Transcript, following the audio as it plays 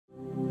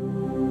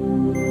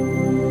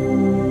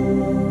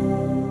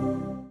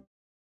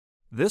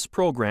This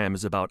program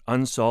is about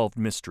unsolved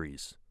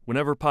mysteries.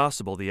 Whenever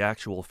possible, the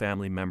actual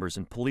family members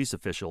and police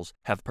officials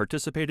have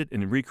participated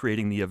in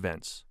recreating the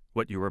events.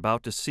 What you are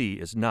about to see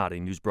is not a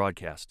news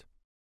broadcast.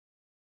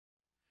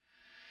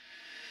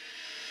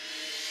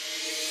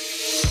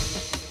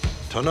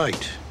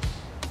 Tonight,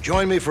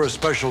 join me for a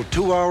special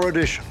 2-hour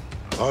edition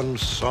of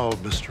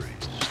Unsolved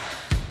Mysteries.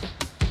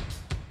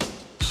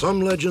 Some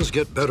legends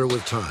get better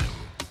with time.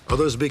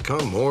 Others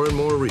become more and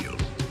more real.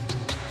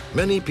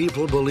 Many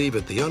people believe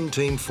that the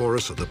untamed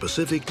forests of the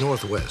Pacific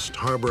Northwest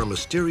harbor a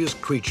mysterious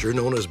creature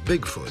known as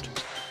Bigfoot.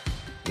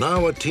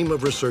 Now a team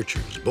of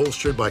researchers,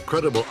 bolstered by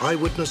credible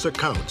eyewitness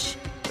accounts,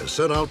 has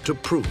set out to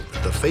prove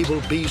that the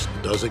fabled beast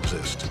does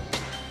exist.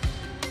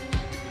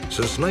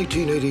 Since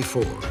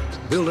 1984,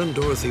 Bill and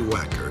Dorothy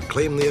Wacker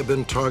claim they have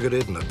been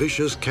targeted in a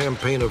vicious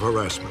campaign of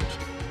harassment.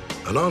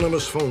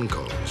 Anonymous phone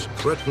calls,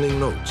 threatening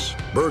notes,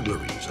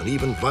 burglaries, and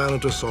even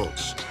violent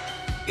assaults.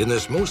 In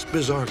this most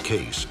bizarre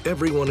case,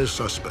 everyone is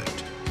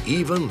suspect,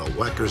 even the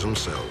Wackers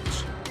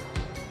themselves.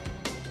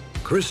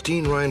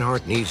 Christine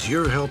Reinhardt needs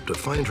your help to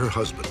find her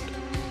husband.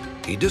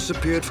 He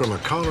disappeared from a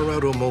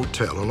Colorado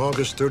motel on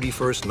August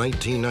 31st,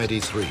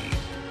 1993.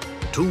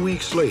 2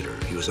 weeks later,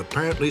 he was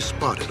apparently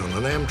spotted on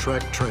an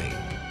Amtrak train,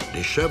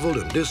 disheveled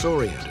and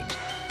disoriented.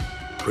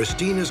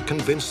 Christine is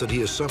convinced that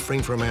he is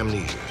suffering from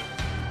amnesia,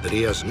 that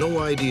he has no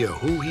idea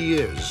who he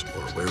is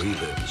or where he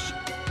lives.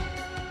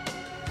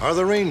 Are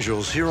there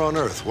angels here on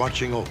Earth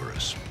watching over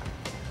us?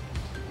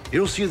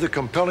 You'll see the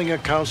compelling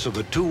accounts of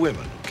the two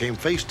women who came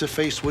face to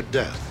face with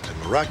death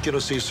and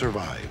miraculously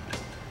survived.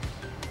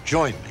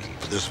 Join me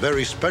for this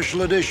very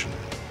special edition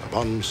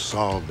of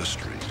Unsolved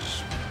Mysteries.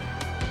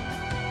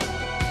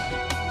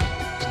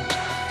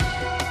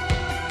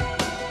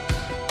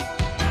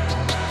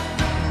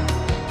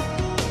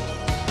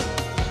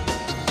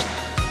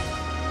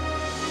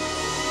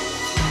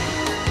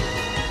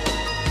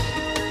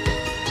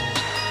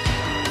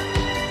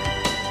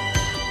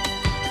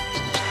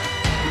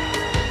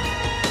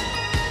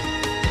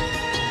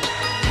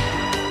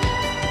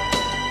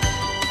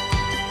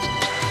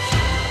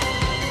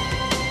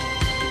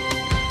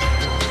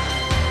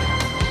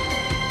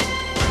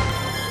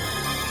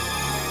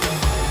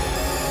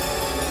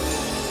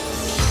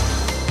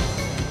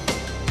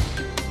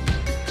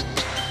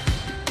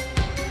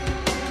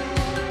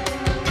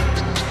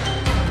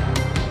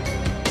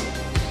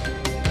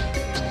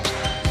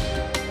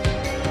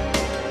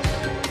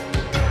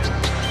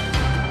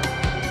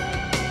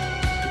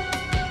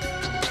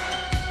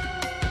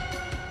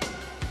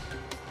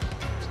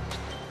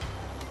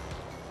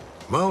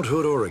 Mount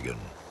Hood, Oregon,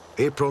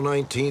 April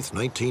 19th,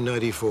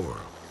 1994.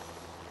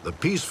 The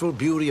peaceful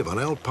beauty of an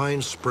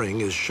alpine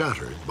spring is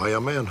shattered by a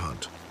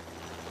manhunt.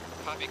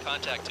 Copy,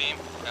 contact team.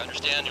 I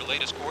understand your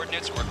latest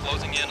coordinates. We're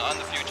closing in on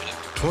the fugitive.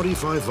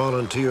 25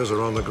 volunteers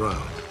are on the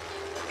ground.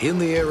 In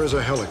the air is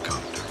a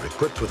helicopter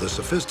equipped with a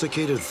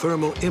sophisticated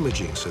thermal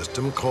imaging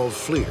system called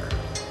FLIR,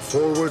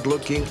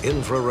 forward-looking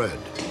infrared.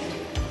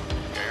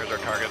 Here's our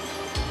target.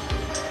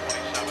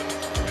 27,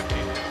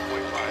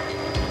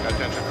 15.5.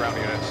 Attention ground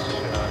units.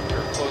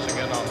 We're closing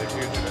in on the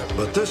fugitive.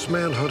 But this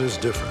manhunt is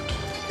different.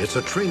 It's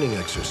a training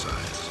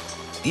exercise.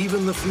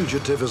 Even the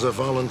fugitive is a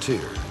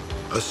volunteer,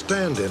 a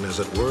stand-in, as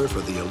it were,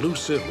 for the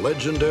elusive,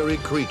 legendary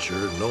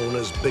creature known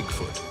as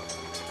Bigfoot.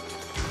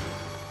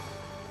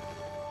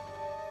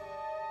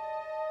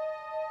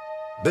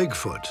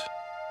 Bigfoot,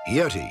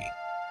 Yeti,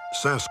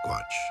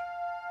 Sasquatch.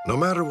 No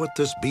matter what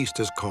this beast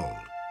is called,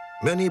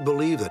 many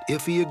believe that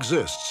if he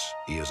exists,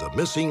 he is a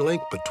missing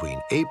link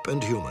between ape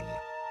and human.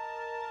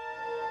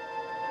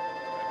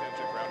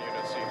 Attention ground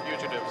units. See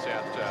fugitives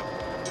at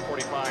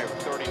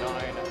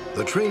 4539.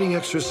 The training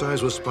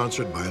exercise was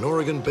sponsored by an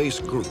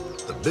Oregon-based group,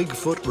 the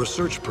Bigfoot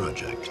Research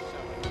Project.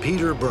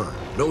 Peter Byrne,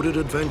 noted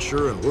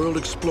adventurer and world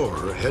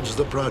explorer, heads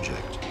the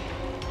project.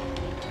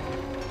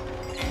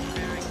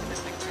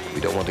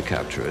 We don't want to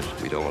capture it.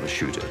 We don't want to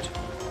shoot it.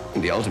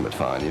 And the ultimate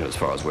find, as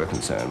far as we're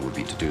concerned, would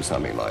be to do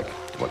something like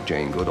what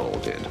Jane Goodall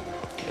did.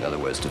 In other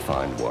words, to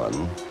find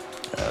one,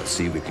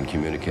 see if we can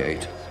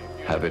communicate,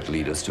 have it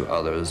lead us to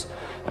others,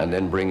 and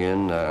then bring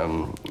in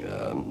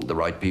the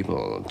right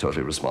people,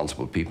 totally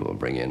responsible people,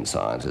 bring in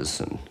scientists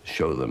and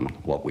show them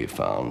what we've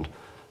found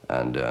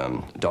and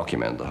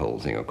document the whole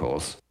thing, of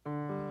course.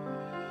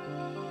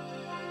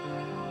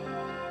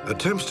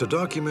 Attempts to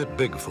document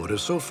Bigfoot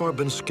have so far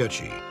been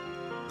sketchy.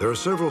 There are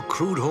several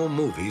crude home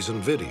movies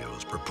and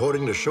videos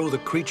purporting to show the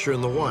creature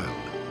in the wild.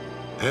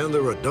 And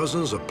there are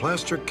dozens of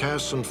plaster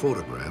casts and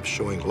photographs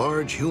showing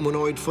large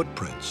humanoid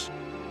footprints.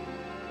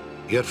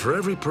 Yet for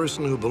every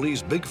person who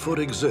believes Bigfoot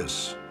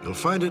exists, you'll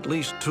find at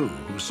least two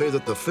who say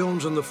that the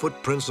films and the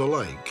footprints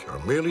alike are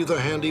merely the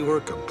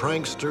handiwork of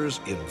pranksters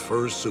in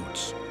fur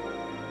suits.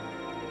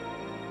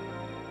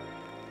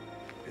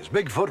 Is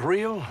Bigfoot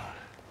real?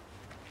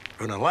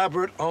 Or an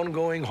elaborate,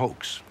 ongoing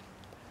hoax?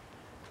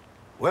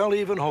 Well,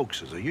 even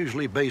hoaxes are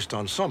usually based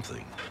on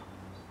something.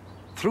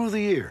 Through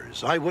the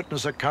years,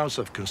 eyewitness accounts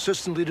have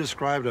consistently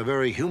described a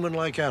very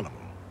human-like animal.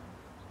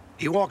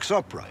 He walks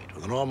upright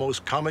with an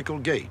almost comical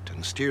gait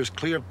and steers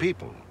clear of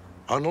people,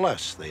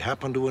 unless they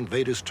happen to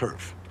invade his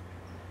turf.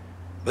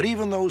 But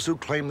even those who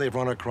claim they've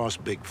run across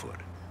Bigfoot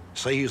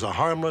say he's a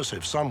harmless,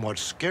 if somewhat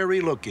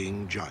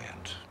scary-looking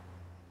giant.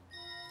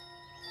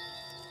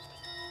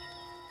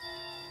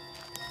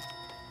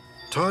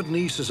 Todd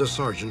Neese is a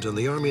sergeant in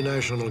the Army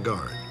National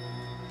Guard.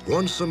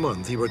 Once a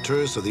month, he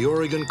returns to the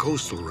Oregon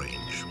Coastal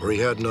Range, where he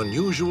had an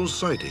unusual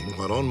sighting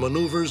while on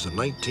maneuvers in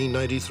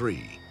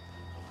 1993.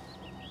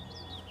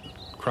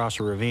 Across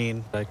a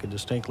ravine, I could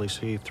distinctly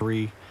see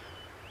 3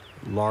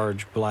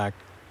 large black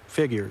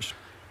figures.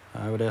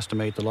 I would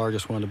estimate the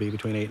largest one to be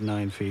between 8 and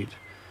 9 feet.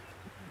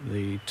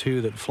 The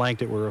 2 that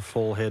flanked it were a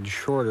full head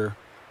shorter.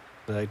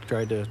 I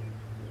tried to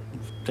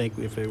think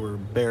if they were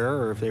bear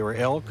or if they were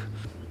elk.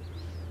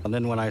 And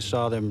then when I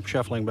saw them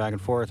shuffling back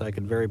and forth, I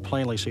could very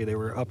plainly see they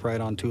were upright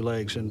on 2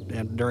 legs.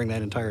 And during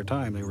that entire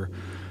time,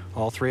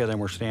 all 3 of them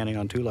were standing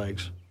on 2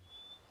 legs.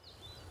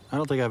 I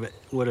don't think I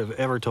would have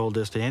ever told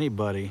this to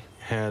anybody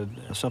had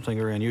something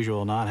very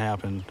unusual not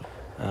happened.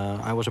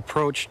 I was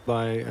approached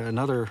by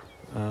another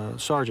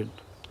sergeant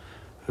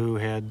who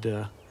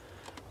had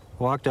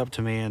walked up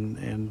to me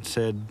and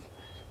said,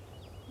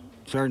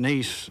 "Sergeant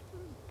Neese,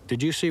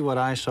 did you see what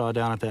I saw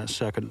down at that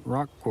second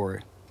rock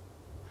quarry?"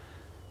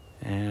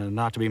 And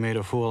not to be made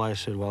a fool, I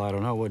said, "Well, I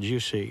don't know. What did you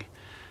see?"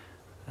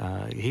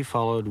 He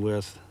followed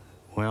with,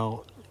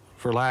 "Well,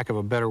 for lack of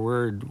a better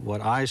word,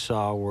 what I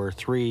saw were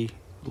 3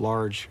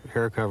 large,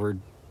 hair-covered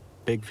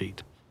big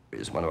feet."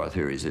 One of our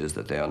theories is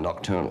that they are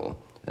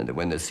nocturnal, and that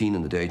when they're seen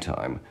in the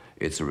daytime,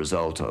 it's a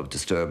result of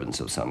disturbance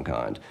of some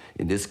kind.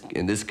 In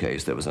this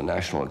case, there was a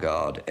National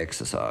Guard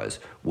exercise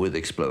with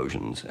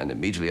explosions, and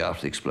immediately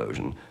after the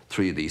explosion,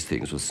 3 of these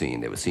things were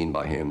seen. They were seen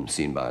by him,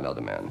 seen by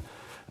another man.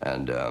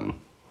 And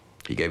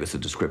he gave us a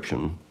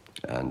description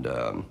and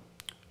a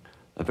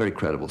very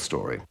credible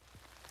story.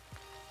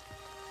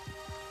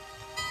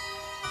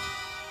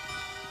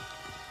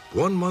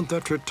 1 month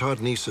after Todd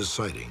Neese's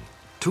sighting,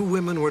 2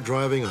 women were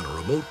driving on a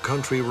remote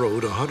country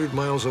road 100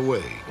 miles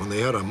away when they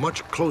had a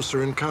much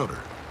closer encounter.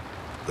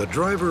 The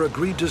driver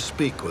agreed to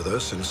speak with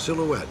us in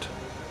silhouette.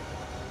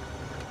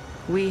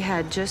 We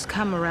had just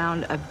come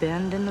around a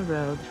bend in the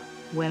road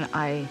when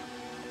I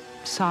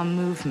saw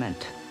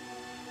movement,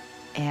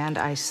 and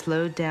I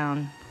slowed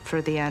down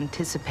for the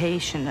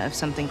anticipation of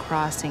something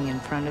crossing in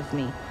front of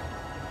me.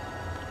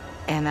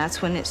 And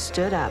that's when it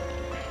stood up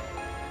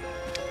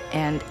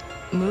and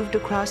moved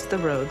across the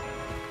road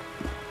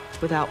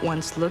without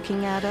once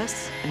looking at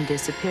us and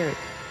disappeared.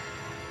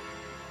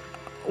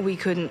 We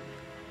couldn't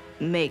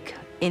make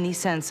any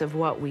sense of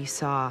what we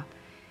saw.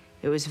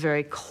 It was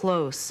very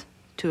close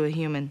to a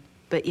human,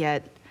 but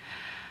yet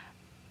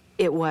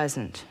it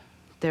wasn't.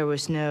 There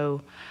was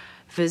no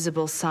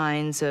visible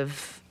signs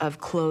of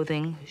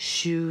clothing,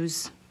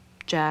 shoes,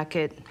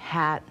 jacket,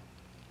 hat.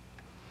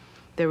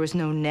 There was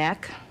no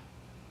neck.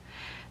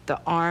 The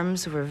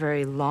arms were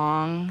very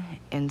long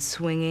and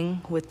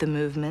swinging with the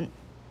movement.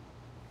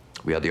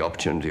 We had the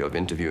opportunity of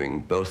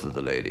interviewing both of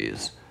the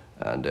ladies,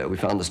 and we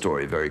found the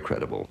story very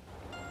credible.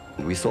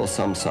 We saw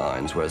some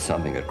signs where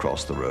something had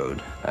crossed the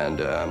road, and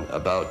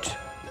about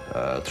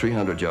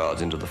 300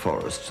 yards into the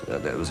forest,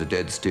 there was a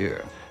dead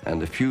steer.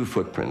 And the few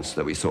footprints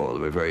that we saw that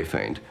were very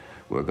faint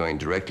were going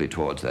directly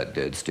towards that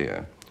dead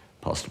steer,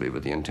 possibly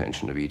with the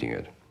intention of eating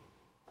it.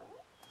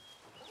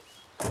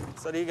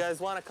 So do you guys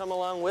want to come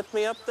along with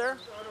me up there?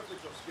 I don't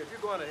think so, Skip.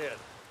 You're going ahead.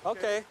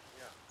 Okay.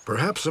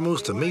 Perhaps the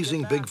most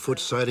amazing Bigfoot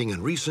sighting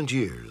in recent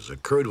years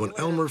occurred when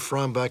Elmer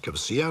Frombeck of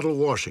Seattle,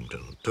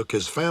 Washington, took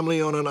his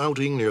family on an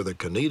outing near the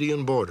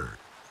Canadian border.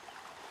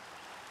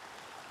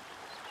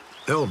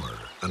 Elmer,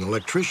 an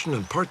electrician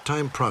and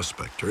part-time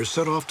prospector,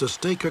 set off to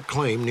stake a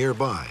claim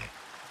nearby.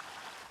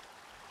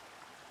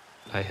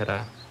 I had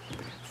a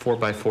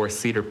 4x4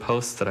 cedar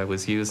post that I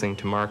was using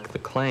to mark the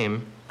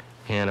claim.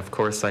 And of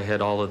course, I had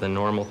all of the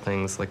normal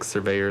things like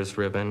surveyor's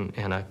ribbon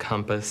and a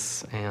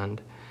compass and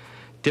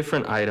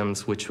different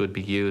items which would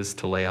be used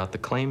to lay out the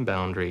claim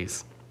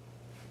boundaries.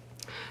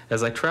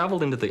 As I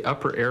traveled into the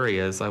upper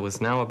areas, I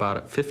was now about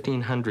at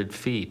 1,500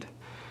 feet.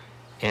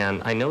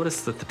 And I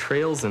noticed that the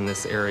trails in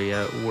this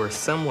area were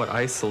somewhat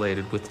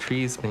isolated, with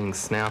trees being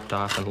snapped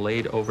off and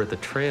laid over the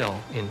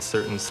trail in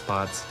certain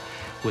spots,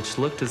 which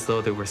looked as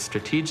though they were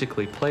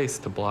strategically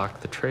placed to block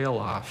the trail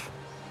off.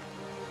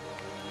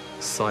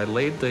 So I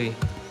laid the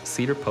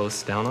cedar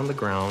posts down on the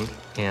ground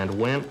and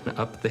went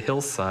up the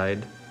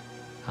hillside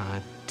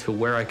to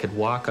where I could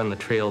walk on the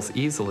trails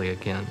easily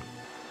again.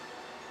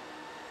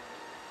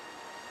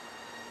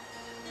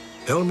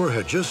 Elmer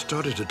had just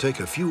started to take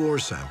a few ore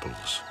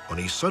samples when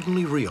he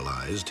suddenly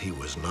realized he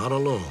was not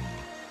alone.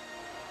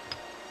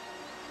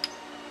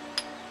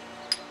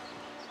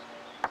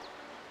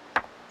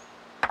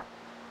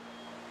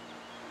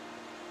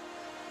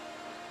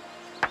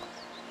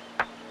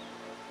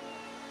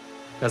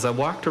 As I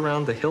walked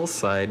around the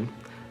hillside,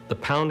 the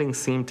pounding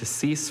seemed to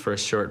cease for a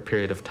short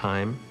period of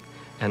time,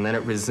 and then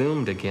it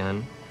resumed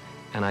again,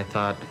 and I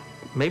thought,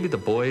 maybe the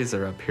boys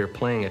are up here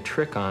playing a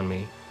trick on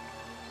me.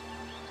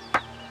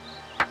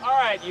 All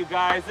right, you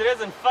guys, it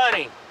isn't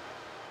funny.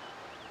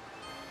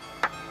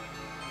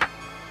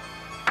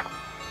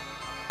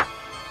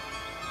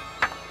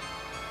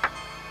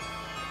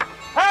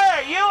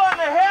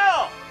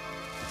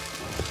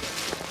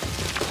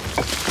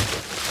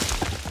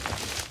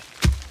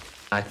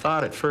 I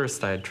thought at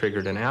first I had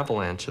triggered an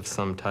avalanche of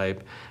some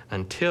type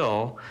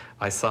until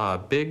I saw a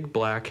big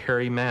black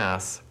hairy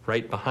mass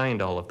right behind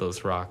all of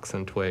those rocks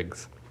and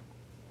twigs.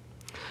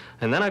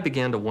 And then I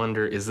began to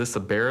wonder, is this a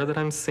bear that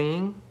I'm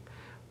seeing,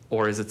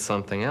 or is it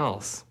something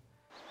else?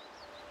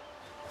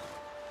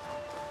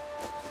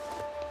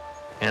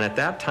 And at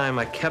that time,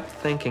 I kept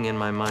thinking in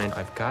my mind,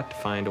 I've got to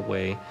find a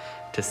way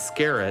to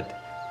scare it.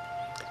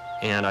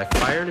 And I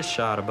fired a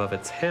shot above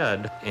its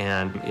head,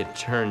 and it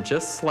turned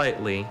just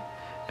slightly,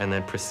 and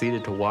then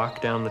proceeded to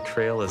walk down the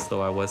trail as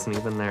though I wasn't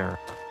even there.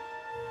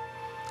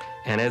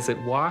 And as it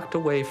walked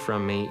away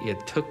from me,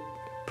 it took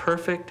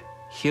perfect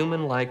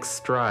human-like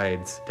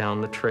strides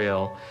down the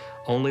trail,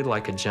 only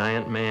like a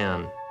giant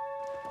man.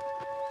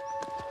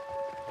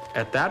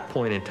 At that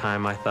point in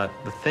time, I thought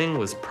the thing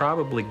was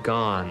probably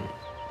gone.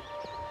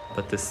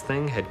 But this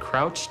thing had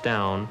crouched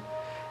down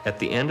at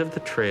the end of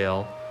the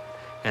trail,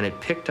 and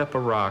it picked up a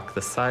rock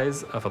the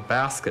size of a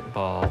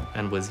basketball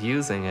and was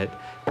using it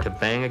to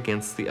bang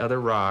against the other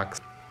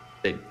rocks.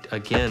 It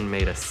again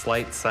made a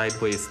slight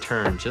sideways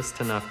turn, just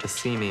enough to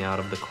see me out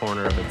of the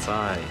corner of its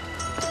eye.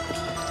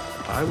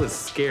 I was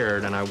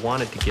scared and I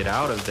wanted to get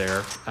out of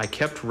there. I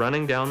kept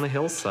running down the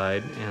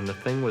hillside, and the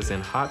thing was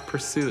in hot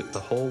pursuit the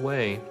whole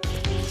way.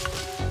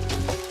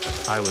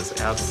 I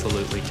was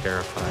absolutely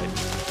terrified.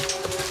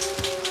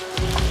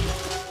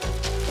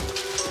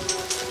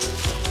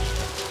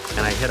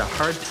 And I had a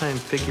hard time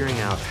figuring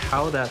out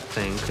how that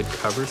thing could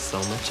cover so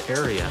much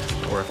area,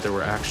 or if there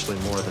were actually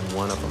more than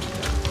one of them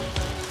there.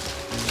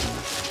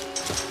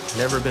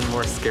 Never been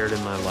more scared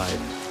in my life.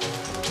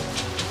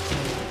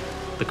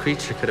 The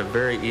creature could have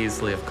very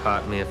easily have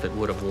caught me if it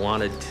would have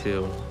wanted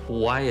to.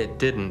 Why it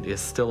didn't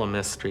is still a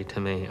mystery to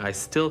me. I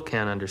still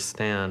can't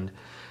understand,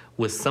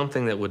 with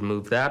something that would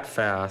move that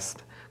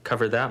fast,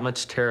 cover that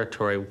much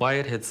territory, why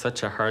it had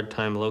such a hard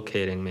time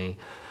locating me.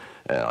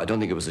 I don't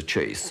think it was a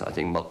chase. I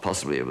think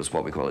possibly it was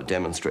what we call a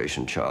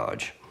demonstration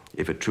charge,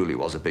 if it truly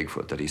was a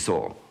Bigfoot that he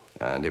saw.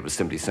 And it was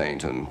simply saying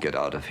to him, get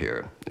out of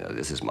here.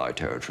 This is my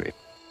territory.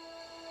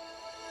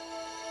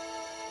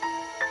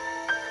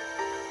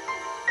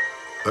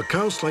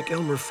 Accounts like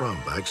Elmer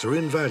Fromback's are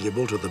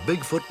invaluable to the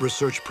Bigfoot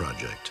Research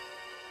Project.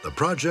 The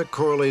project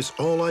correlates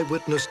all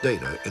eyewitness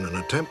data in an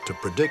attempt to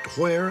predict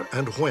where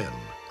and when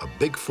a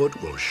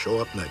Bigfoot will show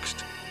up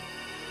next.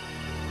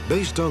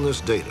 Based on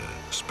this data,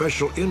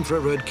 special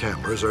infrared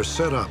cameras are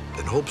set up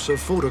in hopes of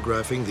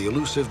photographing the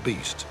elusive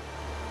beast.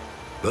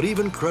 But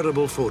even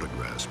credible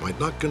photographs might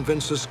not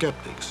convince the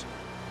skeptics.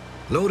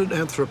 Noted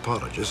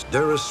anthropologist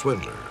Darius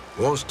Swindler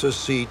wants to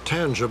see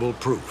tangible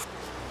proof.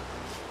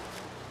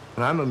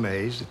 And I'm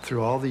amazed that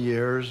through all the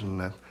years and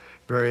the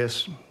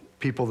various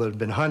people that have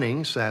been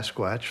hunting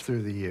Sasquatch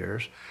through the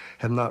years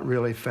have not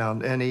really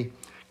found any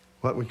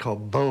what we call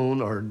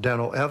bone or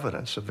dental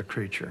evidence of the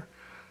creature.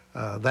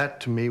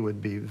 That to me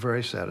would be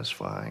very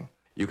satisfying.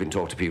 You can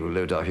talk to people who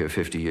lived out here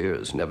 50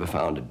 years, never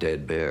found a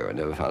dead bear,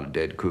 never found a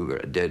dead cougar,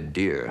 a dead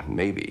deer,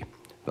 maybe.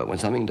 But when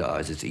something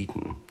dies, it's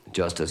eaten,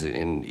 just as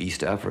in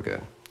East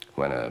Africa.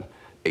 When a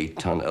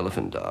 8-ton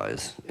elephant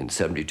dies, in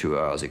 72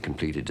 hours it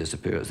completely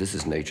disappears. This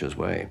is nature's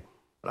way.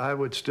 I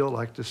would still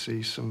like to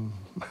see some,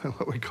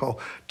 what we call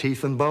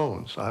teeth and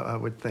bones. I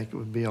would think it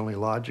would be only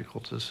logical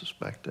to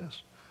suspect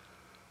this.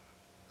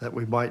 That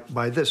we might,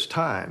 by this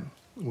time,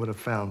 would have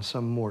found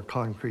some more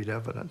concrete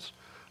evidence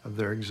of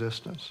their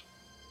existence.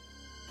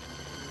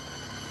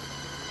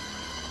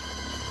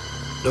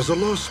 Does a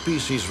lost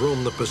species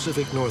roam the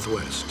Pacific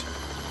Northwest?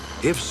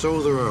 If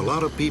so, there are a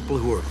lot of people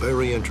who are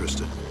very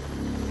interested.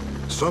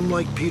 Some,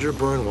 like Peter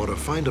Byrne, want to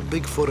find a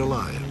Bigfoot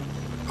alive.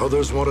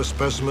 Others want a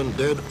specimen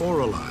dead or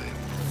alive.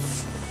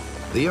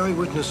 The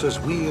eyewitnesses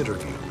we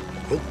interviewed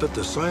hope that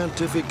the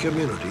scientific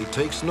community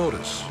takes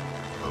notice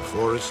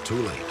before it's too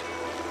late.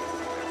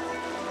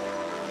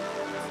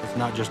 It's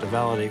not just to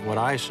validate what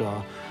I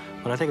saw,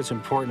 but I think it's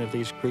important if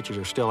these creatures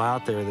are still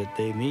out there that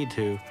they need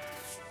to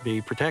be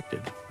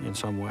protected in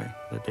some way,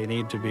 that they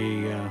need to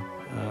be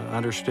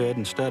understood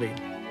and studied.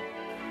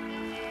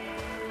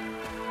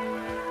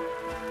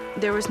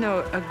 There was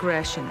no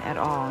aggression at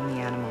all in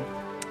the animal,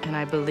 and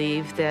I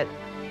believe that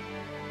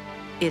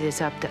it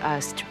is up to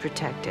us to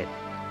protect it,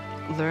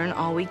 learn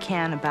all we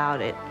can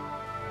about it,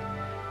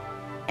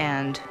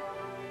 and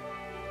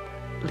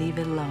leave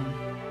it alone.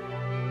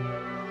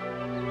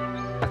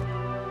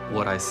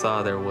 What I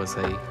saw there was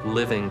a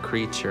living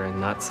creature and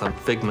not some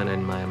figment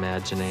in my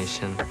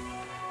imagination.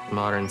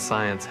 Modern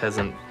science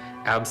hasn't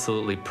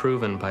absolutely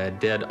proven by a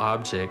dead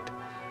object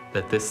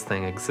that this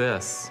thing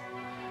exists.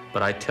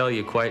 But I tell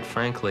you quite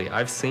frankly,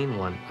 I've seen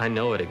one. I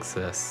know it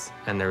exists,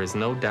 and there is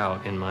no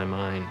doubt in my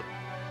mind.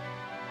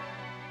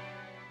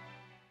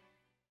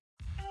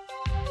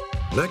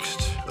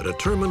 Next, a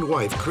determined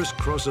wife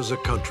crisscrosses a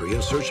country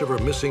in search of her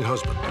missing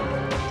husband.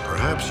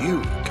 Perhaps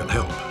you can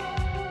help.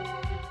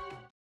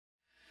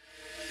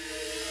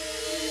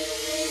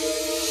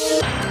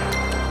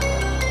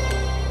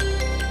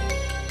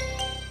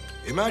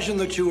 Imagine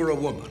that you are a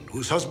woman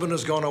whose husband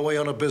has gone away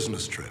on a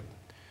business trip.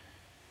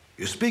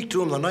 You speak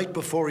to him the night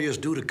before he is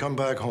due to come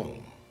back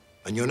home.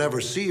 and you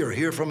never see or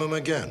hear from him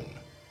again.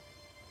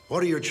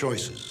 What are your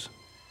choices?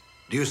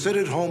 Do you sit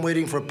at home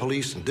waiting for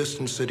police in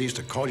distant cities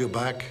to call you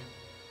back?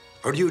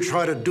 Or do you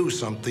try to do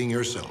something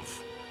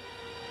yourself?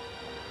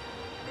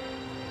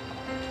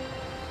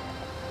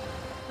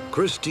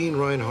 Christine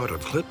Reinhardt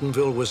of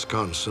Clintonville,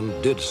 Wisconsin,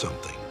 did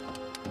something.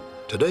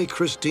 Today,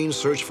 Christine's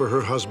search for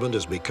her husband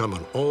has become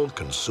an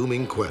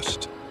all-consuming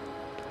quest.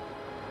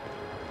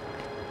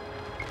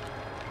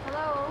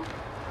 Hello.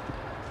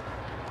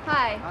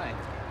 Hi. Hi.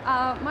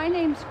 My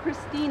name's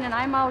Christine, and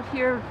I'm out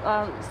here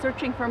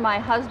searching for my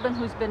husband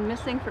who's been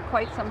missing for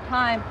quite some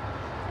time.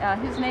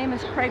 His name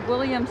is Craig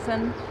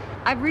Williamson.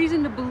 I've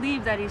reason to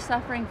believe that he's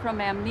suffering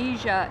from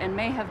amnesia and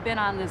may have been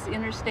on this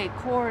interstate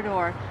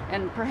corridor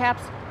and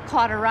perhaps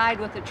caught a ride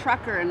with a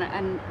trucker,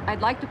 and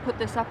I'd like to put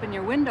this up in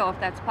your window if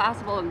that's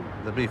possible, and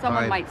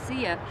someone might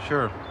see it.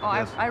 Sure. Oh,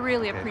 yes. I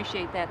really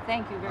appreciate that.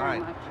 Thank you very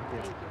much.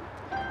 Thank you.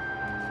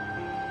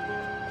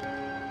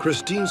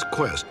 Christine's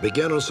quest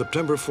began on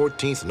September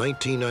 14th,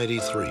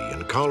 1993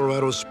 in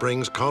Colorado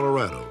Springs,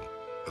 Colorado,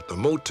 at the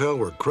motel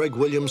where Craig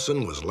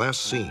Williamson was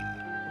last seen.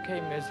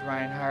 Okay, Ms.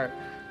 Reinhardt,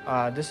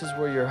 this is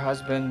where your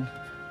husband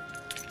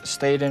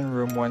stayed in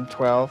room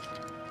 112.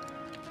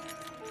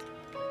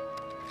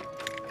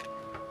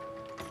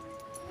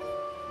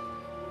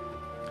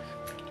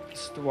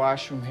 This is the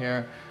washroom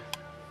here.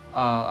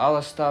 All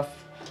the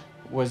stuff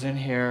was in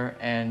here,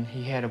 and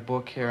he had a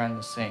book here on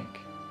the sink.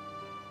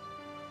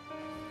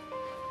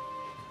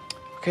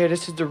 Okay,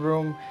 this is the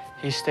room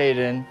he stayed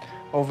in.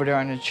 Over there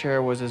on the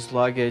chair was his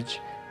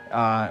luggage.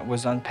 It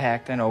was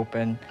unpacked and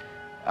open.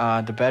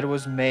 The bed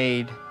was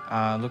made.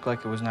 Looked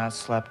like it was not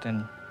slept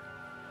in.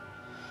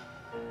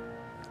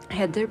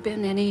 Had there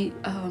been any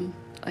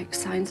like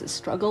signs of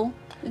struggle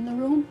in the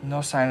room?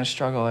 No sign of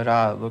struggle at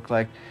all. It looked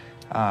like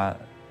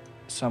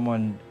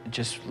someone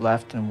just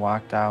left and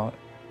walked out.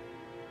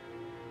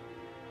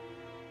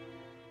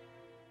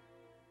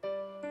 It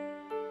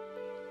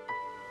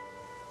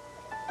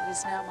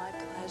is now my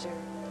pleasure,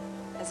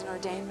 as an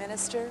ordained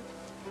minister,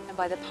 and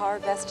by the power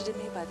vested in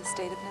me by the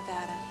state of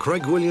Nevada.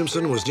 Craig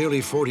Williamson was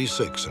nearly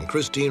 46 and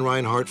Christine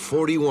Reinhardt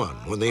 41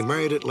 when they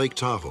married at Lake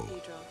Tahoe.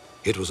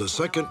 It was a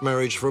second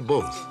marriage for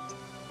both.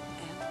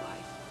 And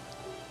wife.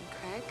 And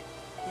Craig,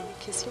 let me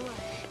kiss your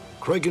wife.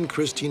 Craig and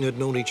Christine had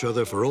known each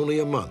other for only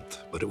a month,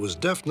 but it was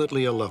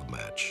definitely a love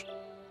match.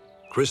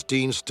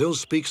 Christine still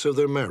speaks of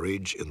their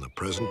marriage in the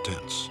present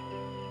tense.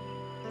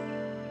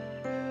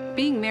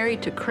 Being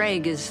married to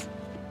Craig is,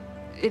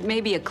 it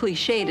may be a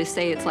cliche to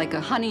say it's like a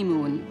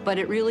honeymoon, but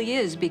it really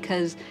is,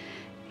 because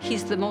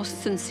he's the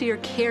most sincere,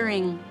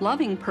 caring,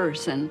 loving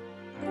person.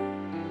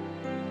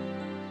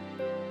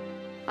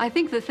 I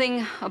think the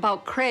thing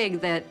about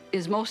Craig that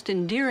is most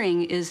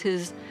endearing is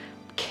his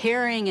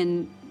caring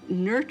and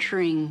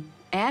nurturing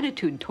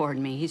attitude toward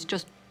me. He's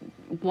just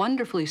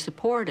wonderfully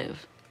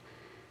supportive,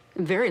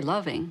 very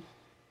loving.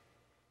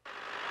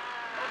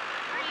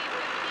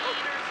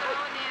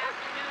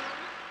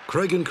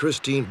 Craig and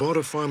Christine bought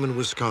a farm in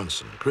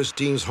Wisconsin,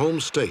 Christine's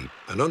home state,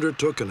 and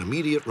undertook an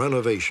immediate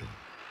renovation.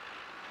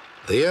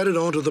 They added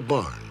on to the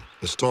barn,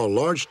 installed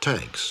large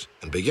tanks,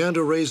 and began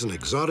to raise an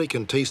exotic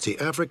and tasty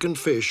African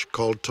fish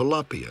called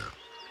tilapia. You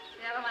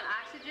have him on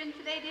oxygen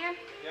today, dear?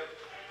 Yep.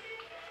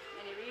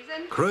 Any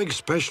reason? Craig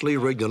specially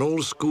rigged an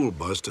old school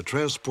bus to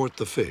transport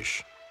the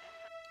fish.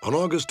 On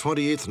August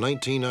 28,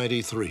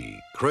 1993,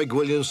 Craig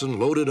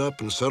Williamson loaded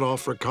up and set off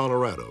for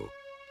Colorado,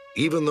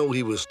 even though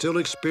he was still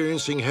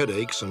experiencing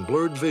headaches and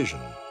blurred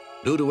vision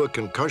due to a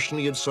concussion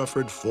he had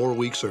suffered 4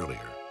 weeks earlier.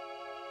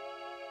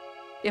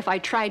 If I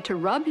tried to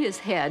rub his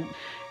head,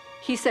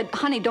 he said,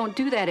 "Honey, don't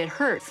do that, it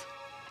hurts."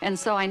 And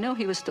so I know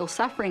he was still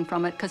suffering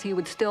from it, because he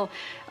would still,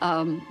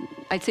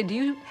 I'd say, "Do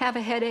you have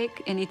a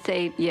headache?" And he'd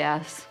say,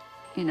 "Yes,"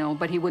 you know,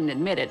 but he wouldn't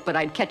admit it. But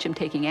I'd catch him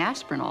taking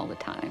aspirin all the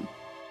time.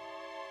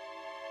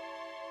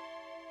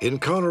 In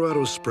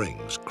Colorado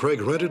Springs, Craig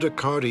rented a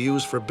car to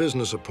use for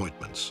business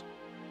appointments.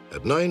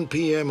 At 9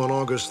 p.m. on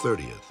August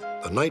 30th,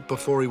 the night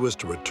before he was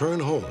to return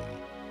home,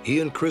 he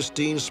and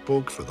Christine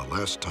spoke for the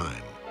last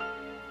time.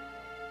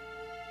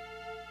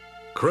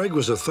 Craig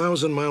was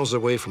 1,000 miles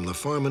away from the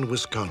farm in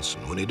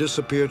Wisconsin when he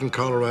disappeared in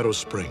Colorado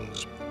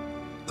Springs.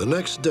 The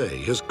next day,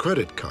 his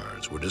credit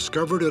cards were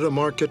discovered at a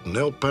market in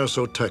El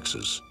Paso,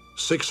 Texas,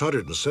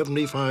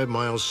 675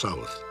 miles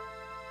south.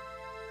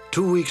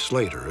 2 weeks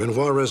later, in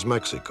Juarez,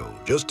 Mexico,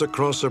 just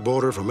across the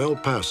border from El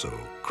Paso,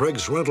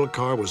 Craig's rental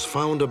car was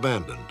found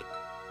abandoned.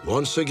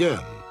 Once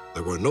again,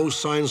 there were no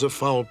signs of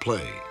foul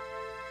play.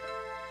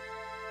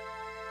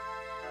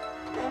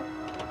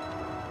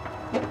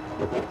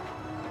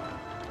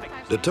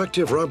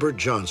 Detective Robert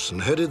Johnson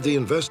headed the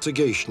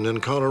investigation in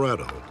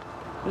Colorado.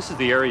 This is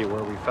the area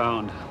where we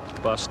found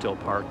the bus still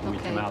parked when we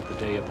came out the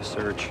day of the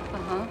search.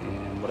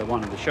 And what I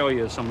wanted to show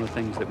you is some of the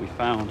things that we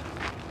found.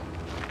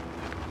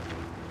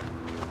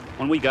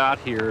 When we got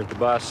here, the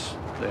bus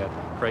that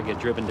Craig had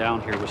driven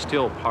down here was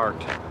still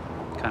parked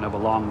kind of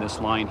along this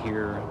line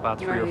here, about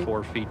 3 or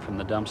 4 feet from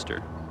the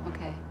dumpster.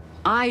 Okay.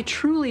 I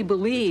truly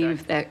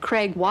believe that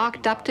Craig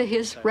walked up to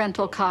his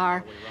rental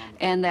car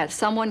and that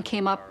someone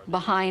came up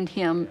behind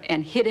him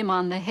and hit him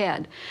on the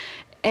head.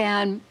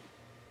 And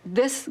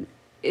this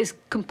is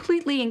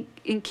completely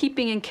in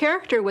keeping in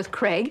character with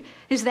Craig,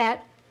 is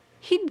that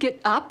he'd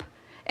get up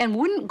and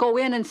wouldn't go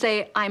in and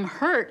say, I'm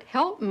hurt,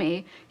 help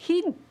me.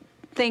 He'd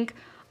think,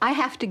 I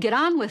have to get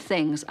on with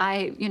things.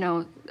 I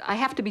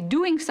have to be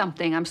doing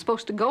something. I'm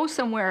supposed to go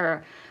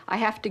somewhere. I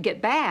have to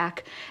get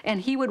back.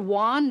 And he would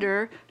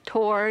wander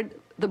toward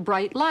the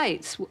bright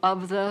lights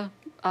of the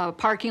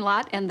parking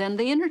lot and then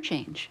the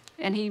interchange.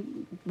 And he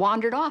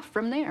wandered off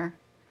from there.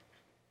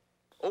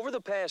 Over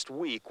the past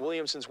week,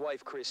 Williamson's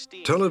wife,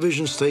 Christine...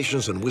 Television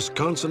stations in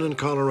Wisconsin and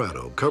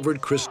Colorado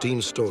covered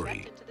Christine's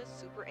story.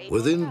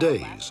 Within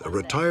days, a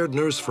retired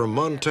nurse from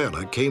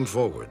Montana came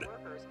forward.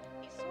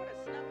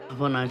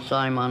 When I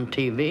saw him on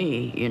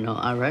TV, you know,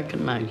 I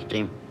recognized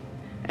him.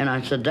 And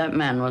I said, that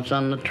man was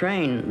on the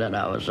train that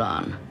I was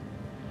on.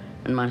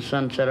 And my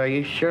son said, are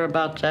you sure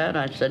about that?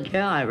 I said,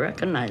 yeah, I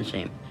recognize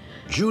him.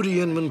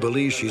 Judy Inman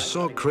believes she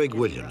saw Craig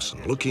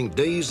Williamson looking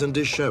dazed and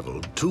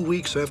disheveled 2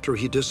 weeks after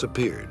he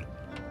disappeared.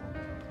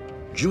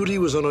 Judy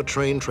was on a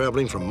train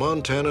traveling from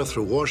Montana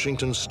through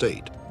Washington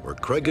State, where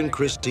Craig and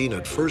Christine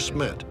had first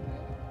met.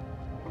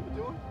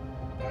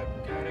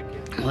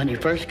 When he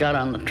first got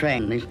on the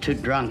train, these two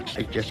drunks,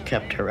 they just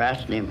kept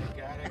harassing him.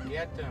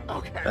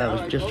 I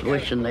was just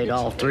wishing they'd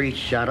all three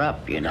shut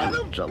up, you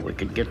know, so we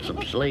could get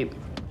some sleep.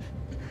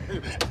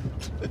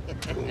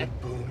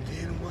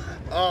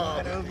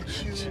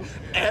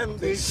 And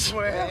they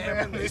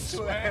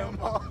swam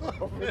all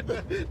over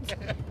the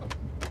town.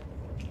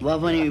 Well,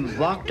 when he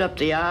walked up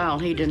the aisle,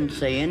 he didn't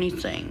say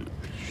anything.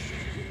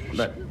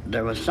 But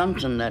there was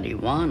something that he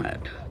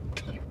wanted.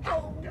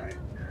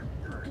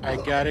 I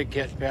gotta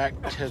get back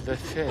to the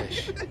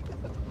fish.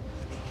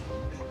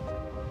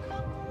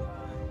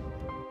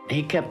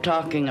 He kept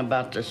talking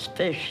about this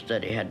fish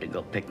that he had to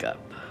go pick up.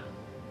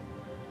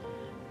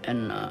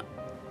 And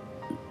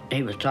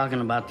he was talking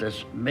about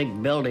this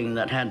big building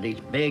that had these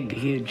big,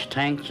 huge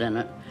tanks in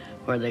it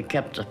where they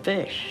kept the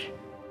fish.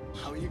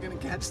 How are you gonna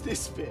catch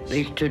this fish?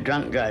 These two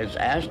drunk guys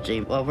asked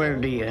him, well, where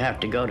do you have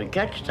to go to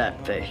catch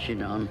that fish, you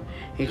know? And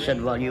he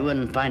said, well, you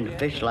wouldn't find a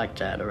fish like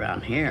that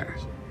around here.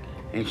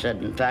 He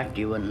said, in fact,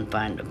 you wouldn't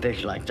find a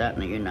fish like that in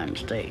the United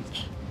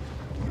States.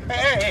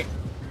 Hey!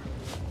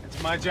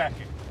 It's my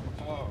jacket.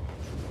 Oh.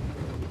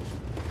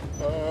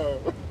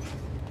 Oh.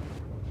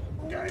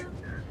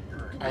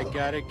 I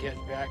gotta get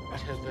back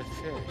to the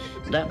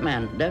fish. That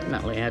man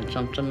definitely had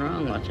something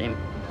wrong with him.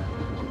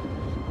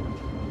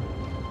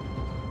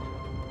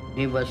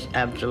 He was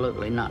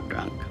absolutely not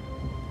drunk.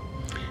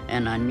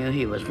 And I knew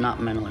he was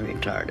not mentally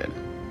retarded.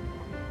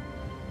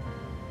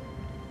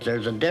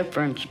 There's a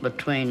difference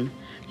between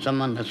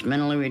someone that's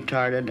mentally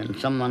retarded and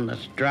someone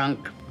that's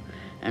drunk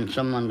and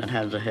someone that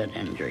has a head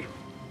injury.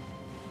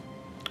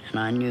 And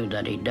I knew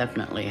that he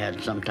definitely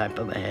had some type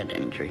of a head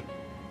injury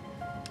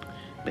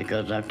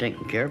because I've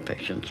taken care of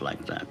patients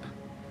like that.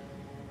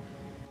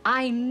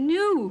 I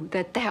knew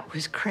that that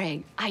was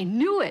Craig. I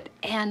knew it.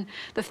 And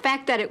the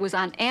fact that it was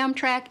on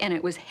Amtrak and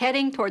it was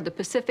heading toward the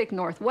Pacific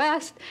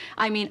Northwest,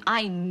 I mean,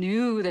 I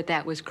knew that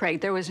that was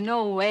Craig. There was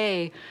no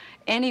way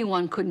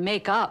anyone could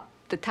make up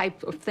the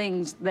type of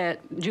things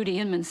that Judy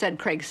Inman said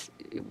Craig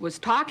was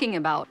talking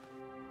about.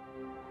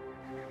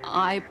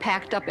 I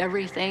packed up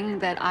everything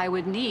that I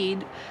would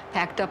need,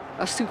 packed up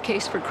a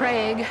suitcase for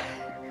Craig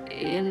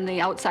in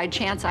the outside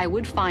chance I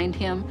would find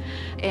him,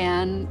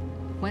 and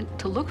went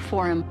to look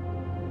for him.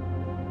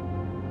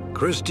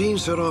 Christine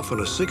set off on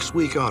a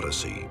 6-week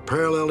odyssey,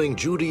 paralleling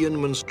Judy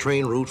Inman's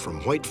train route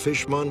from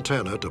Whitefish,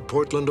 Montana to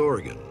Portland,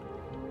 Oregon.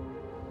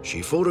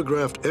 She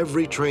photographed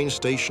every train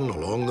station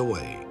along the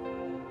way.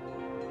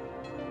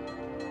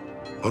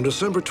 On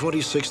December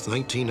 26,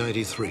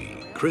 1993,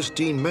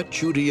 Christine met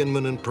Judy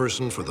Inman in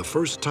person for the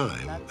first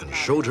time and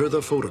showed her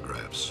the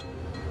photographs.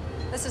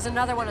 This is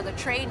another one of the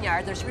train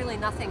yard. There's really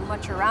nothing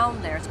much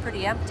around there. It's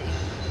pretty empty.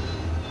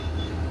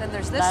 Then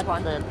there's this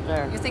one. That's it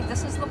there. You think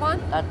this is the one?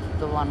 That's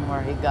the one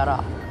where he got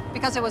off.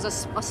 Because it was a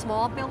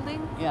small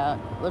building? Yeah,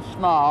 it was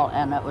small,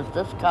 and it was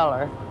this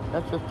color.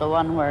 This is the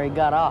one where he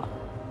got off.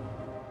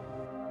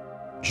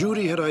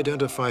 Judy had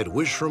identified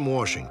Wishram,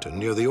 Washington,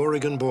 near the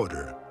Oregon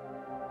border.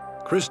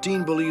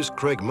 Christine believes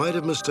Craig might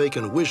have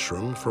mistaken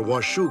Wishram for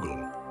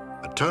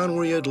Washougal, a town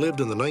where he had lived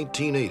in the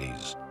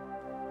 1980s.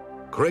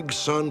 Craig's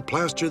son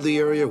plastered the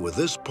area with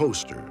this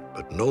poster,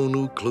 but no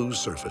new clues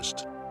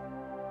surfaced.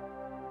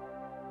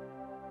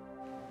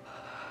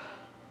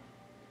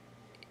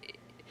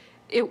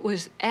 It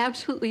was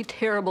absolutely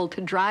terrible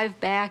to drive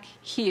back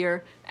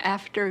here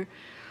after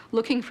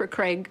looking for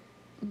Craig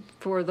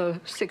for the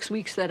 6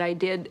 weeks that I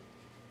did.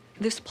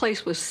 This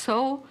place was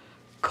so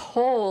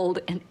cold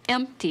and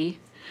empty,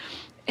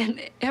 and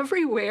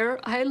everywhere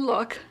I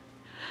look,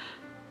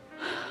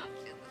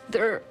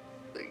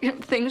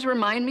 things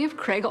remind me of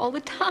Craig all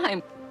the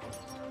time.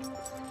 Good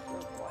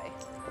boy.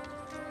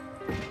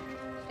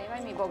 Stay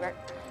by me, Bogart.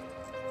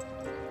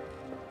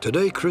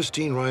 Today,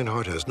 Christine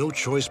Reinhardt has no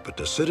choice but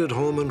to sit at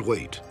home and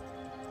wait.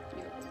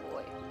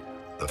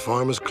 The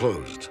farm is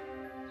closed.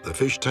 The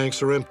fish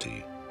tanks are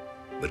empty.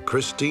 But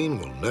Christine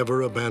will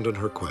never abandon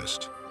her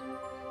quest.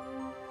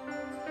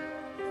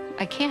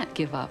 I can't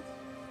give up.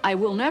 I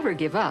will never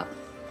give up.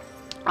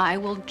 I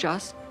will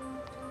just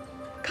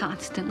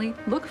constantly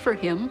look for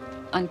him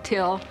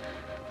until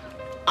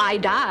I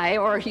die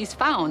or he's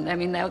found. I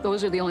mean,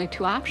 those are the only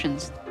two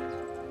options.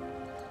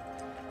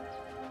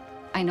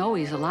 I know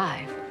he's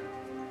alive,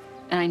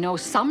 and I know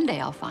someday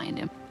I'll find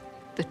him.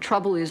 The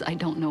trouble is I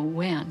don't know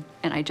when,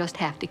 and I just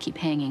have to keep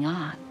hanging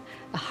on.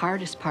 The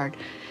hardest part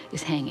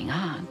is hanging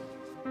on.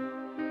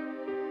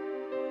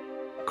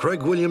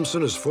 Craig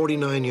Williamson is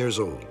 49 years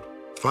old,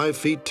 5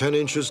 feet 10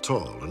 inches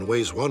tall, and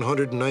weighs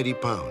 190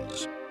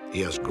 pounds. He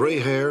has gray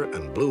hair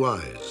and blue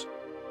eyes.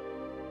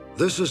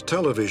 This is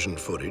television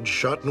footage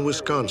shot in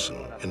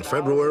Wisconsin in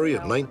February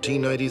of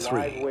 1993.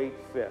 Live-weight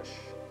fish.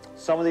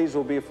 Some of these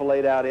will be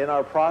filleted out in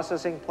our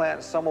processing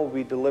plant. Some will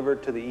be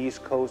delivered to the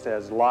East Coast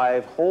as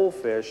live whole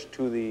fish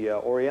to the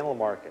Oriental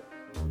market.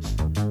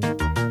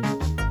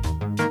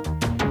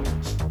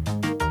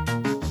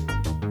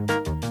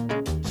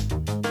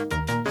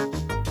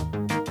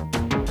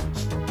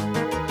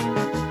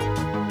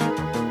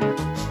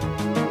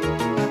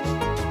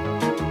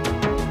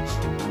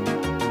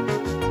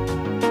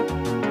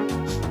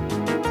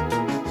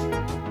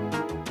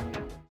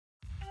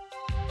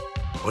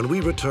 When we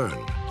return,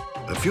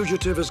 a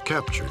fugitive is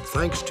captured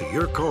thanks to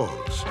your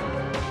calls,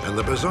 and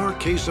the bizarre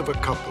case of a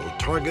couple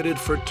targeted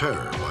for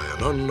terror by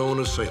an unknown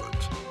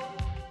assailant.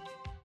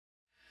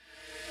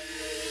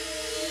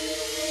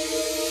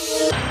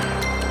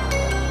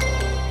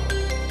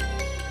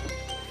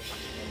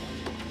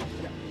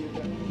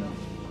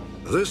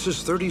 This is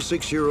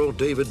 36-year-old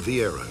David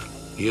Vieira.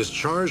 He is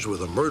charged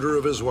with the murder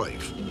of his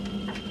wife.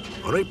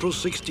 On April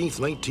 16,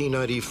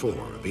 1994,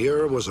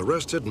 Vieira was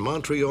arrested in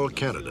Montreal,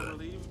 Canada.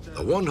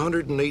 The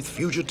 108th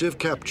fugitive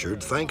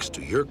captured thanks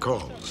to your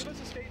calls.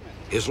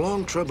 His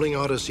long, troubling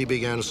odyssey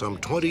began some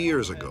 20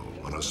 years ago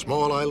on a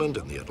small island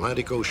in the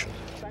Atlantic Ocean.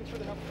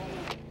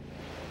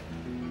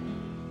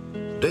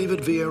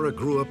 David Vieira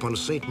grew up on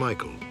St.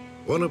 Michael,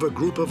 one of a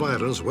group of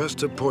islands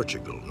west of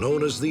Portugal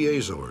known as the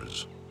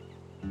Azores.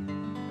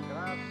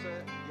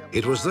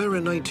 It was there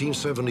in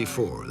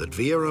 1974 that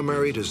Vieira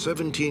married his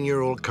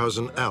 17-year-old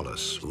cousin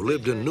Alice, who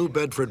lived in New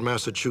Bedford,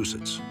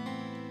 Massachusetts.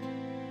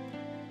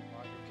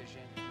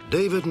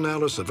 David and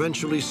Alice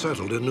eventually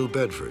settled in New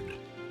Bedford.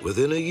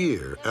 Within a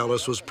year,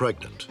 Alice was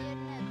pregnant.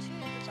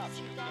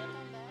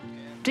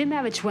 The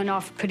marriage went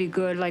off pretty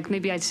good, like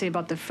maybe I'd say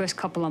about the first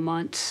couple of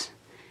months.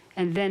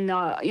 And then,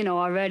 you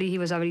know, he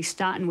was already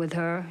starting with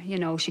her. You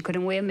know, she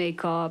couldn't wear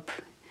makeup.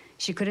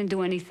 She couldn't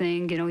do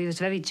anything. You know, he was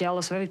very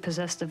jealous, very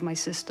possessed of my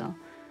sister.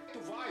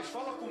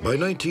 By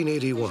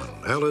 1981,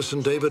 Alice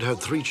and David had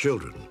 3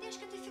 children.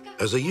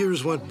 As the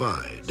years went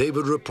by,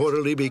 David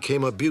reportedly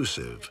became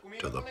abusive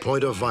to the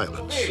point of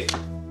violence.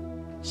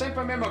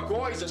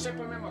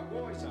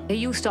 He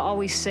used to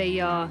always say,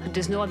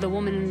 there's no other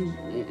woman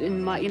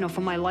in my,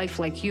 for my life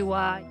like you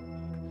are.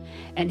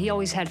 And he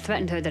always had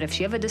threatened her that if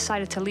she ever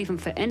decided to leave him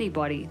for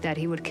anybody, that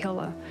he would kill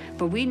her.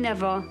 But we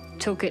never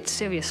took it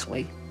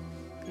seriously,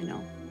 you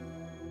know.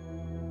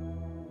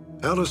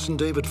 Alice and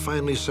David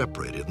finally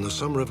separated in the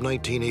summer of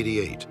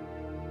 1988.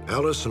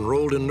 Alice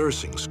enrolled in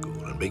nursing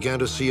school and began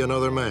to see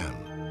another man.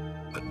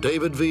 But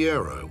David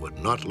Vieira would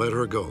not let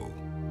her go.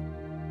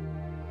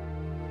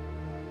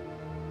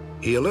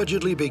 He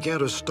allegedly began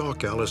to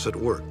stalk Alice at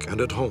work and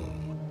at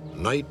home,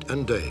 night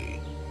and day.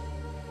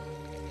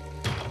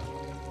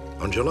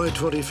 On July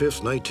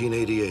 25,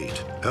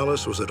 1988,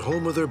 Alice was at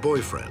home with her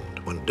boyfriend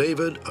when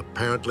David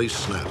apparently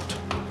snapped.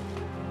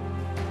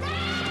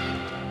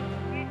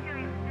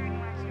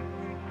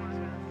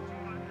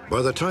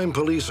 By the time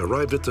police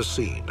arrived at the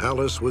scene,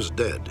 Alice was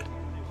dead,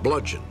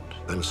 bludgeoned,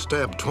 and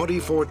stabbed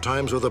 24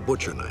 times with a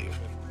butcher knife.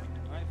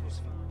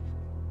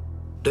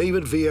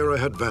 David Vieira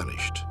had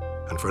vanished,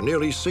 and for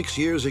nearly 6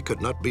 years he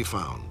could not be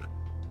found,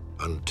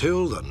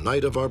 until the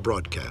night of our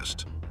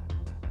broadcast.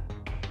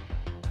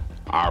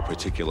 Our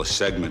particular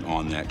segment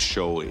on that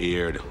show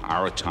aired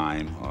our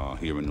time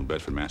here in New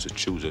Bedford,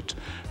 Massachusetts,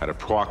 at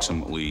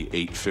approximately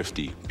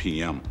 8:50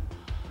 p.m.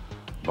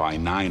 By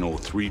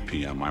 9:03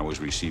 p.m., I was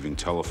receiving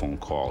telephone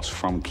calls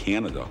from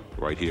Canada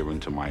right here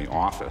into my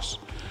office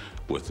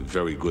with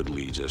very good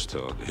leads as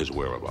to his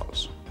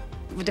whereabouts.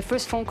 The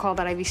first phone call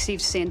that I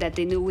received saying that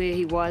they knew where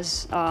he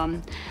was,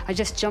 I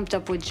just jumped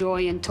up with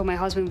joy and told my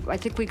husband, I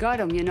think we got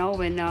him, you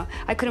know, and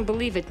I couldn't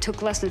believe it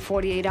took less than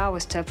 48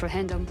 hours to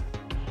apprehend him.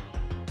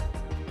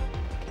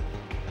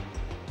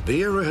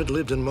 Vieira had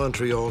lived in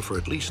Montreal for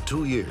at least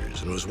 2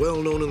 years and was well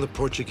known in the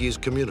Portuguese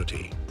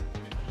community.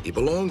 He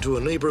belonged to a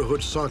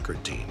neighborhood soccer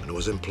team and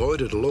was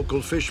employed at a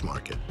local fish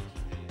market.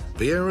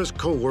 Vieira's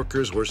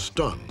co-workers were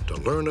stunned to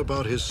learn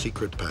about his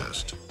secret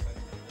past.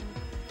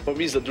 For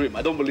me, it's a dream.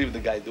 I don't believe the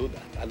guy do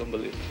that. I don't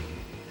believe.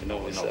 You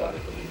know, it's,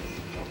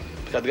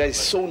 because the guy is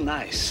so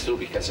nice. True,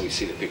 because we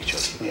see the picture.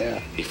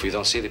 Yeah. If we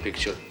don't see the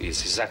picture,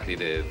 it's exactly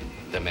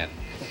the man.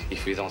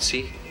 If we don't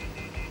see,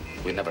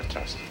 we never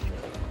trust.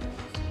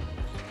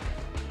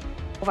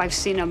 I've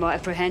seen him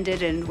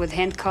apprehended and with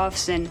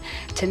handcuffs, and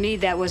to me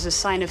that was a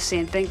sign of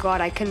saying, thank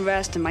God I can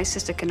rest and my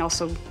sister can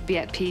also be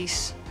at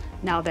peace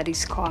now that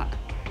he's caught.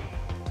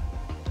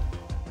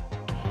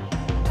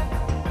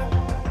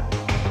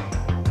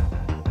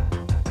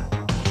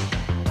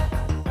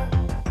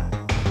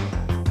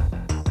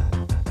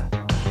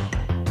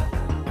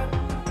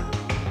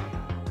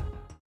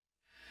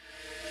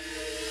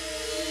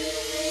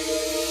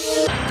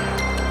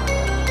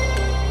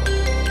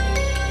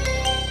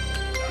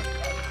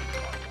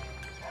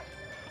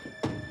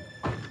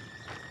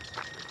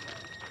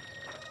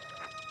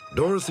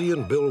 Dorothy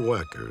and Bill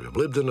Wacker have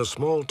lived in a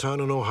small town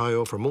in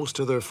Ohio for most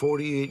of their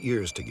 48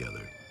 years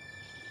together.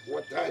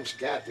 What time's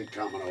Kathy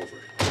coming over?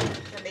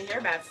 She'll be here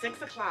about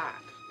 6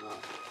 o'clock. Oh,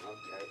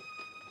 okay.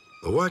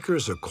 The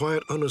Wackers are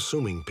quiet,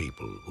 unassuming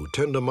people who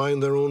tend to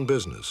mind their own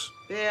business.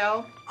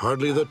 Bill?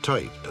 Hardly the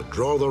type to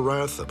draw the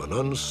wrath of an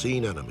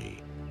unseen enemy.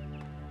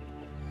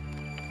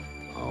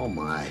 Oh,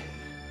 my.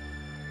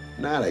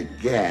 Not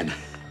again.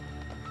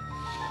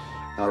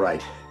 All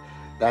right.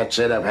 That's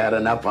it. I've had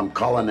enough. I'm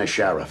calling the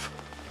sheriff.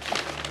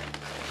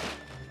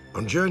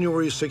 On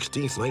January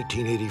 16,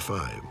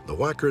 1985, the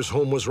Wackers'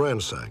 home was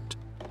ransacked.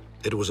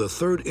 It was a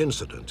third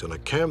incident in a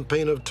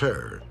campaign of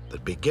terror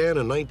that began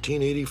in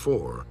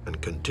 1984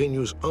 and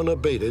continues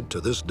unabated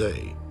to this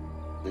day.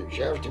 The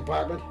sheriff's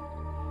department?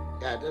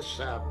 Yeah, this,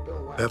 Bill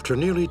Wacker. After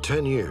nearly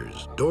 10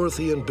 years,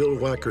 Dorothy and Bill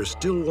Wacker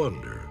still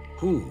wonder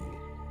who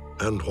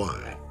and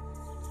why.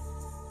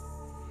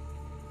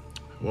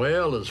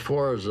 Well, as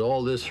far as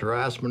all this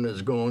harassment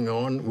is going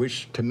on,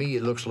 which to me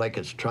it looks like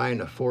it's trying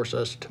to force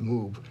us to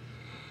move,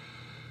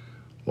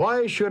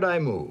 why should I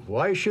move?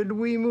 Why should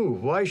we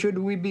move? Why should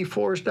we be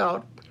forced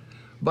out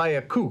by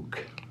a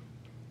kook?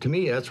 To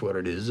me, that's what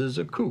it is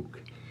a kook.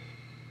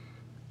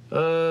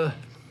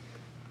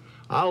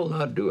 I'll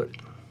not do it.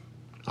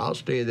 I'll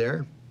stay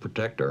there,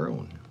 protect our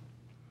own.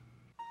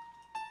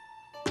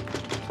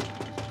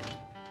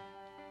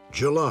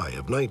 July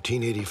of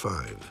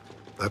 1985.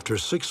 After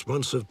 6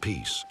 months of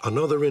peace,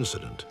 another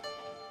incident.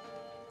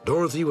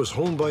 Dorothy was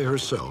home by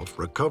herself,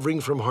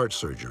 recovering from heart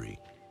surgery.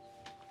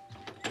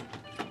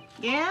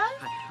 Yeah?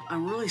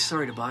 I'm really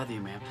sorry to bother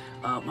you, ma'am.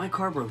 My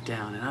car broke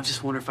down, and I was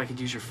just wondering if I could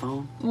use your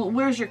phone. Well,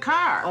 where's your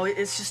car? Oh,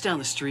 it's just down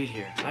the street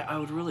here. I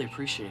would really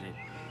appreciate it.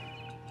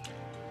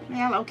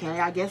 Well, okay,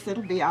 I guess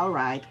it'll be all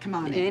right. Come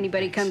on in.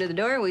 Anybody come to the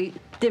door, we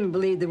didn't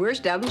believe the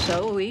worst of them,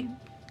 so we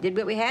did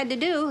what we had to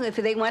do. If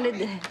they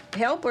wanted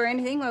help or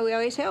anything, well, we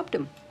always helped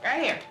them.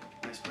 Right here.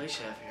 Nice place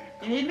you have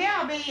here. You need me?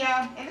 I'll be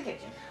in the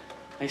kitchen.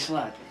 Thanks a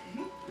lot.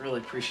 Really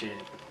appreciate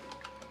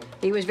it.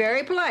 He was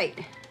very polite,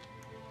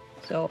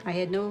 so I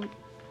had no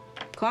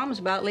qualms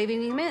about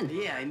leaving him in.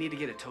 Yeah, I need to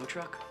get a tow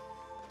truck.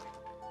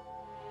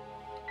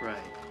 Right.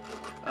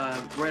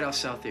 Right off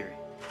South Erie.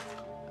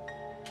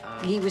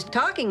 He was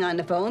talking on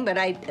the phone, but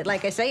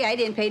like I say, I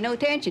didn't pay no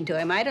attention to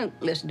him. I don't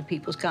listen to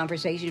people's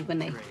conversations when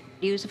they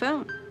use the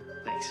phone.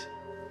 Thanks.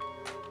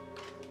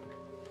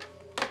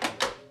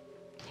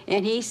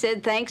 And he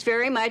said thanks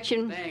very much,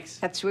 and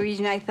that's the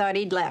reason I thought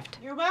he'd left.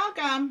 You're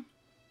welcome.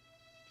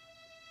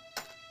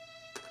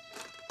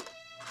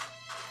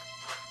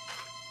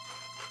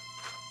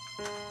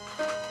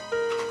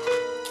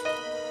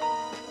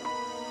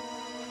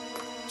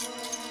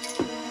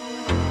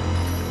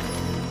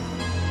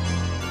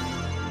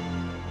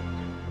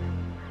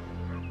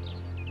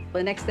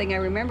 The next thing I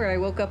remember, I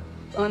woke up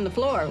on the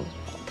floor,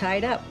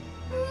 tied up.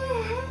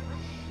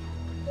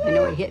 I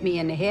know he hit me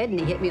in the head, and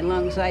he hit me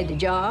alongside the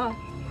jaw.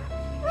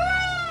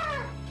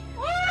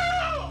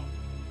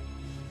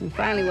 And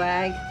finally, when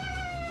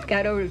I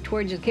got over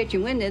towards the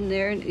kitchen window in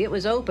there, it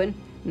was open,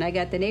 and I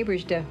got the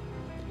neighbors to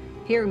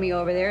hear me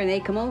over there, and they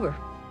come over.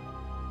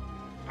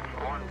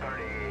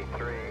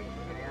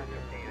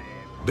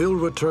 Bill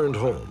returned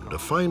home to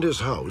find his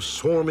house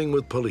swarming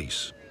with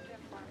police.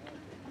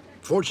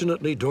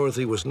 Fortunately,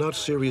 Dorothy was not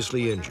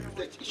seriously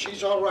injured.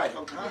 She's all right,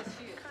 okay?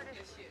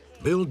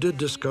 Bill did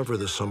discover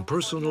that some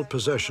personal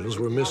possessions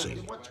were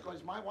missing.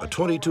 A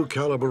 .22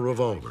 caliber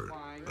revolver,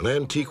 an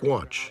antique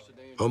watch,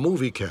 a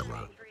movie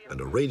camera,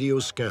 and a radio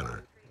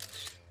scanner.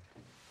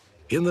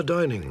 In the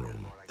dining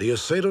room, the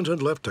assailant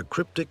had left a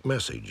cryptic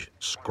message,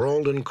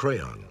 scrawled in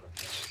crayon.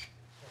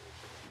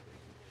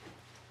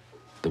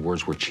 The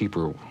words were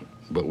cheaper,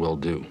 but will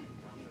do.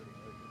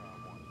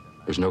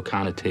 There's no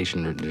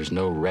connotation, there's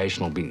no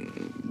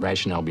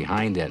rationale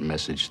behind that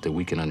message that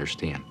we can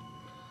understand.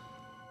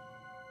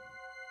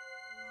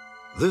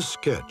 This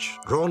sketch,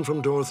 drawn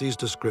from Dorothy's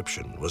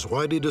description, was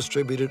widely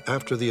distributed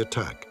after the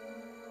attack.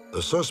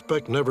 The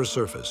suspect never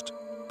surfaced,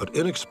 but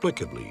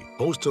inexplicably,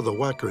 most of the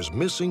Wackers'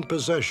 missing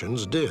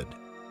possessions did.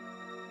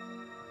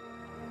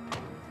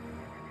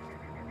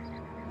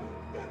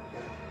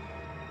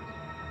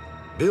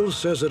 Bill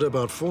says that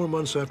about 4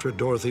 months after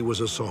Dorothy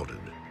was assaulted,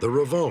 the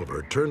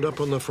revolver turned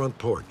up on the front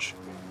porch.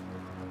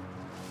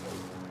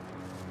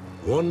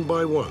 One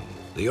by one,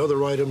 the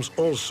other items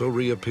also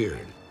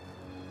reappeared.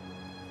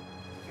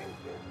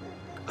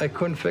 I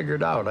couldn't figure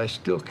it out. I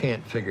still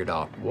can't figure it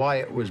out why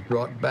it was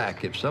brought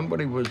back. If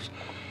somebody was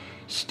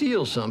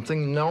steal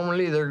something,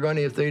 normally they're going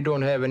to, if they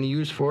don't have any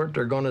use for it,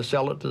 they're going to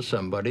sell it to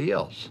somebody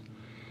else.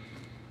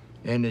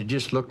 And it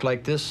just looked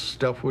like this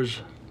stuff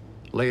was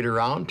laid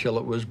around till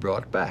it was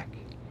brought back.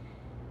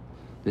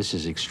 This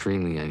is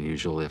extremely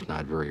unusual, if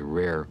not very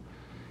rare.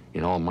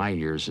 In all my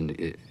years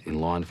in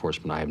law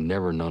enforcement, I have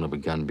never known of a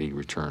gun being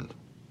returned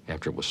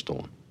after it was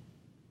stolen.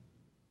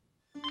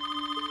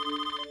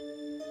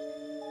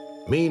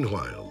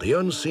 Meanwhile, the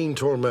unseen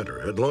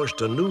tormentor had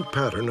launched a new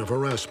pattern of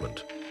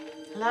harassment.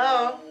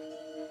 Hello?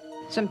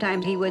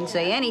 Sometimes he wouldn't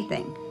say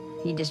anything.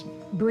 He'd just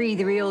breathe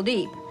real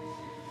deep.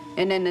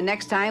 And then the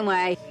next time,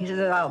 why, he says,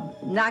 I'll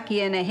knock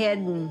you in the head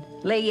and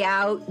lay you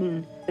out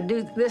and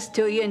do this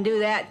to you and do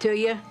that to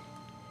you.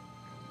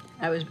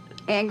 I was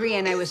angry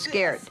and I was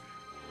scared.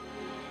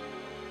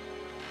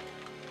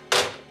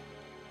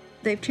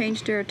 They've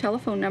changed their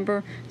telephone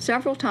number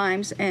several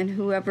times, and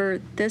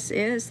whoever this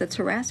is that's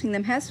harassing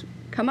them has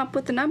come up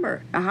with the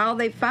number. How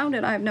they found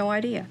it, I have no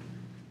idea.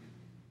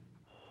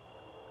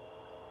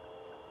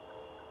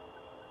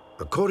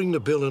 According to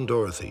Bill and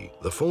Dorothy,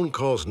 the phone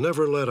calls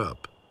never let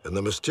up, and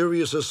the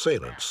mysterious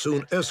assailant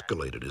soon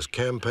escalated his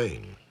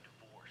campaign.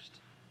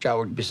 I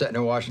would be sitting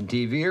there watching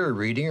TV or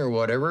reading or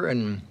whatever,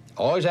 and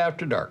always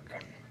after dark.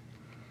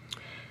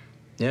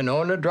 Then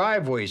on the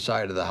driveway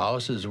side of the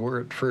house is where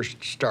it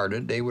first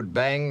started. They would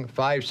bang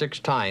 5, 6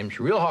 times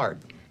real hard.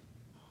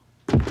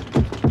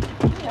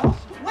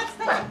 What's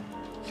that?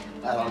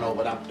 I don't know,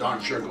 but I'm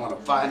darn sure going to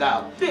find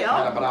out. Bill?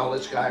 But all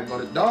this guy, I'm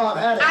going to... No, I've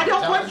had it. I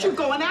don't want you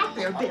going out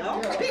there, Bill.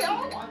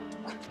 Bill?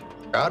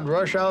 I'd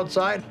rush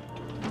outside.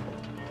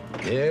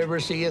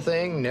 Never see a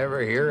thing,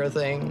 never hear a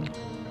thing.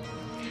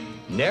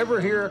 Never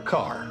hear a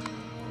car.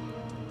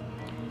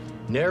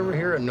 Never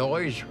hear a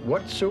noise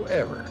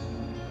whatsoever.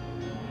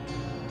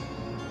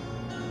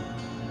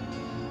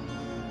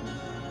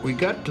 We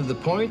got to the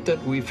point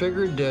that we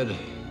figured that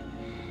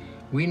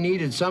we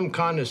needed some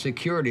kind of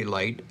security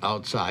light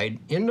outside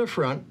in the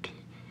front,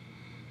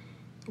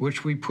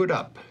 which we put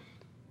up.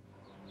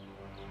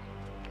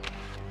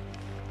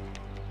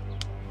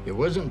 It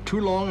wasn't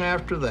too long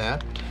after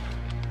that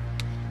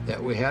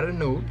we had a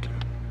note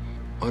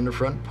on the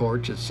front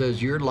porch that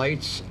says, "Your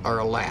lights are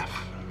a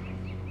laugh."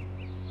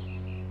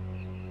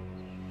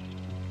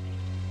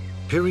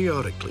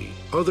 Periodically,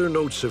 other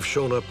notes have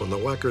shown up on the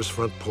Whackers'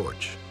 front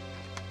porch.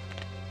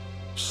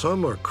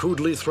 Some are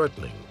crudely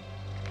threatening,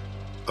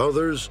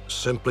 others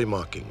simply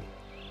mocking.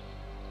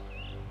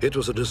 It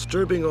was a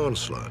disturbing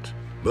onslaught,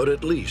 but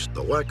at least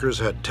the Whackers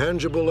had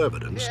tangible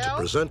evidence to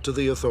present to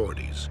the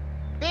authorities.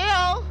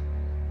 Bill?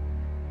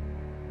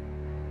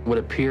 It would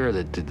appear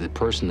that the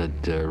person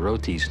that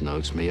wrote these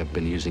notes may have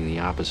been using the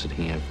opposite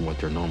hand from what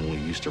they're normally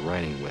used to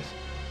writing with.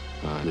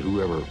 That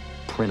whoever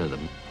printed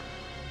them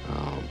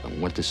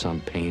went to some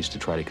pains to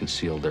try to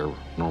conceal their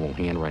normal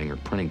handwriting or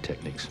printing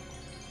techniques.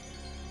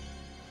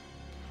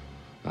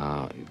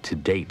 To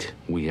date,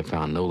 we have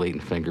found no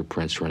latent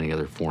fingerprints or any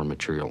other foreign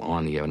material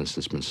on the evidence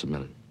that's been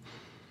submitted.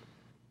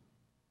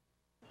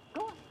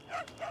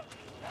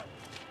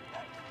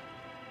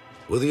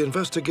 With the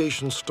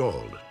investigation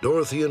stalled,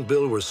 Dorothy and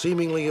Bill were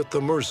seemingly at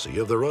the mercy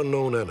of their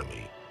unknown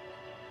enemy.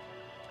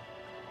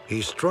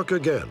 He struck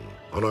again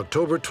on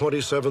October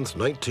 27th,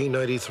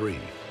 1993.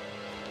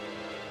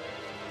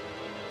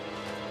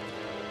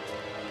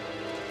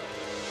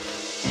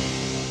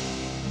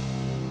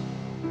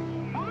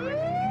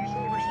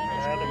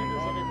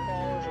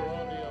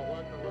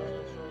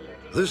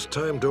 This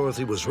time,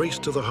 Dorothy was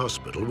raced to the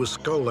hospital with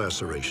skull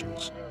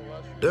lacerations.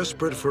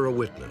 Desperate for a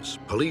witness,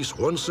 police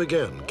once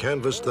again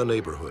canvassed the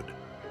neighborhood.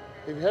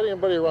 Have you had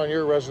anybody around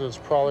your residence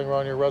prowling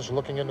around your residence,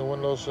 looking in the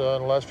windows in the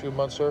last few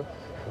months, sir?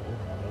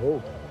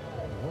 No.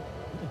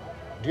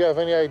 Do you have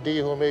any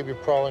idea who may be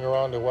prowling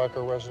around the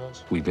Whacker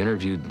residence? We've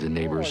interviewed the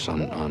neighbors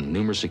on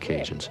numerous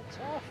occasions,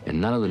 and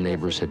none of the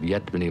neighbors have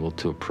yet been able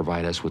to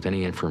provide us with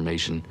any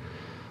information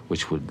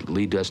which would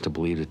lead us to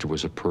believe that there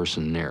was a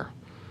person there.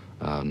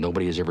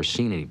 Nobody has ever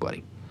seen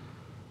anybody,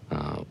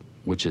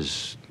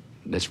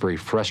 that's very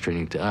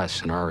frustrating to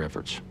us in our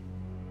efforts.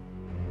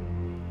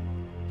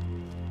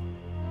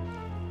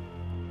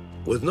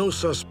 With no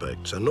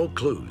suspects and no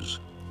clues,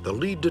 the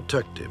lead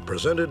detective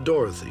presented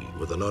Dorothy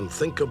with an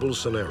unthinkable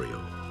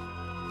scenario.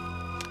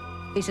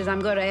 He says, I'm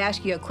going to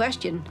ask you a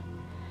question,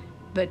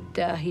 but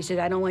he said,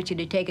 I don't want you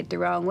to take it the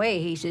wrong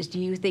way. He says, do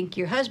you think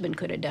your husband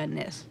could have done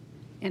this?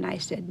 And I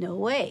said, no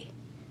way.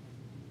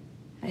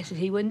 I said,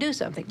 he wouldn't do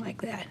something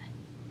like that.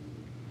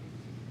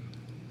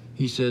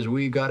 He says,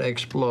 we got to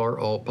explore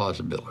all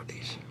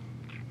possibilities.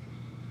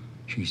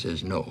 She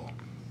says, no.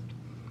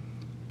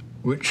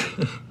 Which,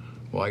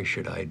 why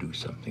should I do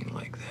something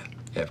like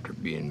that after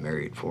being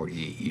married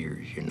 48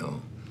 years, you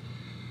know?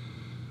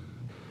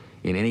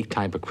 In any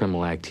type of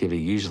criminal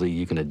activity, usually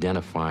you can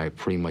identify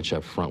pretty much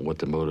up front what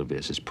the motive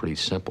is. It's pretty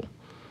simple.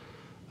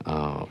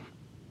 The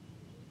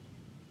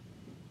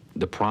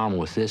problem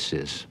with this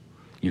is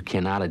you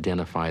cannot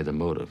identify the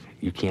motive.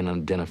 You can't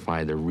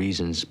identify the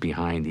reasons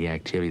behind the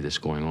activity that's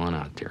going on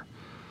out there.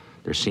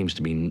 There seems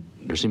to be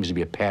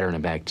a pattern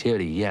of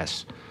activity,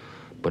 yes,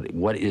 But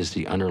what is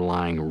the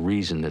underlying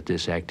reason that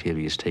this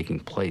activity is taking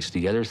place?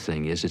 The other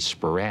thing is it's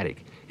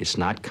sporadic. It's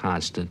not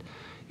constant.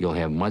 You'll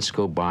have months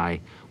go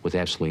by with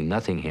absolutely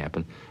nothing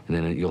happen, and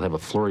then you'll have a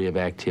flurry of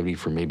activity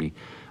for maybe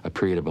a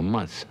period of a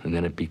month, and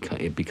then it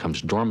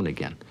becomes dormant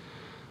again.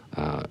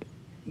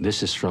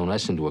 This has thrown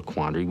us into a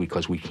quandary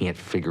because we can't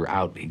figure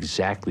out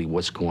exactly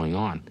what's going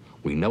on.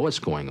 We know what's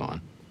going on.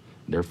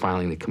 They're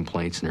filing the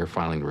complaints and they're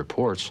filing the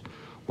reports.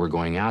 We're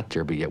going out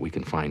there, but yet we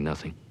can find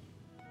nothing.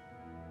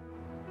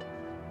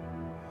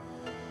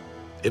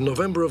 In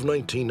November of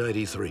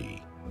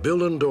 1993,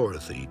 Bill and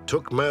Dorothy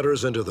took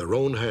matters into their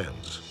own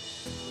hands.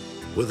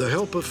 With the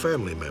help of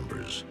family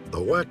members,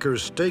 the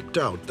Whackers staked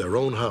out their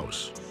own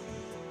house.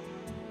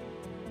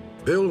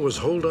 Bill was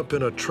holed up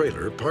in a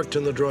trailer parked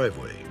in the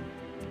driveway.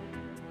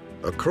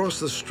 Across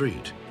the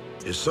street,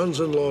 his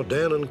sons-in-law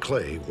Dan and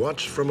Clay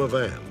watched from a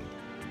van.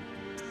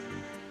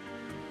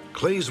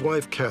 Clay's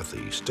wife,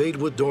 Kathy, stayed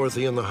with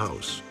Dorothy in the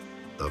house.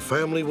 The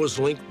family was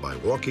linked by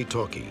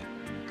walkie-talkie.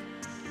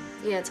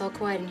 Yeah, it's all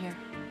quiet in here.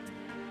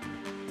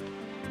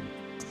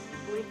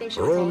 What do you think?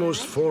 For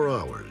almost 4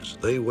 hours,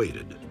 they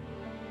waited.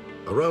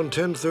 Around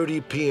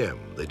 10:30 p.m.,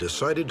 they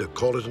decided to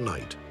call it a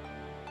night.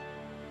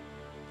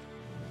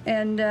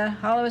 And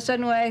all of a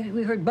sudden,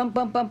 we heard bump,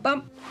 bump, bump,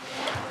 bump.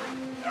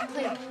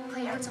 Clay, I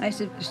heard something. I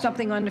said, there's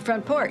something on the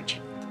front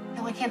porch.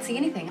 No, I can't see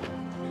anything.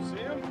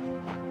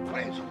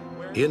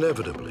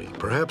 Inevitably,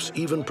 perhaps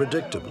even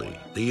predictably,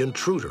 the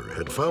intruder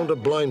had found a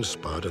blind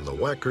spot in the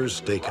Whackers'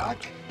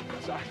 stakeout.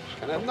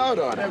 And a note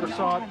on it. Never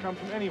saw it come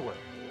from anywhere.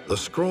 The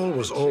scrawl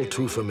was all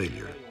too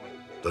familiar.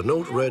 The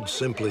note read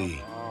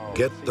simply,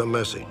 "Get the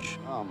message."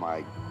 Oh,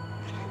 my.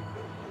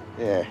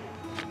 Yeah.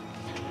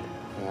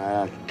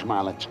 Come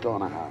on, let's go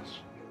in the house.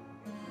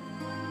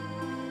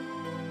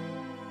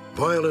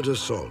 Violent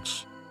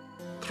assaults,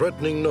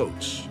 threatening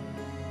notes,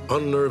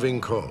 unnerving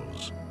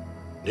calls.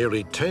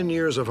 Nearly 10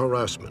 years of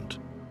harassment.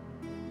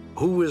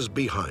 Who is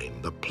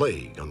behind the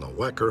plague on the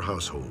Whacker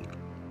household?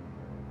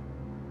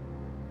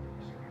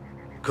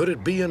 Could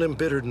it be an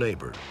embittered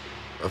neighbor,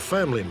 a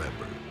family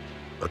member,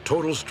 a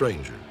total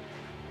stranger?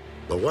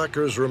 The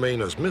Whackers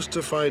remain as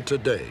mystified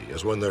today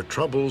as when their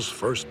troubles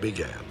first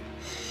began.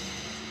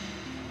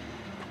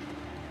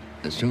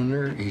 The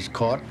sooner he's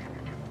caught,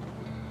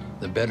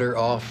 the better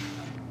off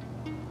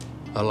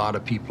a lot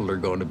of people are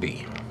going to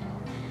be.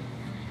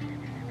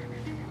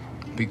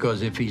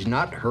 Because if he's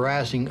not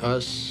harassing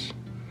us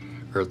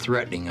or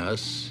threatening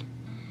us,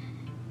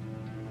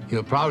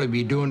 he'll probably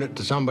be doing it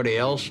to somebody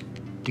else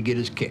to get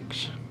his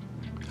kicks.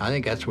 I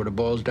think that's what it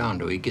boils down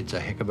to. He gets a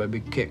heck of a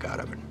big kick out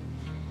of it.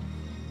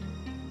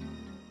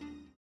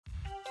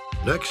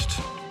 Next,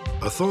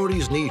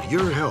 authorities need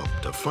your help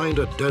to find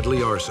a deadly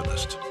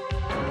arsonist.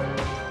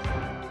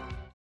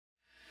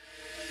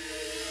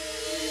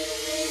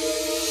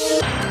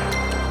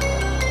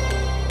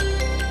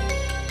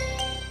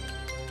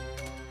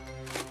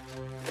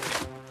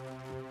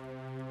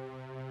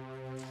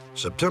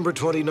 September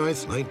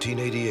 29th,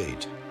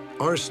 1988.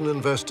 Arson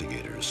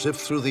investigators sift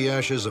through the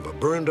ashes of a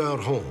burned-out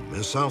home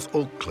in South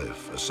Oak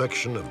Cliff, a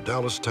section of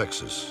Dallas,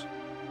 Texas.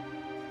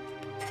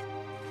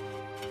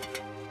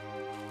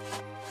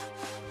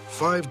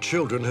 5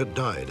 children had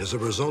died as a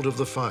result of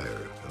the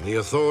fire, and the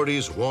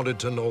authorities wanted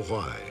to know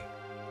why.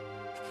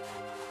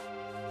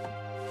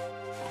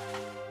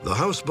 The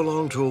house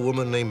belonged to a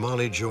woman named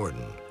Molly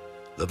Jordan.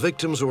 The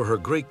victims were her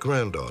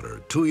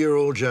great-granddaughter,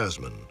 2-year-old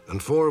Jasmine,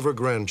 and 4 of her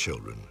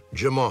grandchildren,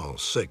 Jamal,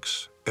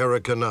 6,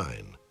 Erica,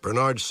 9,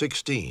 Bernard,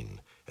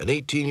 16, and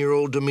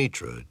 18-year-old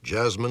Demetra,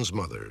 Jasmine's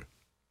mother.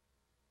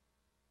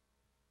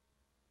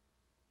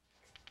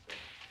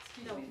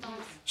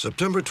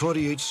 September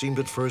 28 seemed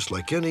at first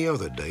like any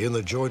other day in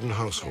the Jordan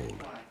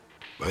household.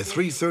 By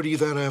 3:30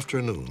 that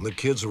afternoon, the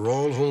kids were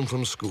all home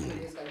from school.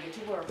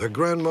 Their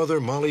grandmother,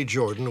 Molly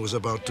Jordan, was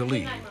about to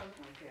leave.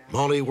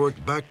 Molly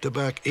worked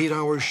back-to-back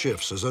 8-hour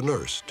shifts as a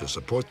nurse to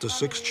support the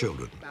 6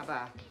 children.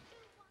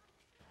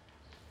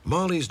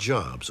 Molly's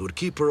jobs would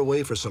keep her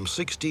away for some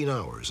 16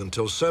 hours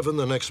until 7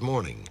 the next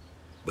morning,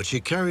 but she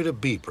carried a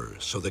beeper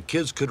so the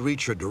kids could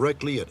reach her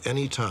directly at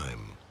any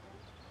time.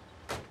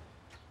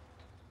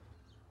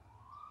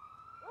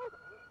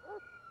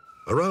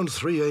 Around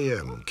 3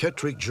 a.m.,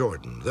 Kettrick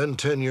Jordan, then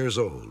 10 years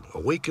old,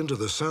 awakened to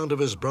the sound of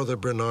his brother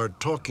Bernard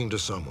talking to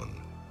someone.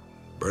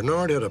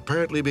 Bernard had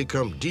apparently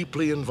become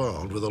deeply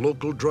involved with a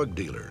local drug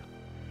dealer.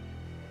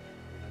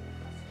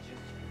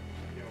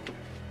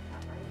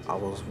 I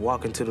was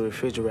walking to the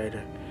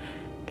refrigerator,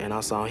 and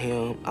I saw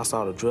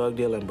the drug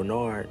dealer and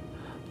Bernard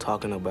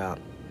talking about,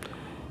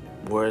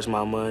 where's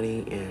my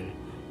money? And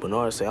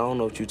Bernard said, I don't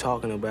know what you're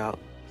talking about.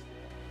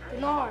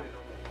 Bernard.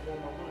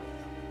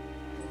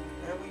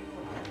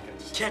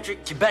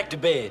 Kettrick, get back to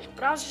bed.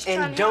 But I was just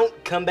and don't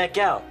come back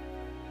out.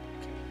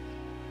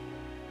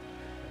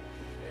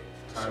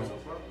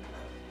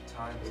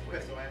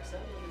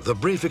 The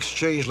brief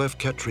exchange left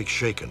Kettrick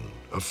shaken,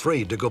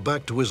 afraid to go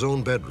back to his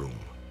own bedroom.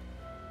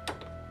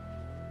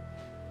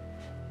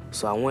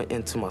 So I went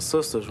into my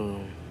sister's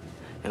room,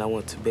 and I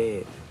went to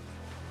bed.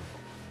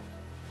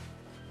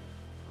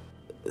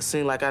 It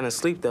seemed like I didn't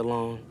sleep that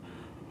long,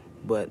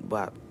 but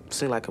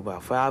seemed like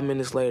about 5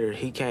 minutes later,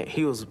 he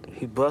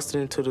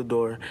busted into the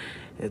door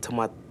and told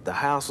me the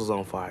house was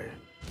on fire.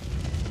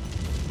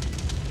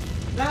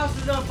 The house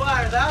is on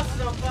fire! The house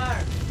is on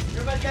fire!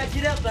 Everybody gotta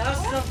get up! The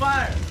house is on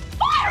fire!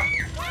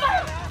 Fire!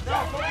 Fire!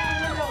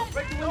 No,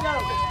 break the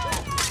windows!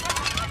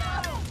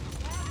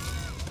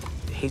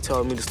 He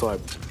told me to start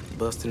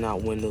busting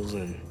out windows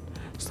and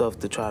stuff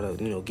to try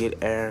to,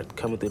 get air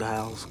coming through the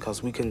house,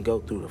 because we couldn't go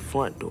through the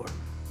front door.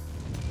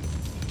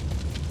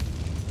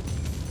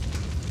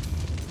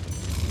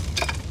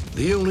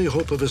 The only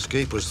hope of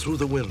escape was through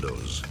the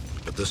windows,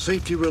 but the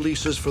safety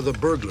releases for the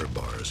burglar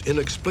bars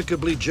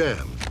inexplicably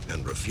jammed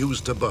and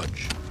refused to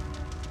budge.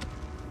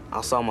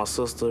 I saw my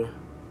sister,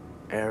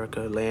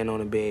 Erica, laying on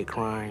the bed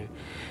crying,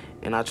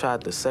 and I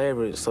tried to save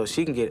her so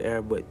she can get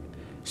air, but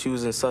she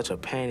was in such a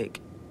panic.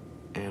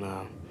 And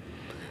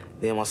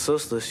then my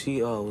sister,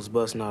 she was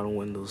busting out the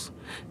windows,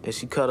 and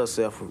she cut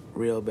herself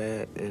real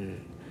bad,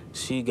 and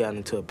she got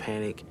into a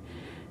panic.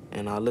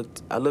 And I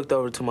looked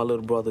over to my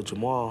little brother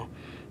Jamal,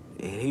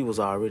 and he was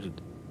already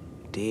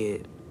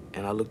dead.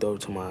 And I looked over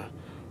to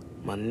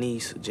my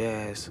niece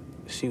Jazz,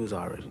 she was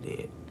already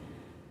dead.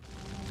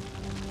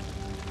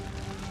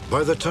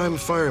 By the time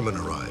firemen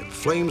arrived,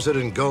 flames had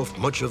engulfed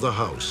much of the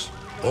house.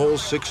 All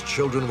 6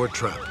 children were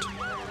trapped.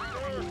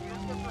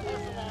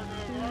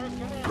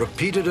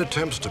 Repeated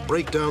attempts to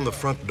break down the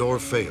front door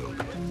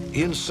failed.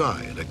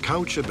 Inside, a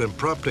couch had been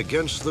propped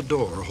against the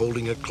door,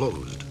 holding it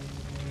closed.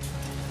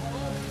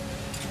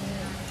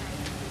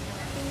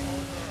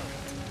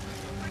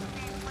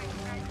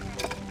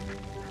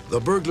 The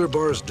burglar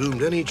bars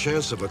doomed any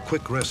chance of a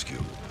quick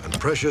rescue, and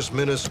precious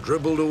minutes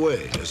dribbled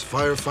away as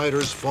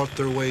firefighters fought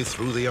their way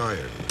through the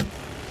iron.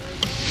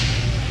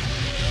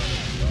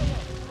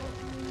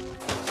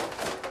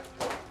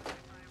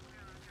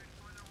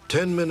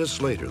 Ten minutes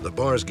later, the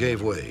bars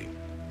gave way.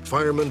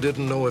 Firemen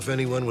didn't know if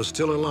anyone was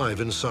still alive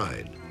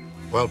inside.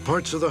 While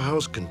parts of the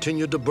house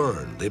continued to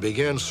burn, they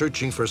began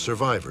searching for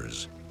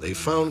survivors. They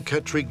found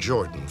Kettrick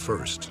Jordan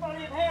first.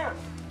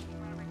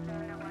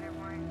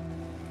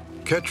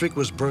 Kettrick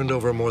was burned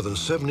over more than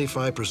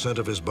 75%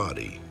 of his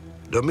body.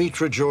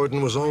 Demetra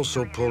Jordan was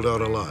also pulled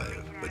out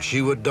alive, but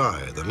she would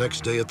die the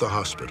next day at the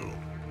hospital.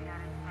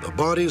 The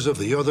bodies of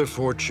the other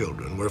 4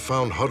 children were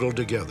found huddled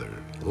together,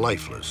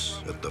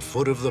 lifeless, at the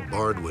foot of the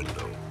barred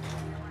window.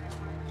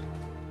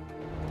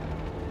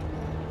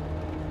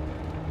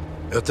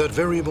 At that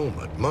very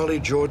moment, Molly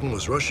Jordan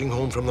was rushing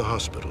home from the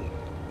hospital.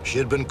 She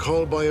had been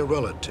called by a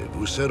relative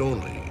who said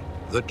only,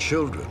 "The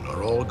children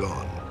are all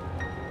gone."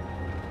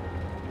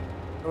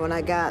 When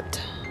I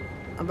got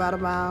about a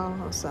mile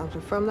or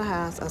something from the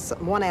house,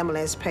 one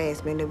ambulance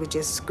passed me and it was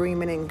just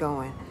screaming and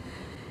going.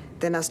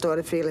 Then I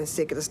started feeling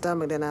sick at the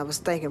stomach. Then I was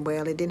thinking,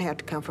 well, it didn't have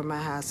to come from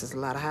my house. There's a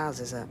lot of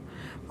houses up.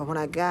 But when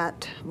I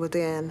got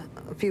within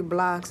a few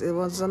blocks, it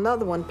was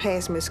another one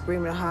past me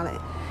screaming and hollering.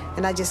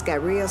 And I just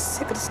got real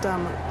sick of the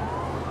stomach.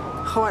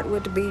 Heart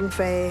went beating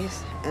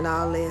fast and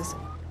all this.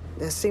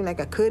 It seemed like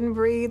I couldn't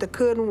breathe, I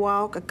couldn't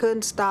walk, I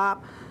couldn't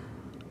stop,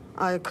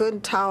 I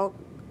couldn't talk.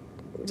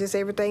 Just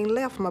everything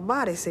left my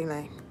body, seemed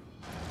like.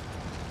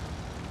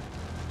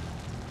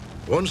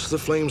 Once the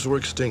flames were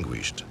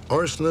extinguished,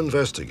 arson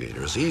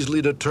investigators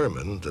easily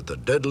determined that the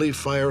deadly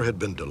fire had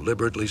been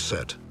deliberately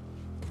set.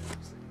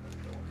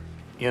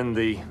 In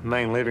the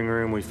main living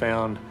room, we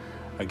found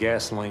a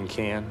gasoline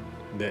can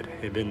that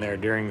had been there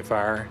during the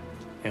fire.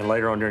 And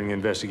later on during the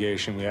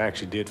investigation, we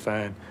actually did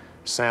find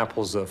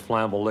samples of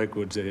flammable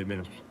liquids that had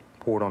been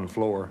poured on the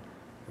floor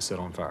and set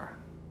on fire.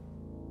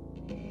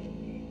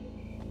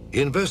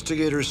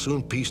 Investigators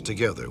soon pieced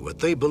together what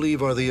they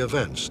believe are the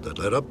events that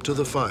led up to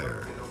the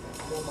fire.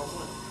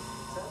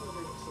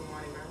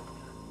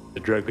 The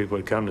drug people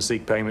had come to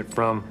seek payment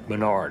from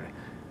Bernard,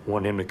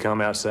 wanted him to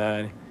come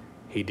outside.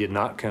 He did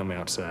not come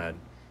outside.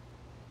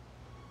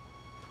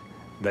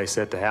 They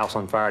set the house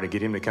on fire to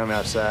get him to come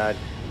outside,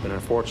 but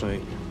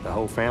unfortunately, the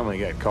whole family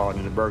got caught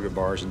in the burglar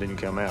bars and didn't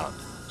come out.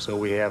 So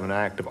we have an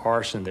act of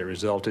arson that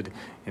resulted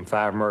in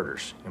 5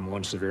 murders and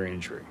 1 severe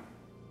injury.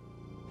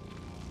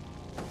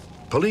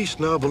 Police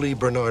now believe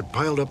Bernard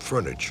piled up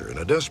furniture in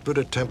a desperate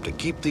attempt to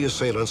keep the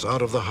assailants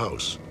out of the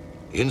house.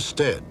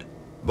 Instead,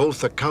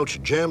 both a couch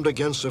jammed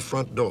against the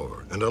front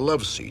door and a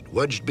love seat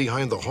wedged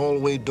behind the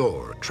hallway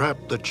door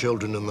trapped the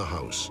children in the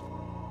house.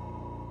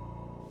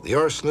 The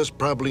arsonist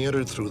probably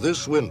entered through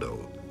this window,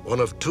 one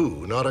of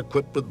 2 not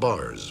equipped with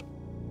bars.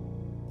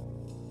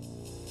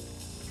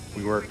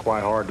 We worked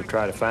quite hard to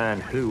try to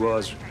find who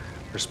was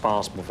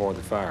responsible for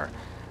the fire.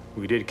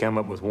 We did come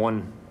up with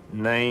one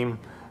name,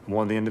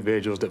 one of the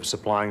individuals that was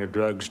supplying the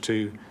drugs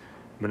to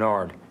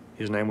Bernard.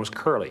 His name was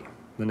Curly,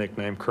 the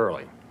nickname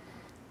Curly.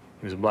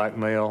 He was a black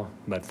male,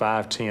 about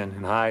 5'10"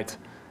 in height,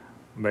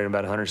 weighed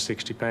about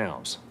 160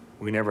 pounds.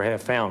 We never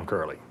have found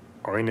Curly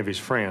or any of his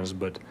friends,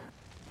 but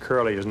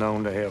Curly is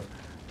known to have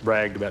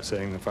bragged about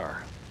setting the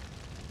fire.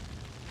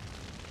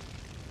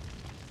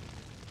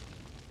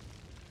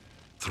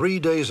 3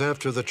 days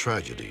after the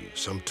tragedy,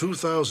 some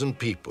 2,000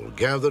 people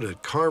gathered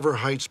at Carver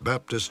Heights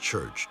Baptist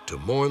Church to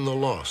mourn the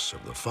loss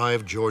of the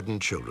 5 Jordan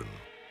children.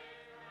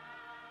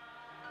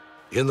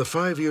 In the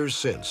 5 years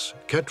since,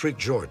 Kettrick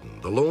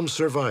Jordan, the lone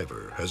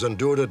survivor, has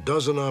endured a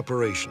dozen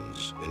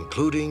operations,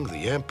 including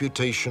the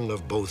amputation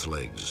of both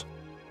legs.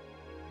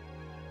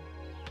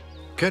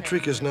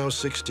 Kettrick is now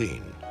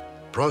 16.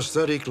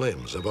 Prosthetic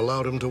limbs have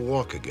allowed him to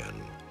walk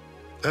again.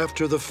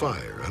 After the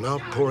fire, an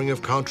outpouring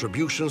of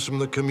contributions from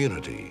the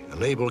community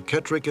enabled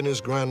Kettrick and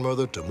his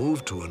grandmother to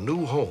move to a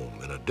new home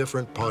in a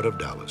different part of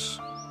Dallas.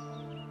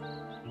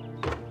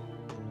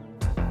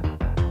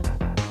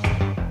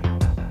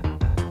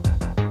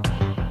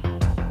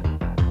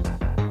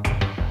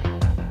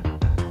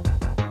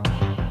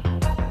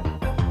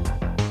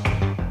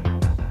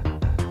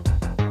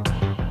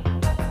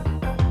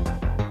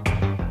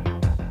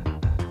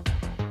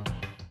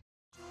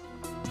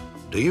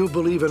 Do you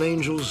believe in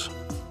angels?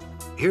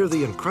 Hear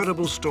the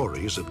incredible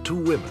stories of 2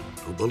 women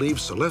who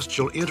believe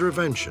celestial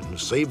intervention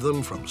saved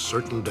them from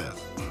certain death.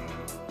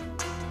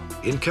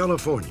 In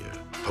California,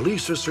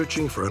 police are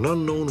searching for an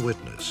unknown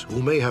witness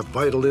who may have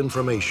vital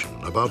information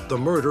about the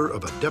murder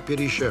of a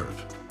deputy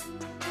sheriff.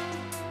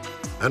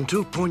 And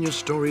 2 poignant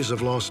stories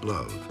of lost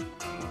love.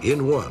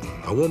 In one,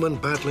 a woman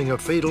battling a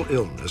fatal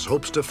illness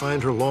hopes to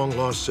find her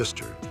long-lost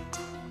sister.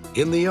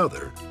 In the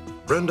other,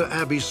 Brenda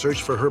Abbey's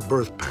search for her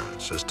birth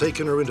parents has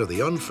taken her into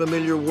the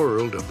unfamiliar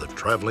world of the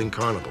traveling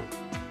carnival.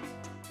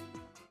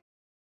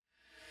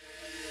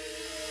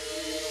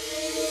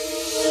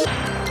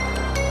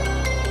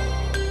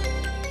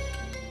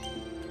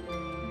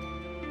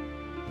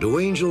 Do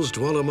angels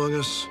dwell among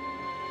us?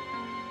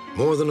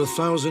 More than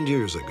 1,000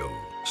 years ago,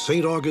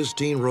 St.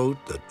 Augustine wrote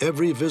that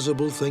every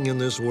visible thing in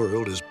this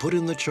world is put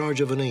in the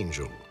charge of an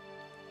angel.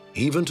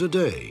 Even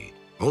today,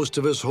 most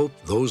of us hope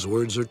those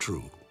words are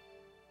true.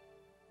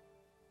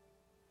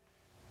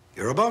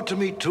 You're about to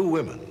meet 2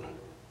 women,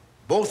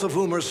 both of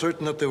whom are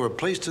certain that they were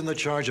placed in the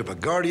charge of a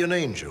guardian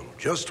angel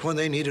just when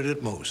they needed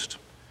it most.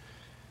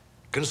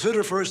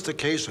 Consider first the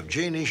case of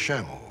Janie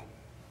Shammo.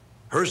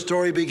 Her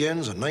story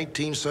begins in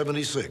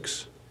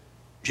 1976.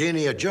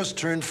 Janie had just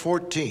turned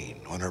 14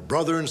 when her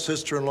brother and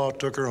sister-in-law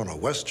took her on a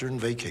Western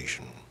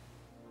vacation.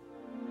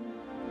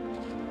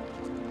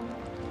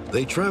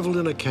 They traveled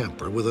in a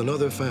camper with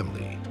another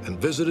family and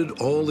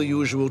visited all the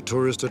usual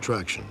tourist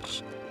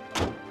attractions.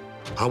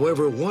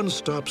 However, one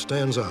stop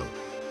stands out.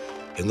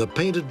 In the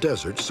painted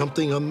desert,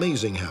 something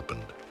amazing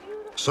happened.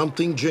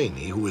 Something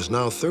Janie, who is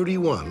now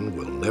 31,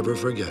 will never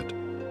forget.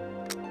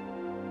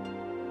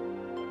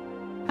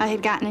 I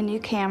had gotten a new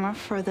camera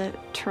for the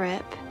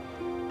trip,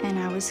 and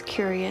I was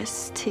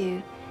curious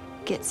to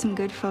get some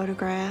good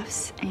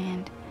photographs.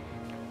 And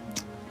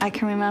I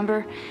can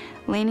remember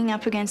leaning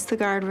up against the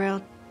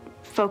guardrail,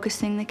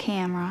 focusing the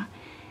camera,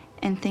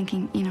 and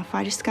thinking, you know, if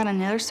I just got on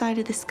the other side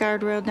of this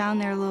guardrail down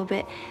there a little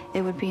bit,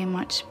 it would be a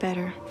much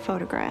better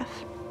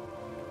photograph.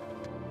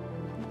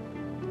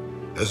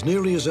 As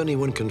nearly as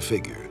anyone can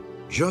figure,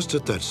 just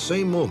at that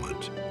same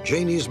moment,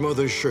 Janie's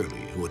mother,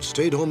 Shirley, who had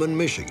stayed home in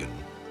Michigan,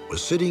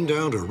 was sitting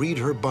down to read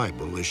her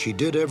Bible as she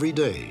did every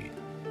day.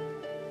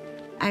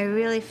 I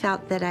really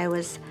felt that I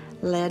was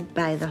led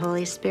by the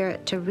Holy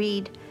Spirit to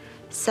read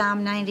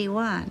Psalm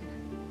 91.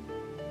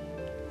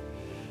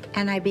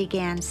 And I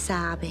began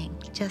sobbing,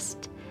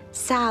 just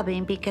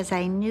sobbing, because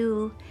I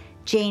knew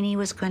Janie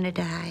was going to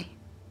die.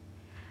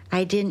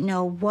 I didn't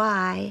know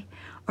why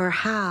or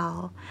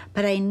how,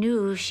 but I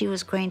knew she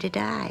was going to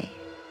die.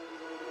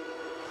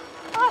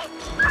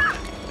 Alfred!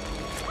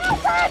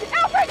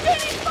 Alfred!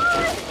 Janie's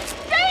fallen!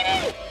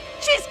 Janie!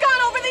 She's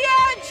gone over the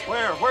edge!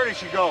 Where? Where did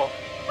she go?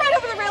 Right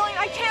over the railing.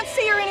 I can't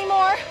see her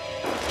anymore.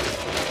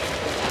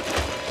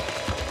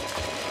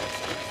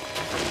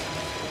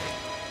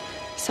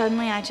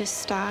 Suddenly, I just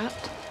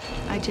stopped.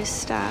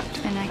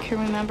 And I can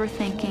remember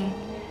thinking,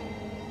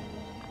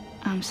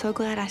 I'm so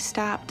glad I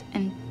stopped,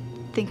 and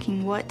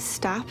thinking, what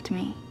stopped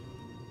me?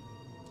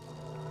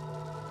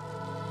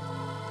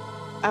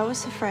 I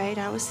was afraid,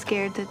 I was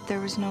scared that there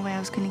was no way I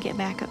was going to get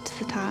back up to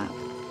the top.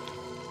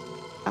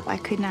 I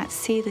could not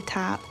see the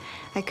top.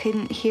 I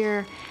couldn't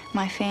hear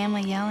my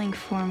family yelling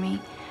for me.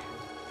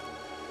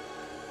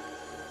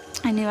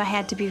 I knew I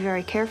had to be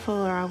very careful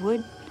or I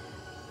would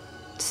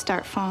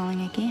start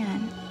falling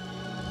again.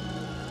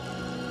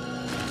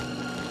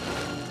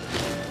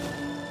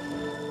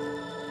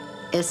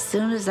 As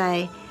soon as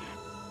I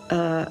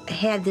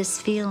had this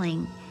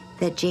feeling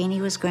that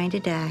Janie was going to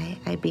die,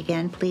 I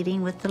began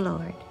pleading with the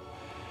Lord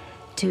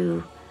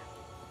to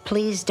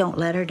please don't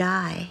let her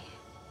die.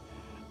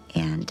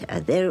 And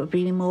there would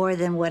be more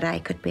than what I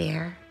could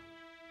bear.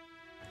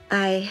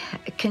 I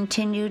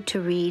continued to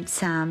read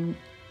Psalm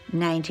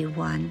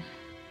 91.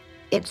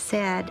 It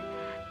said,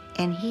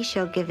 "And he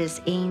shall give his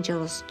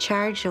angels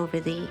charge over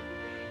thee,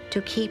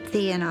 to keep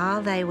thee in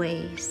all thy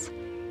ways.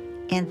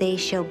 And they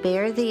shall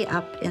bear thee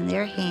up in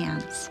their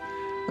hands,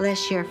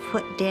 lest your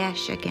foot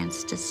dash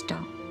against a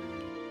stone."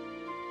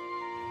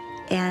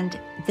 And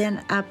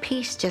then a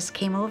peace just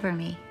came over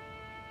me,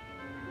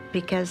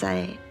 because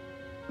I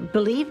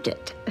believed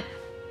it.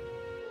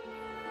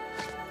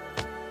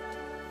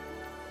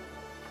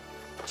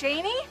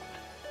 Janie?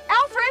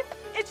 Alfred,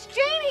 it's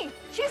Janie.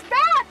 She's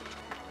back.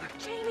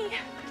 Janie,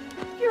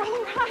 you're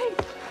all right.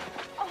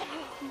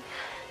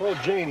 Oh,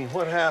 Janie,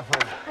 what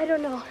happened? I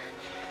don't know.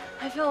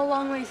 I fell a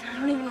long ways. I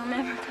don't even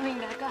remember coming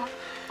back up.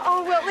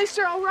 Oh, well, at least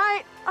you're all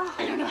right. Oh,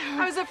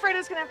 I was afraid I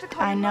was gonna have to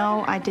call I you.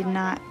 know I did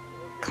not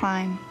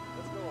climb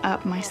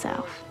up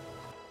myself.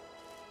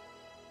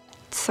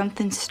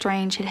 Something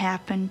strange had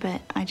happened, but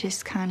I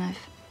just kind of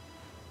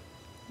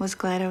was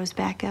glad I was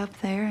back up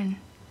there. And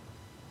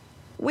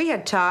we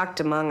had talked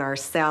among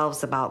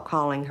ourselves about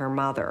calling her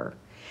mother,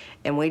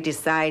 and we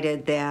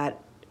decided that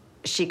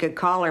she could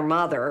call her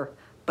mother,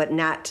 but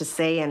not to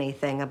say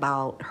anything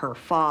about her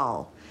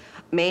fall,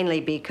 mainly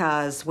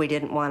because we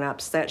didn't want to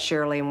upset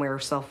Shirley and we were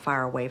so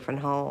far away from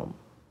home.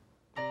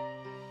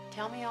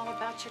 Tell me all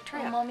about your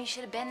trip. Well, Mommy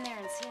should have been there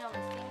and seen all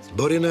the things.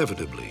 But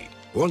inevitably,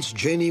 once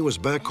Janie was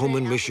back home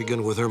in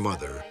Michigan with her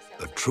mother,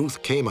 the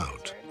truth came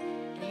out.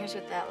 And here's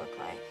what that looked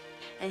like.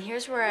 And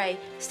here's where I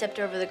stepped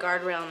over the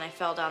guardrail and I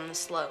fell down the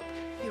slope.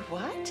 You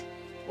what?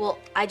 Well,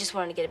 I just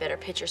wanted to get a better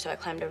picture, so I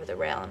climbed over the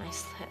rail and I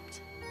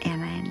slipped.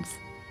 And I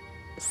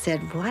said,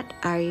 "What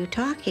are you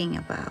talking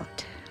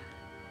about?"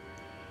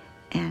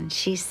 And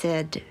she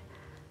said,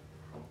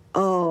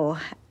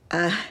 "Oh,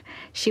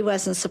 she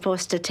wasn't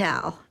supposed to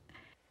tell."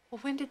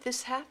 Well, when did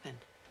this happen?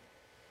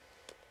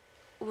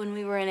 When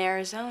we were in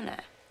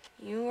Arizona.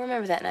 You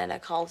remember that night I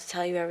called to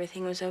tell you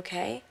everything was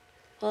okay?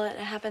 Well, it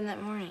happened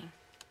that morning.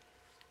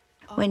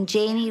 When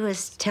Janie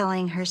was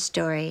telling her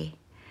story,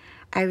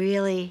 I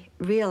really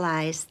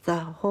realized the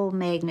whole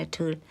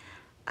magnitude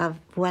of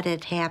what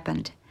had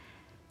happened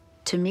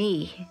to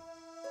me.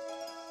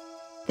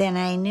 Then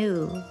I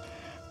knew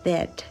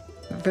that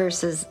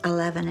verses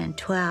 11 and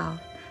 12,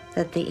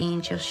 that the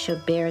angels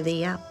should bear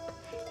thee up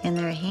in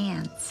their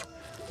hands,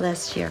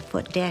 lest your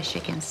foot dash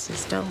against a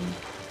stone.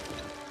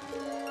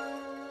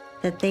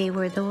 That they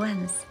were the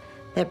ones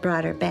that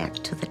brought her back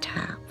to the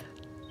top.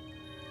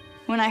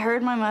 when I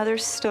heard my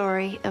mother's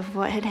story of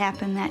what had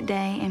happened that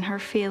day and her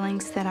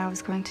feelings that I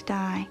was going to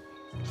die,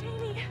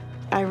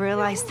 I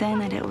realized then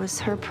that it was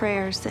her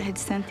prayers that had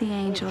sent the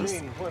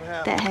angels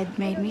that had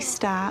made me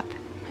stop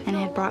and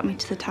had brought me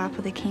to the top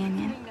of the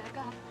canyon.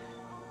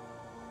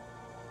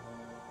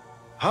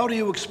 How do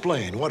you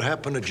explain what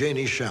happened to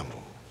Janie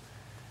Shamble?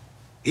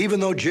 Even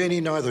though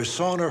Janie neither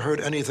saw nor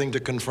heard anything to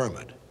confirm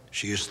it,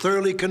 she is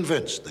thoroughly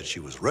convinced that she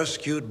was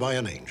rescued by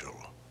an angel.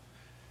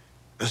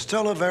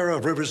 Estella Vera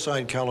of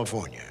Riverside,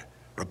 California,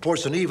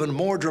 reports an even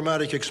more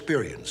dramatic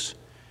experience.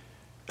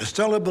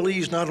 Estella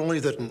believes not only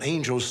that an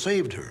angel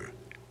saved her,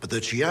 but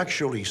that she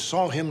actually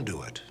saw him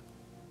do it.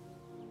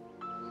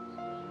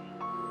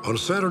 On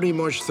Saturday,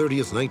 March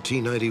 30th,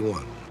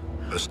 1991,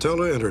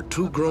 Estella and her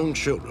two grown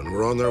children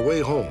were on their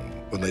way home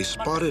when they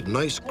spotted an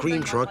ice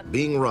cream truck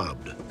being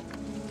robbed.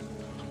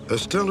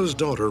 Estella's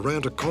daughter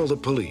ran to call the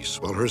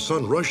police while her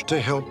son rushed to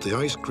help the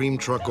ice cream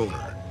truck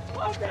owner.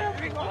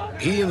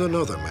 He and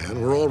another man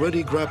were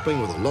already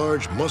grappling with a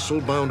large,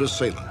 muscle-bound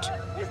assailant.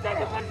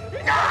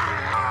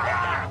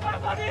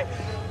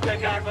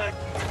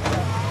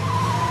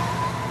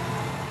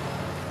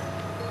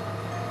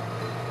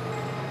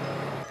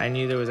 I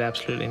knew there was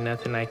absolutely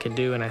nothing I could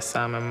do, and I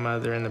saw my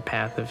mother in the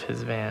path of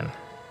his van.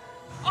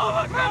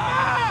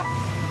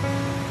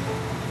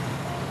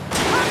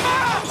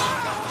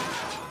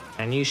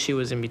 I knew she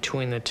was in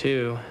between the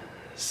two,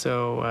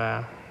 so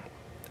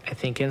I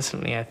think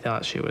instantly I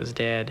thought she was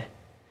dead.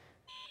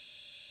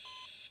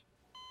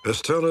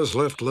 Estella's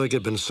left leg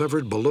had been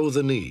severed below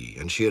the knee,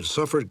 and she had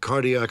suffered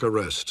cardiac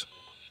arrest.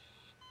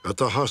 At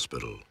the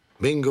hospital,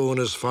 Mingo and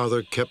his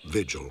father kept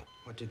vigil.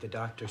 What did the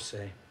doctor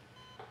say?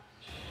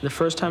 The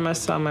first time I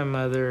saw my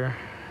mother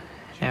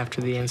after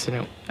the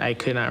incident, I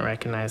could not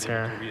recognize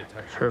her.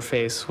 Her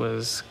face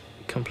was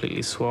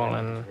completely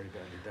swollen,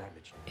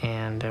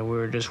 and we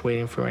were just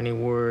waiting for any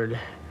word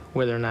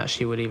whether or not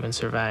she would even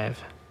survive.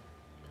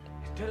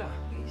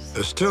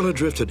 Estella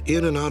drifted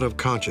in and out of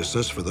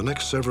consciousness for the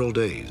next several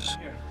days.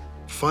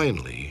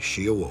 Finally,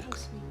 she awoke.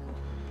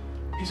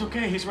 He's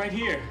okay, he's right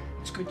here.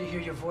 It's good to hear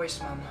your voice,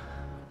 Mama.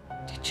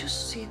 Did you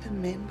see the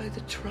man by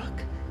the truck?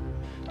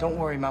 Don't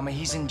worry, Mama,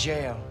 he's in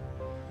jail.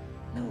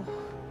 No,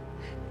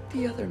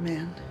 the other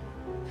man,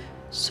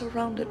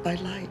 surrounded by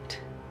light,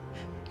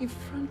 in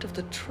front of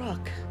the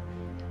truck.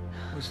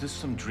 Was this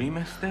some dream,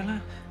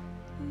 Estella?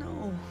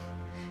 No,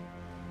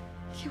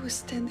 he was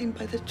standing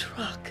by the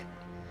truck.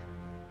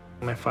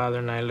 My father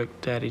and I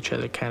looked at each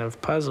other kind of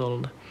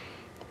puzzled,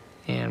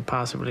 and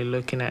possibly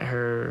looking at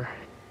her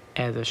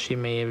as if she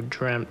may have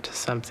dreamt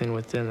something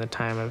within the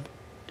time of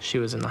she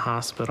was in the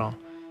hospital.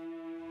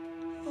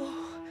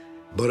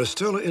 But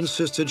Estella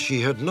insisted she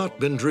had not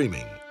been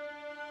dreaming.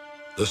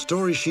 The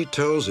story she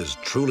tells is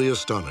truly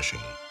astonishing.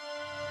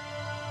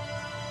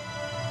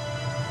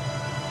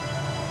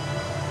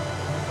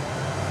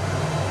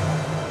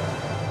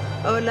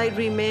 All I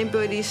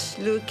remember is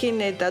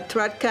looking at the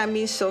truck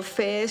coming so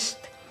fast,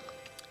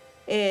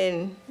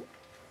 and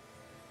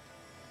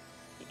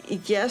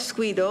just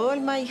with all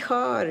my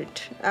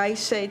heart, I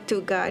said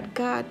to God,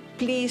 God,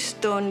 please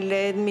don't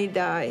let me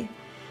die.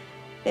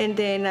 And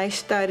then I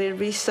started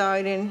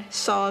reciting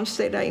psalms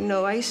that I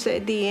know. I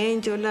said, the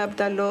angel of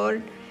the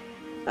Lord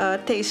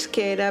takes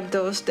care of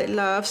those that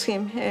loves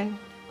him. And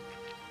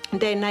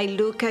then I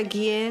look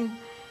again,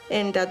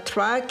 and the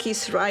truck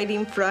is right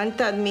in front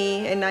of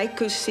me, and I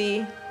could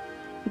see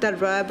the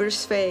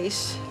robber's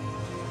face.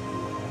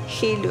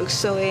 He looked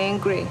so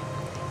angry.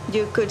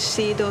 You could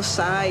see those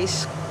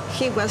eyes.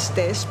 He was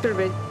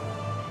desperate.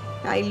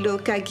 I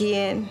look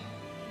again,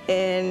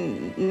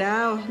 and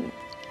now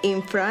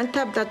in front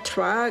of the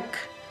truck,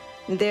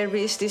 there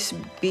is this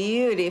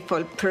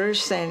beautiful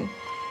person.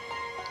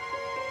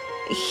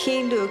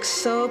 He looks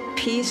so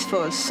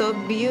peaceful, so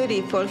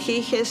beautiful.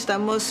 He has the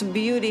most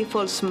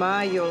beautiful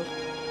smile.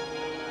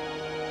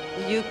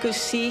 You could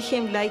see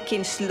him like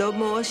in slow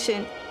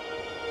motion.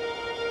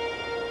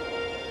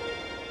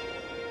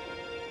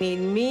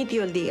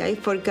 Immediately, I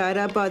forgot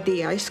about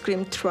the ice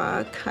cream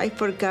truck. I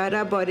forgot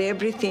about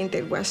everything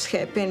that was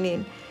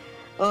happening.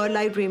 All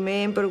I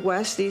remember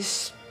was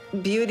this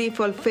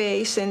beautiful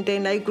face, and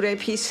then I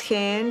grabbed his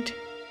hand.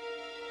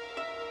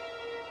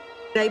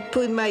 I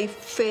put my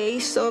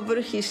face over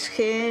his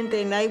hand,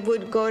 and I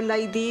would go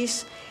like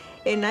this.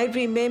 And I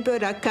remember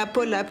a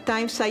couple of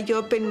times I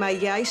opened my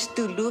eyes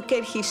to look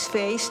at his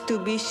face to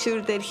be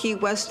sure that he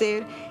was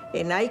there.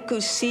 And I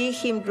could see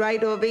him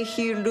right over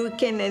here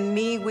looking at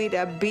me with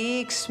a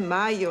big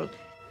smile.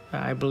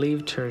 I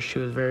believed her. She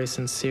was very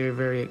sincere,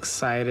 very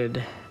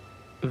excited,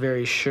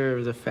 very sure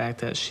of the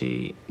fact that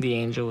the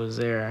angel was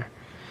there.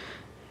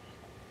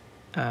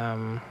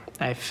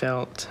 I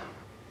felt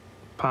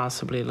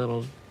possibly a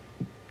little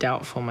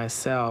doubtful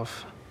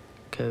myself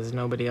because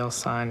nobody else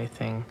saw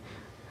anything.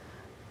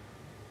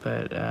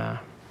 But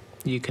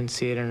you can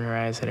see it in her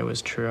eyes that it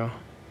was true.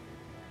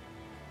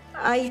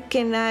 I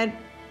cannot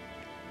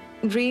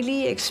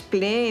really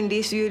explain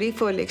this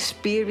beautiful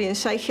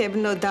experience. I have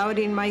no doubt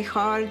in my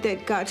heart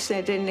that God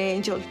sent an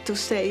angel to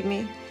save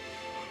me.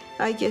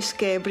 I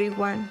ask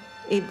everyone,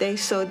 if they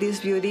saw this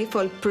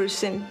beautiful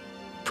person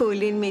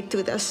pulling me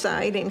to the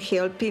side and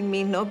helping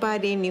me,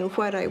 nobody knew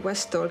what I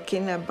was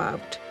talking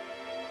about.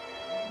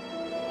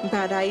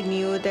 But I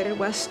knew that it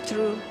was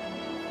true,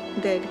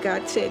 that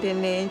God sent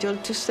an angel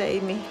to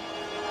save me.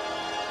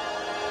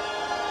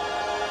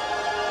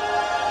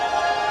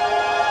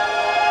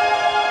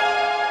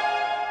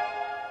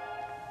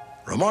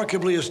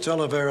 Remarkably,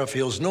 Estella Vera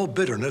feels no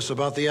bitterness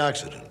about the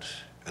accident.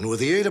 And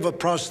with the aid of a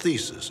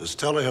prosthesis,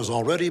 Estella has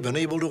already been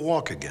able to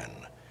walk again.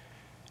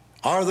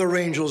 Are there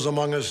angels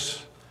among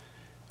us?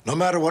 No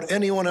matter what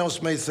anyone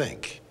else may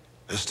think,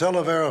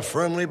 Estella Vera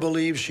firmly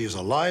believes she is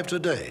alive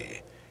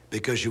today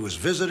because she was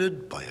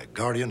visited by a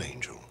guardian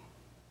angel.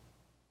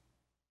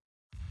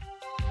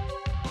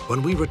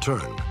 When we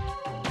return,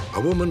 a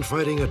woman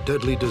fighting a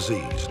deadly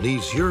disease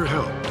needs your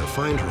help to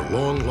find her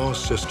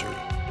long-lost sister.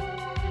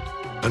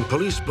 And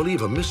police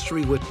believe a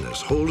mystery witness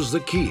holds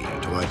the key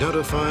to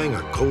identifying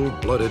a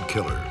cold-blooded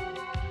killer.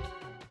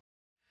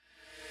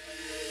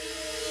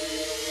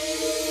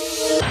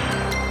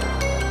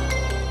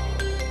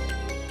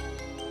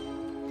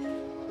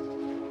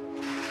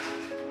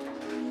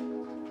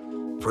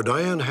 For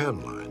Diane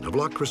Hanline of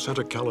La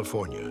Crescenta,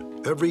 California,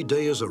 every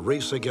day is a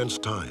race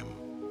against time.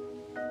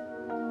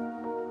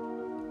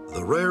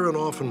 The rare and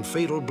often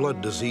fatal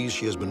blood disease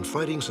she has been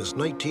fighting since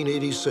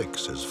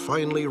 1986 has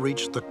finally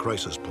reached the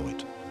crisis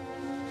point.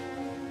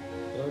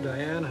 Hello,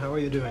 Diane. How are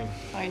you doing?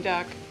 Fine,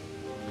 Doc.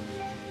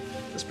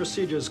 This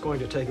procedure is going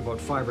to take about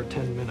 5 or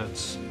 10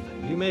 minutes.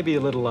 You may be a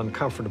little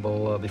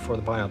uncomfortable before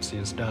the biopsy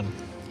is done.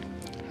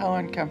 How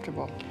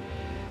uncomfortable?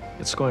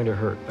 It's going to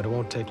hurt, but it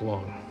won't take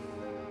long.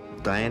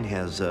 Diane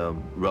has a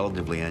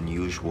relatively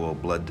unusual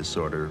blood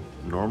disorder,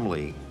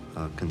 normally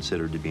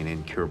considered to be an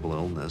incurable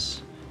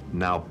illness.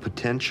 Now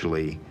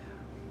potentially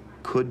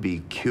could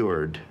be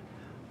cured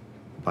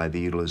by the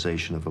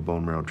utilization of a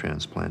bone marrow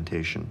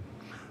transplantation.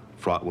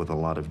 Fraught with a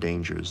lot of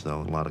dangers,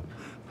 though, a lot of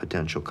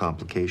potential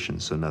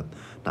complications, so not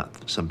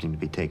something to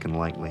be taken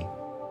lightly.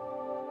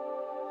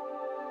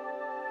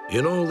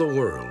 In all the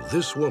world,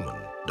 this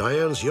woman,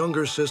 Diane's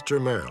younger sister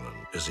Marilyn,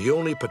 is the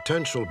only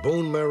potential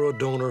bone marrow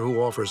donor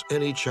who offers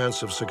any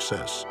chance of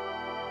success.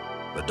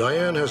 But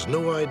Diane has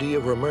no idea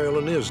where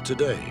Marilyn is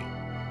today.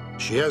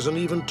 She hasn't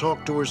even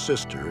talked to her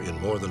sister in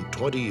more than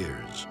 20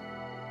 years.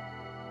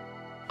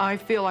 I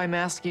feel I'm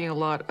asking a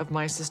lot of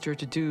my sister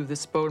to do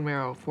this bone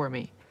marrow for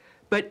me.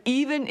 But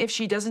even if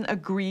she doesn't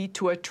agree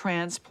to a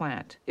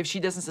transplant, if she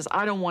doesn't say,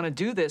 I don't want to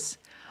do this,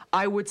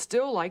 I would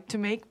still like to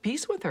make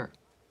peace with her.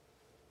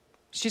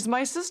 She's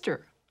my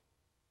sister.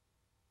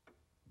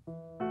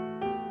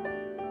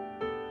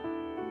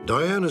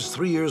 Diane is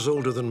 3 years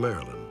older than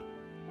Marilyn.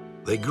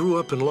 They grew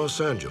up in Los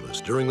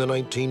Angeles during the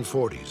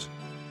 1940s.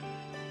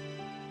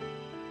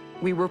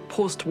 We were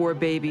post-war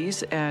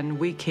babies, and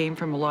we came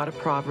from a lot of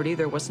poverty.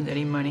 There wasn't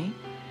any money.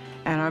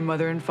 And our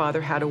mother and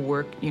father had to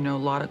work, you know, a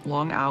lot of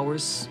long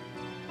hours.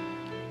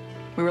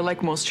 We were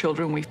like most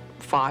children. We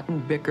fought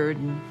and bickered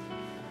and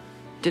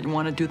didn't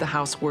want to do the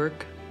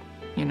housework.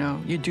 You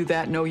know, you do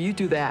that, no, you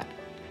do that.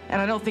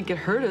 And I don't think it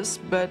hurt us,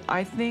 but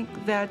I think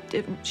that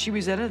she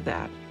resented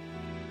that.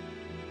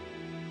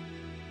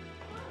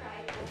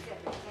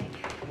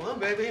 Come on,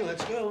 baby,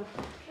 let's go.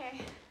 Okay.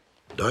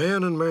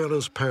 Diane and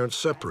Marilyn's parents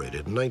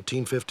separated in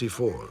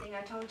 1954.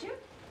 I told you?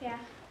 Yeah.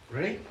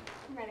 Ready?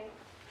 I'm ready.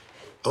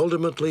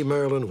 Ultimately,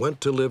 Marilyn went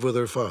to live with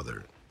her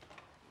father.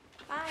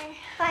 Bye.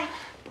 Bye.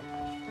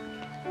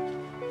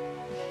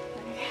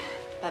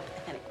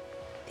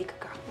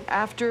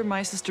 After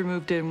my sister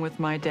moved in with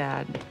my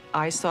dad,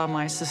 I saw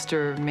my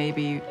sister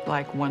maybe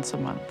like once a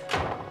month.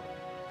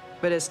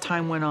 But as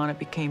time went on, it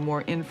became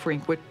more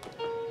infrequent.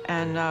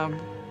 And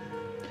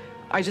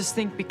I just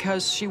think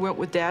because she went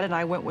with Dad and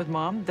I went with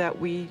Mom that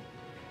we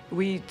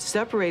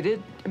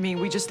separated. I mean,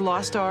 we just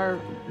lost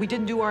we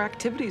didn't do our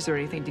activities or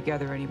anything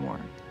together anymore.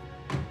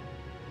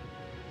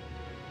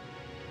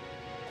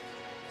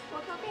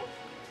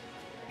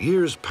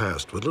 Years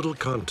passed with little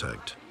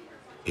contact.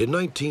 In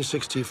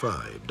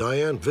 1965,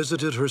 Diane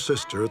visited her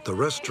sister at the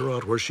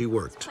restaurant where she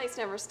worked. This place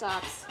never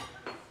stops.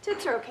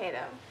 Tips are okay,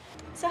 though.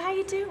 So how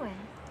you doing?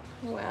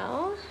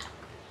 Well,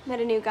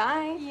 met a new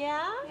guy.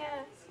 Yeah?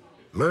 Yes.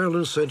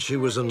 Marilyn said she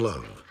was in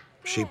love.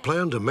 She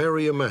planned to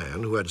marry a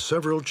man who had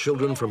several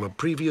children from a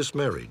previous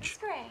marriage.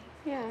 That's great.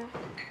 Yeah.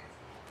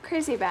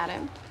 Crazy about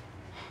him.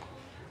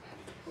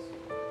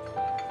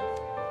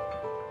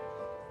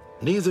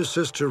 Neither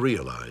sister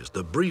realized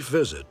the brief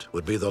visit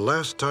would be the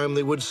last time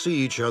they would see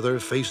each other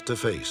face to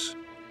face.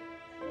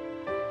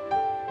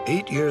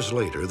 8 years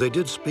later, they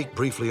did speak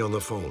briefly on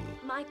the phone.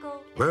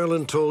 Michael.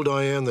 Marilyn told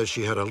Diane that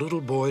she had a little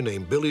boy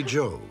named Billy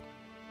Joe.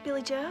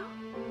 Billy Joe?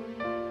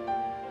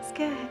 It's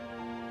good.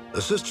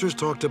 The sisters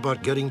talked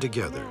about getting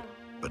together,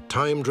 but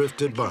time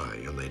drifted by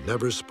and they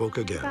never spoke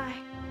again. Bye.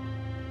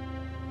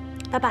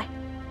 Bye-bye.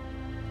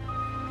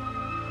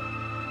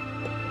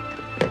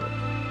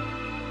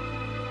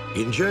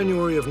 In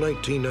January of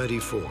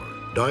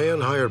 1994, Diane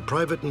hired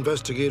private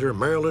investigator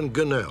Marilyn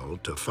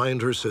Gunnell to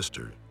find her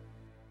sister.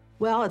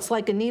 Well, it's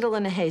like a needle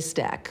in a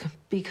haystack,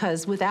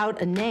 because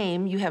without a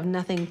name, you have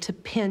nothing to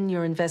pin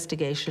your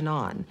investigation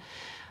on.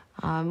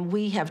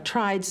 We have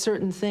tried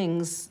certain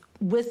things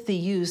with the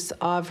use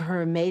of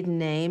her maiden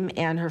name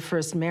and her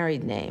first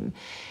married name.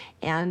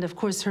 And of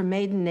course, her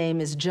maiden name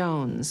is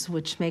Jones,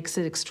 which makes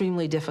it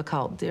extremely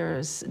difficult.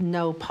 There's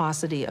no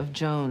paucity of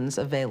Jones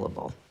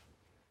available.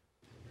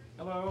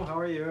 Hello, how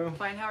are you?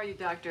 Fine, how are you,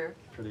 doctor?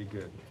 Pretty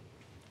good.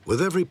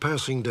 With every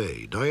passing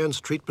day, Diane's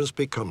treatments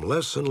become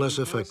less and less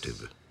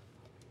effective.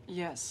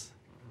 Yes.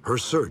 Her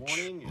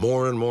search,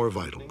 more and more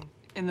vital.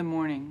 In the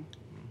morning.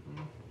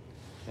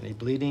 Any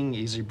bleeding,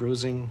 easy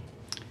bruising?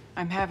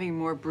 I'm having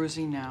more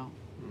bruising now.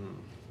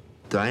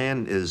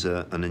 Diane is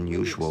an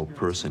unusual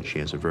person. She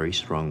has a very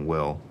strong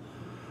will.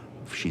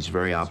 She's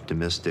very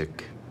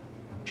optimistic.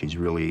 She's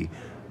really,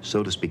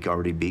 so to speak,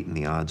 already beaten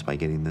the odds by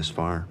getting this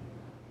far.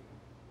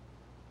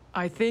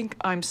 I think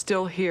I'm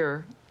still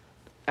here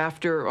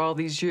after all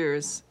these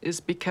years is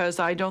because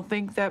I don't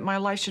think that my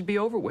life should be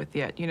over with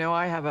yet. You know,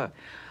 I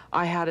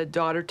had a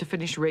daughter to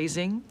finish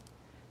raising,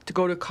 to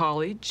go to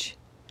college,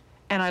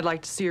 and I'd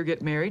like to see her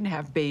get married and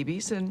have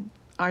babies, and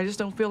I just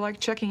don't feel like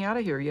checking out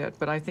of here yet,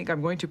 but I think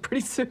I'm going to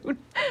pretty soon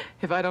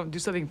if I don't do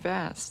something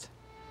fast.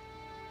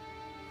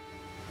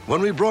 When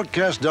we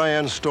broadcast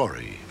Diane's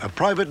story, a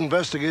private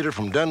investigator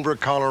from Denver,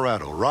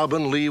 Colorado,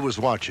 Robin Lee, was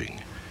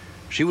watching.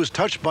 She was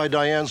touched by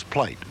Diane's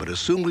plight, but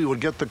assumed we would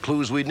get the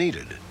clues we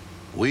needed.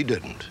 We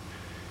didn't.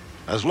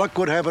 As luck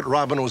would have it,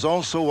 Robin was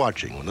also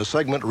watching when the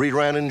segment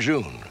reran in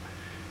June.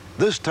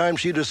 This time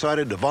she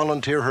decided to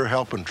volunteer her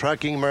help in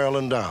tracking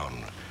Marilyn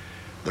down.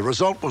 The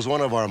result was one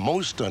of our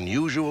most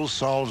unusual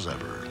solves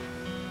ever.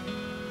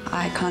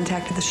 I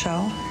contacted the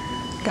show,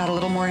 got a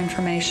little more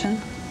information,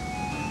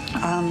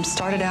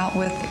 started out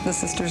with the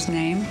sister's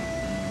name.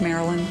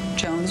 Marilyn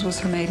Jones was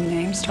her maiden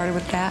name, started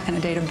with that and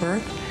a date of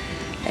birth,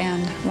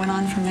 and went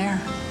on from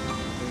there.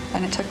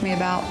 And it took me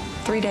about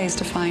 3 days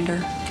to find her,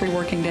 3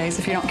 working days,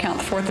 if you don't count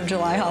the 4th of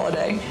July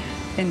holiday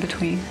in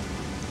between.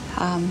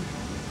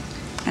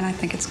 And I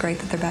think it's great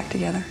that they're back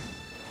together.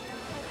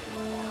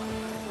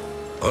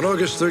 On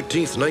August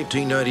 13th,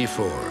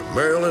 1994,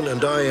 Marilyn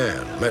and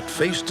Diane met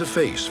face to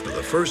face for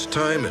the first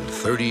time in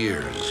 30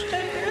 years.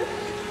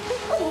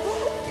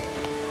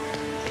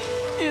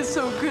 It's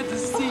so good to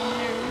see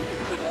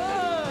you.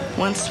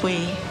 Once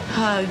we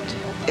hugged,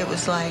 it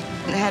was like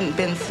it hadn't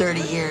been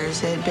 30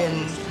 years. It had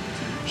been,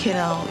 you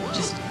know,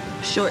 just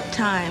a short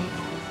time.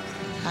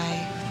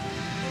 I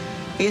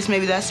guess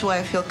maybe that's why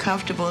I feel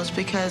comfortable, is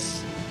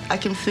because I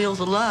can feel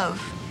the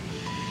love.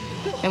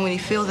 And when you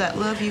feel that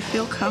love, you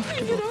feel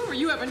comfortable. Get over.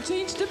 You haven't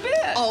changed a bit.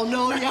 Oh,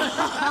 no, yeah.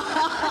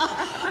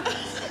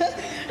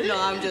 No,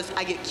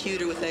 I get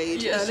cuter with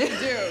age. Yes, you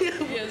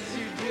do. Yes,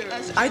 you do.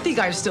 I think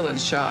I'm still in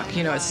shock.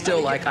 You know, it's still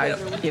like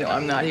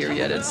I'm not here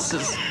yet. It's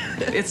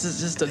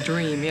just a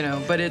dream, you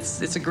know. But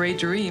it's a great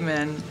dream,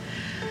 and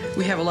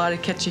we have a lot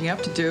of catching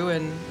up to do,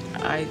 and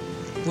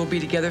we'll be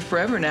together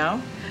forever now.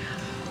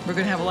 We're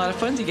gonna have a lot of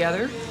fun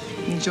together.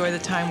 Enjoy the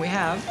time we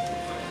have.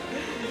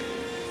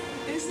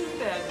 Isn't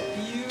that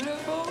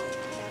beautiful?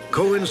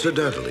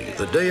 Coincidentally,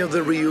 the day of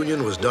the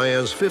reunion was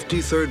Diane's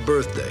 53rd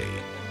birthday,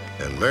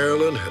 and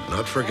Marilyn had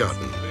not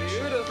forgotten.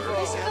 Beautiful.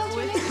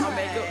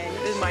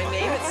 My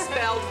name is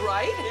spelled right.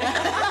 right?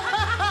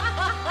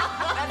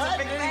 That's a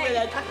big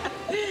thing.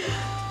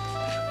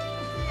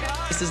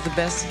 This is the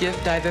best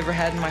gift I've ever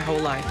had in my whole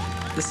life.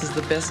 This is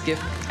the best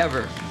gift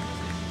ever,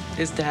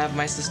 is to have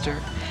my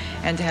sister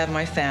and to have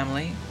my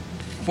family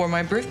for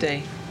my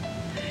birthday.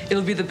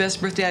 It'll be the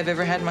best birthday I've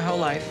ever had in my whole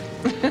life.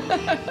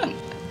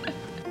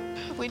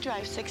 We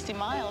drive 60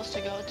 miles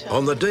to go to...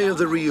 On the day of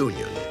the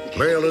reunion,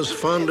 Marilyn's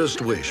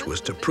fondest wish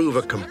was to prove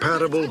a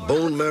compatible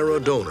bone marrow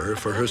donor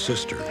for her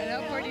sister.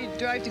 How far do you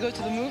drive to go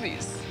to the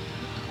movies?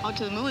 Oh,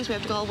 to the movies, we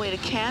have to go all the way to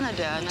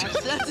Canada, and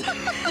that's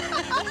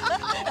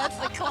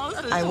the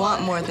closest. I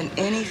want more than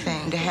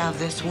anything to have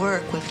this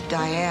work with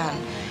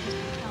Diane.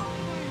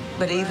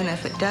 But even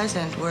if it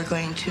doesn't, we're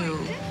going to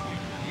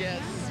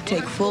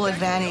take full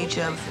advantage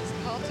of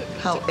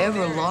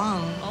however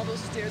long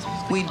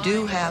we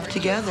do have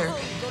together.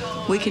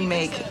 We can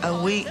make a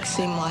week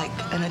seem like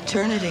an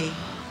eternity.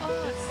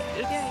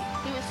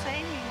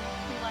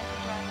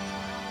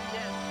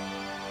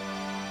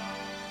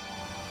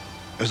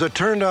 As it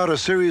turned out, a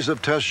series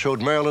of tests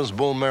showed Marilyn's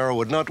bone marrow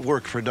would not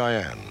work for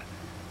Diane.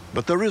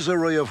 But there is a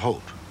ray of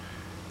hope.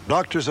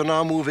 Doctors are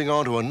now moving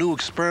on to a new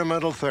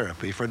experimental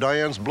therapy for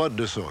Diane's blood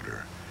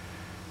disorder.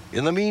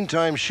 In the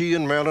meantime, she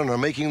and Marilyn are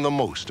making the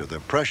most of their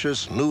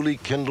precious, newly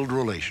kindled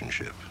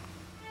relationship.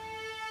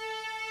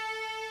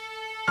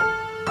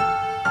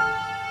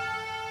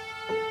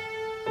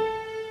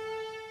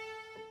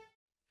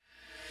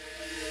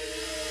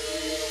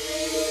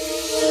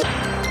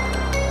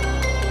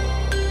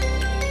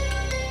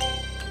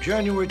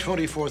 January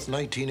 24th,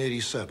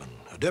 1987,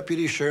 a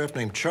deputy sheriff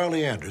named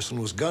Charlie Anderson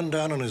was gunned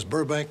down in his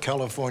Burbank,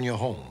 California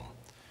home.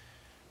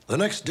 The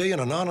next day, an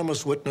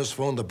anonymous witness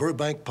phoned the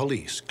Burbank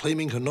police,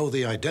 claiming to know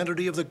the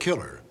identity of the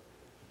killer.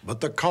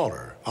 But the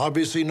caller,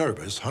 obviously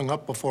nervous, hung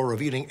up before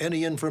revealing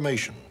any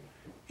information.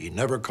 He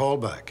never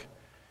called back.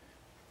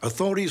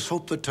 Authorities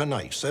hope that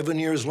tonight, 7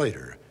 years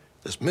later,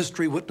 this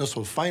mystery witness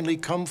will finally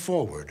come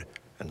forward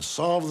and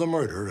solve the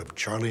murder of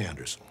Charlie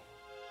Anderson.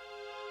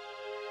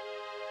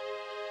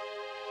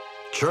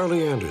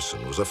 Charlie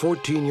Anderson was a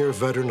 14-year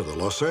veteran of the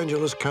Los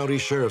Angeles County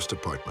Sheriff's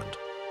Department.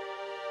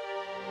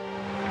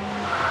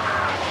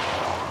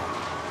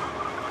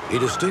 He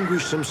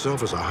distinguished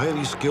himself as a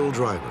highly skilled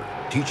driver,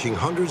 teaching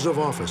hundreds of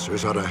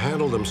officers how to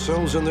handle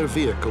themselves and their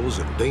vehicles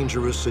in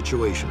dangerous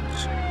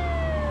situations.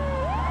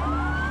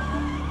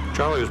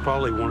 Charlie was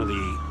probably one of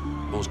the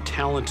most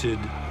talented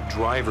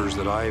drivers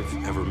that I've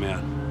ever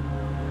met.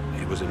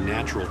 It was a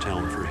natural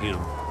talent for him.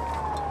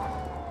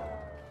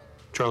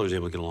 Charlie was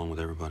able to get along with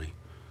everybody.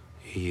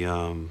 He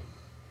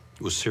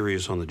was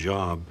serious on the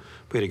job,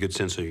 but he had a good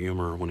sense of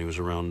humor when he was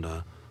around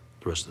the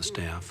rest of the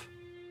staff.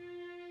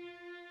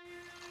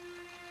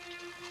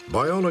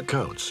 By all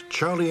accounts,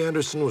 Charlie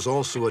Anderson was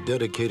also a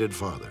dedicated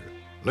father,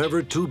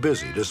 never too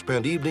busy to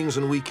spend evenings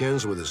and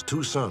weekends with his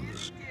two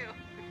sons.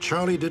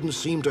 Charlie didn't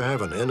seem to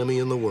have an enemy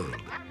in the world.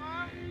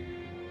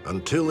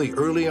 Until the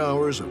early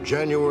hours of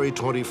January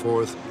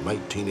 24th,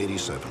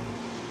 1987.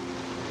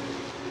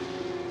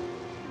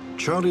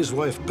 Charlie's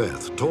wife,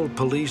 Beth, told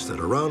police that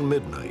around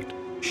midnight,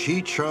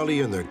 she, Charlie,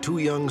 and their two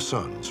young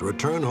sons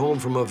returned home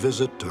from a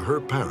visit to her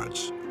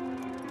parents.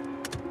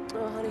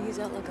 Oh, honey, he's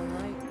out like a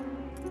light.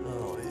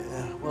 Oh,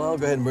 yeah. Well, I'll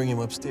go ahead and bring him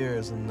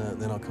upstairs, and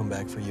then I'll come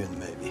back for you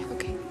and the baby.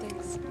 Okay,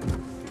 thanks.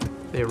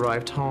 They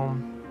arrived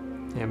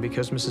home, and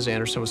because Mrs.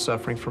 Anderson was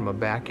suffering from a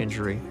back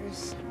injury,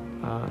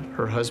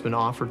 her husband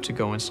offered to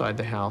go inside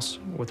the house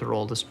with her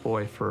oldest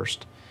boy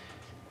first.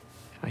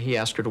 He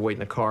asked her to wait in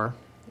the car,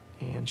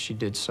 and she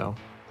did so.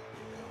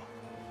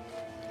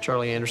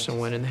 Charlie Anderson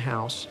went in the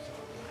house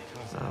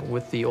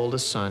with the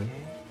oldest son,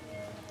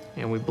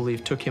 and we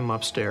believe took him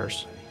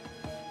upstairs.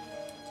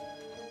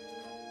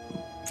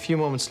 A few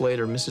moments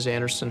later, Mrs.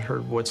 Anderson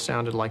heard what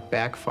sounded like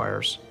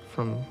backfires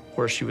from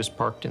where she was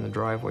parked in the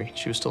driveway.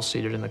 She was still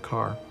seated in the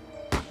car.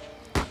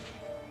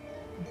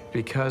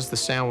 Because the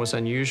sound was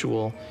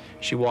unusual,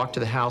 she walked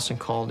to the house and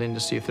called in to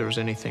see if there was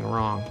anything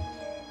wrong.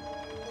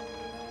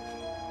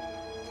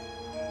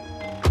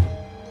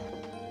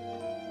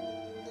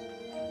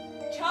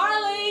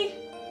 Charlie!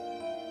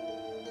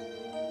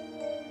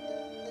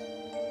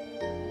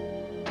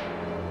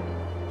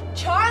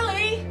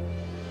 Charlie!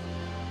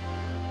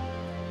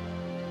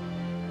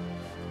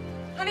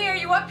 Honey, are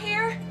you up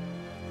here?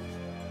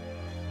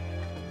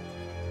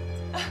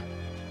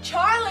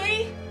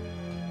 Charlie?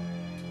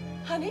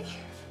 Honey?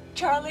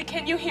 Charlie,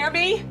 can you hear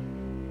me?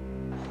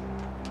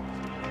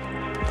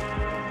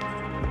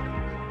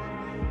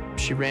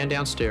 She ran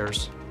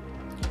downstairs,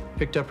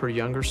 picked up her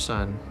younger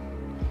son,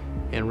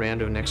 and ran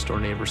to a next-door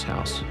neighbor's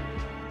house.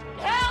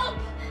 Help!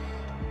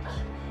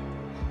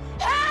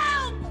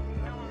 Help!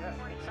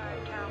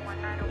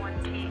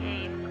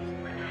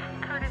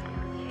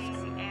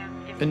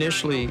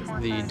 Initially,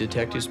 the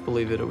detectives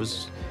believed that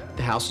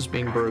the house was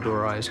being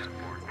burglarized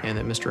and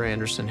that Mr.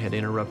 Anderson had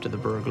interrupted the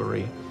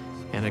burglary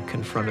and had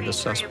confronted the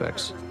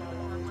suspects.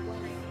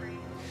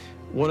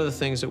 One of the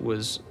things that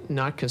was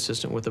not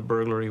consistent with the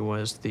burglary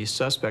was the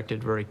suspect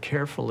had very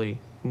carefully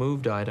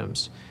moved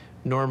items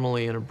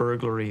Normally in a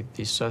burglary,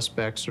 the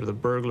suspects or the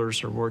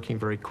burglars are working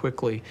very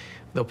quickly.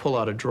 They'll pull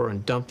out a drawer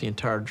and dump the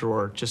entire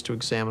drawer just to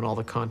examine all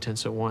the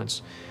contents at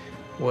once.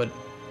 What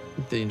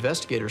the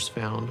investigators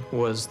found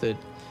was that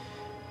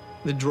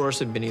the drawers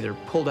had been either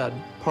pulled out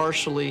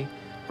partially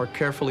or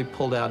carefully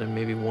pulled out and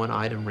maybe one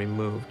item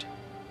removed.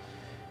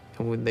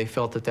 And when they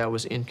felt that that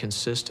was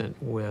inconsistent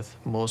with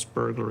most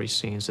burglary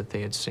scenes that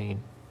they had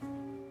seen.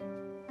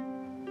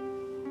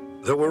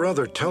 There were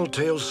other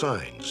telltale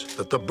signs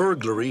that the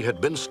burglary had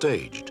been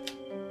staged.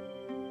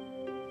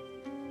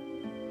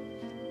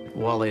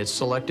 While they had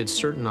selected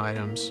certain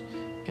items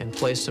and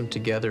placed them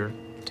together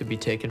to be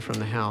taken from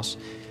the house,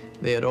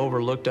 they had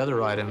overlooked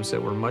other items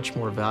that were much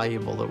more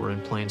valuable that were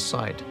in plain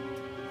sight.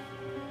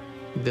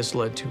 This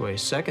led to a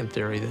second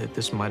theory that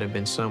this might have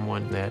been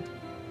someone that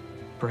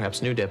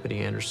perhaps knew Deputy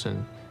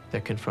Anderson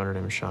that confronted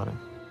him and shot him.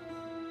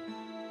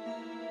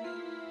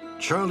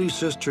 Charlie's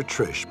sister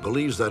Trish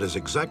believes that is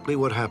exactly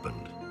what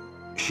happened.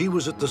 She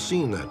was at the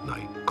scene that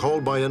night,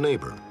 called by a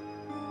neighbor.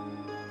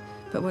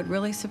 But what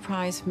really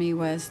surprised me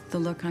was the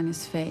look on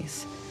his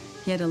face.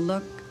 He had a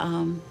look,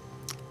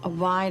 a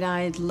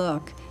wide-eyed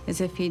look, as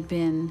if he'd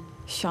been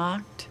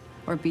shocked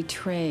or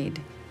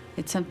betrayed.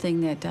 It's something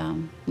that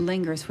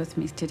lingers with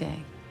me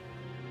today.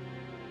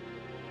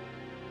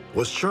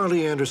 Was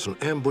Charlie Anderson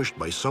ambushed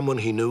by someone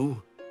he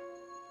knew?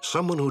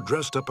 Someone who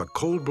dressed up a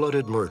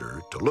cold-blooded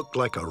murder to look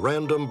like a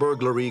random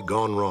burglary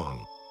gone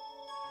wrong.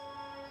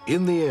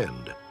 In the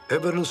end,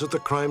 evidence at the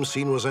crime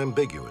scene was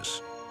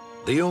ambiguous.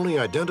 The only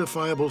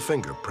identifiable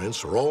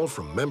fingerprints were all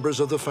from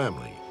members of the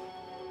family.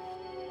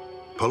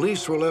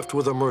 Police were left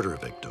with a murder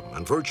victim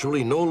and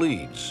virtually no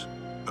leads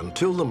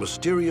until the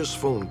mysterious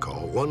phone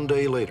call one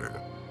day later.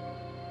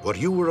 What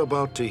you were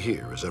about to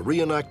hear is a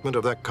reenactment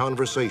of that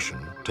conversation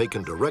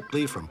taken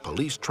directly from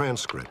police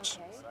transcripts.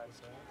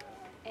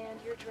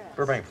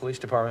 Burbank Police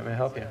Department, may I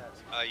help you?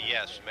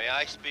 Yes. May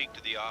I speak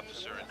to the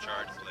officer in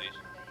charge,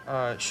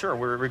 please? Sure.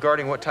 We're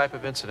regarding what type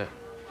of incident?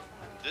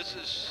 This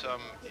is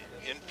some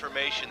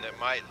information that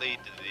might lead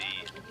to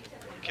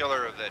the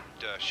killer of that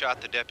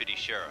shot the deputy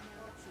sheriff.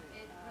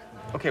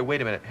 Okay,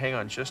 wait a minute. Hang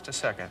on just a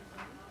second.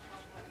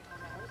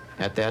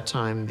 At that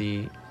time,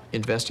 the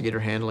investigator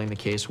handling the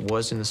case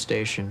was in the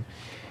station,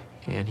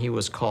 and he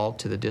was called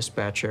to the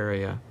dispatch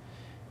area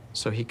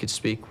so he could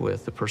speak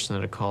with the person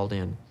that had called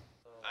in.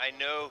 I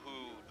know who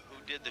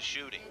did the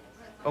shooting.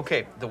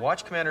 Okay, the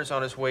watch commander's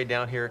on his way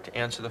down here to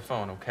answer the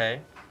phone, okay?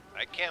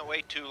 I can't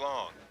wait too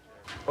long.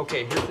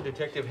 Okay, here's the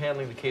detective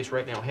handling the case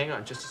right now. Hang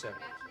on just a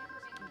second.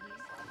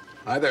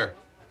 Hi there.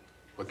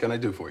 What can I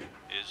do for you?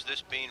 Is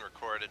this being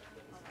recorded?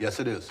 Yes,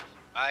 it is.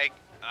 I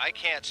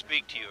can't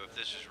speak to you if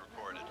this is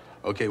recorded.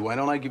 Okay, why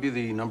don't I give you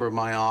the number of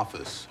my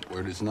office where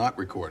it is not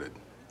recorded?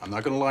 I'm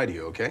not going to lie to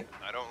you, okay?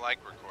 I don't like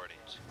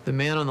recordings. The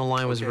man on the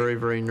line was very,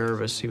 very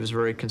nervous. He was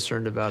very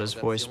concerned about his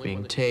voice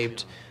being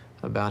taped,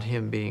 about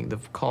him being, the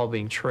call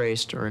being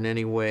traced, or in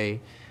any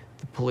way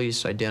the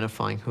police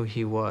identifying who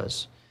he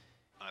was.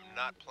 I'm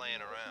not playing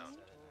around.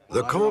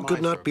 The call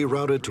could not be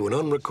routed to an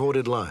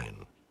unrecorded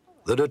line.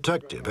 The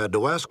detective had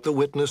to ask the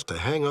witness to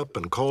hang up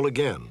and call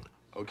again.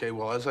 Okay,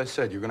 well, as I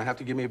said, you're going to have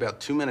to give me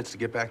about 2 minutes to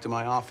get back to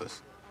my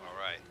office. All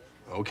right.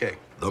 Okay.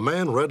 The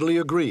man readily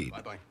agreed,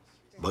 Bye-bye.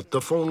 but the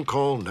phone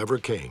call never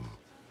came.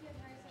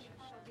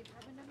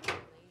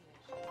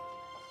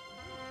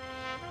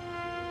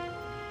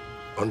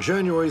 On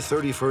January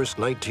 31st,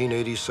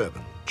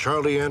 1987,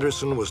 Charlie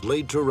Anderson was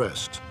laid to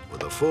rest with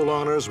the full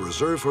honors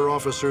reserved for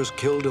officers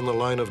killed in the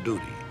line of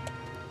duty.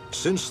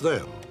 Since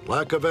then,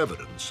 lack of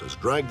evidence has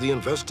dragged the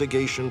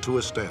investigation to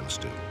a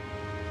standstill.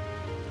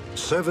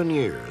 7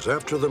 years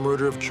after the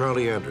murder of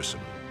Charlie Anderson,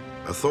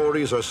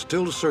 authorities are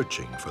still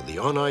searching for the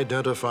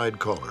unidentified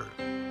caller.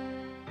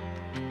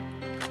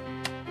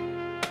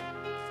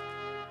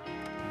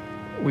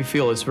 We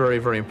feel it's very,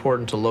 very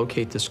important to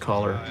locate this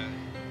caller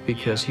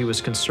because he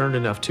was concerned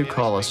enough to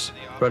call us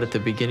right at the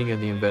beginning of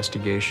the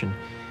investigation.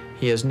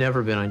 He has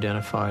never been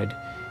identified,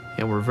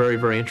 and we're very,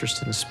 very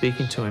interested in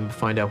speaking to him to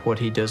find out what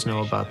he does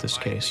know about this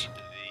case.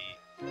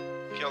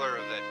 The killer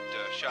of that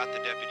shot the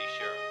deputy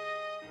sheriff.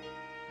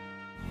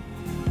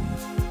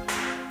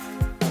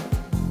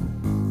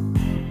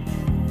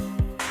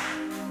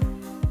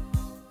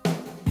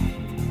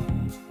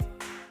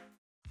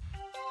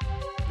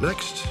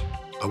 Next,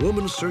 a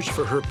woman's search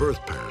for her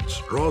birth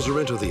parents draws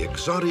her into the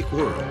exotic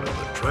world of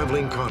the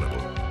traveling carnival.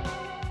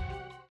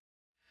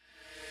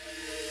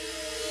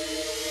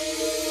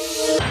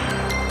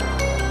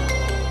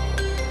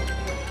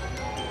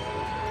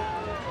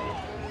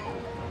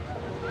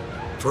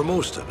 For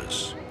most of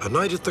us, a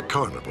night at the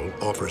carnival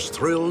offers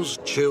thrills,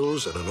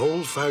 chills, and an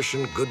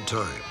old-fashioned good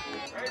time.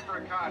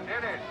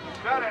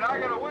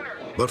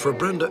 But for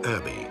Brenda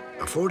Abbey,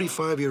 a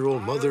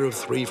 45-year-old mother of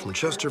 3 from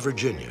Chester,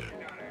 Virginia,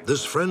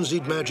 this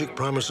frenzied magic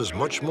promises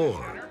much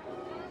more.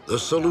 The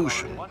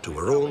solution to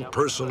her own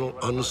personal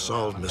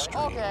unsolved mystery.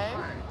 Okay.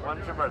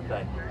 When's your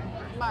birthday?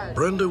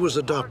 Brenda was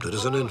adopted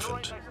as an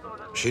infant.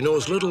 She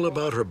knows little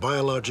about her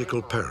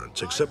biological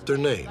parents except their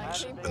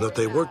names and that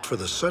they worked for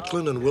the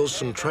Settlin and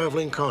Wilson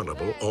Traveling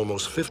Carnival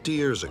almost 50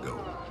 years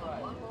ago.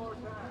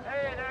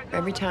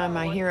 Every time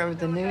I hear over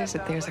the news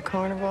that there's a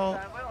carnival,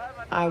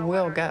 I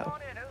will go.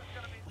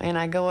 And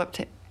I go up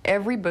to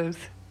every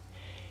booth,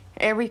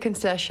 every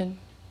concession.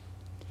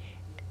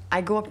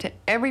 I go up to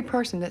every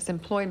person that's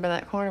employed by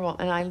that carnival,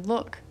 and I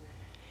look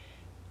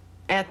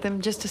at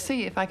them just to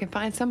see if I can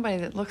find somebody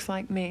that looks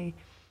like me.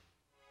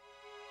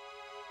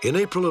 In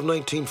April of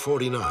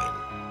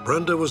 1949,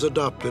 Brenda was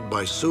adopted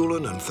by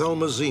Sulan and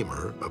Thelma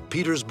Zemer of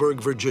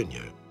Petersburg,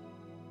 Virginia.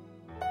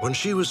 When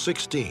she was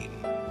 16,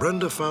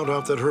 Brenda found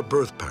out that her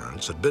birth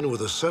parents had been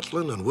with the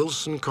Settlin and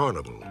Wilson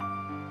Carnival.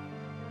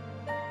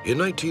 In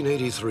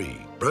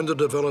 1983, Brenda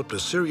developed a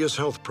serious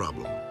health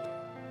problem.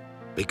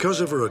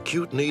 Because of her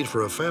acute need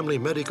for a family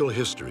medical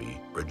history,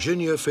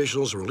 Virginia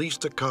officials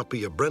released a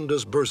copy of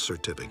Brenda's birth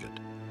certificate.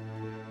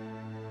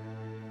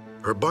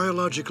 Her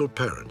biological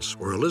parents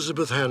were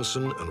Elizabeth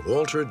Hanson and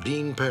Walter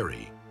Dean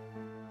Perry.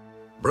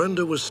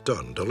 Brenda was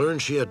stunned to learn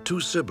she had 2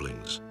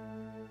 siblings.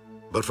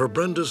 But for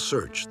Brenda's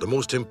search, the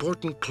most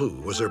important clue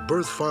was her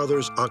birth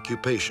father's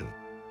occupation.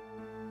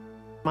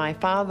 My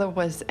father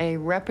was a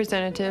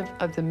representative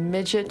of the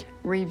Midget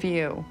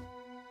Review.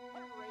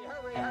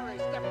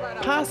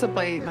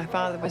 Possibly my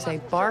father was a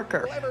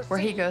barker, where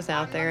he goes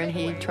out there and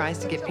he tries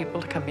to get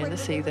people to come in to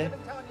see the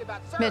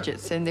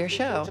midgets in their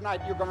show.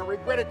 Tonight, you're gonna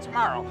regret it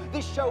tomorrow.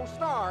 This show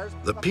stars.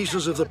 The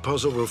pieces of the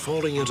puzzle were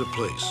falling into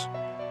place.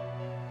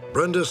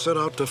 Brenda set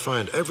out to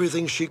find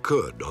everything she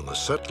could on the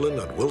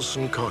Settlin and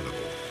Wilson Carnival.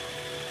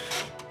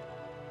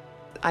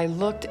 I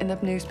looked in the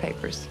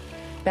newspapers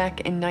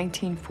back in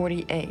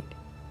 1948,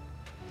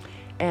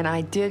 and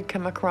I did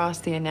come across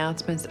the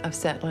announcements of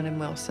Settlin and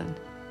Wilson.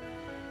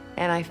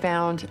 And I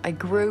found a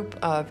group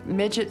of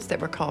midgets that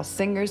were called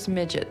Singers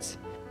Midgets.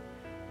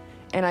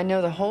 And I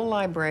know the whole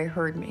library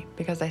heard me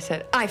because I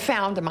said, I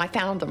found them, I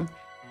found them.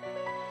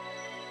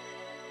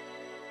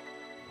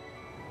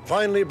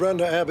 Finally,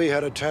 Brenda Abbey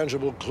had a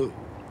tangible clue,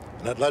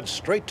 and it led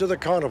straight to the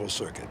carnival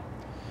circuit.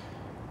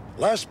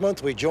 Last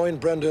month, we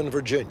joined Brenda in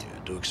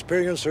Virginia to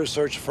experience her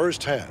search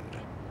firsthand.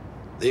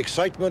 The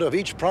excitement of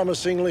each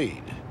promising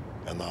lead,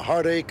 and the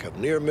heartache of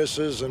near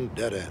misses and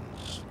dead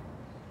ends.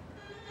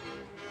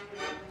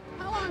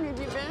 How long have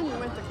you been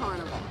with the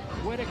carnival?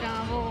 With the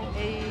carnival,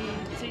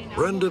 18.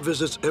 Brenda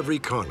visits every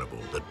carnival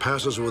that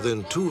passes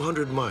within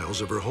 200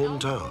 miles of her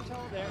hometown.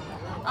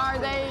 Are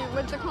they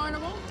with the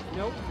carnival?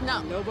 Nope.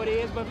 No. Nobody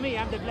is but me.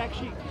 I'm the black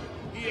sheep.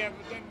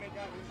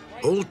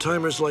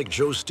 Old-timers like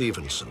Joe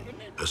Stevenson,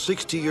 a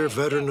 60-year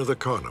veteran of the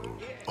carnival,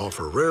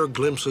 offer rare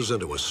glimpses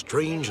into a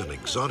strange and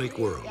exotic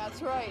world.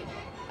 That's right.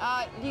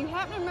 Do you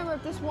happen to remember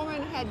if this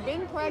woman had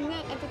been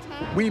pregnant at the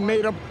time? We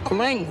made up a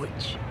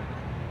language.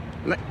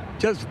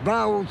 Just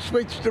vowels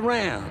switched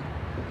around.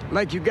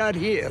 Like you got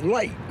here,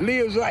 light,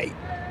 Leozite.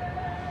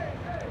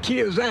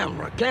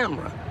 Kiazamra,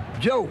 camera,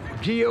 Joe,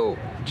 G-O,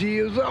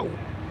 G-is-O.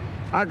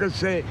 I could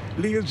say,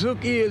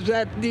 Leozuki is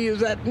that,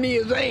 me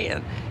is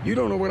Ann. You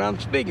don't know what I'm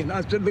speaking.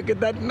 I said, look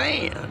at that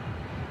man.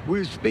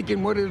 We're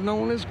speaking what is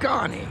known as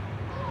Connie.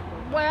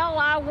 Well,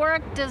 I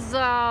worked as,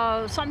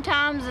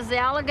 sometimes as the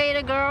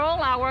alligator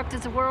girl. I worked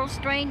as the world's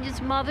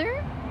strangest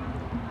mother.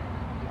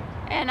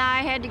 And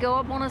I had to go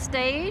up on a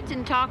stage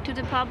and talk to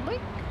the public.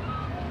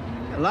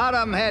 A lot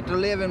of them had to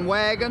live in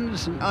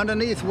wagons and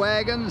underneath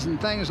wagons and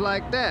things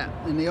like that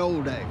in the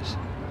old days.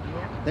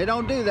 They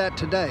don't do that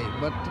today,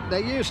 but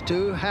they used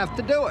to have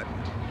to do it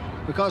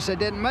because they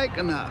didn't make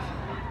enough.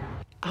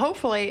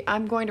 Hopefully,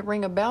 I'm going to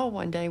ring a bell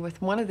one day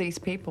with one of these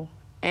people,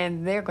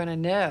 and they're going to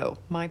know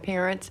my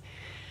parents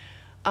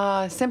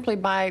simply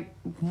by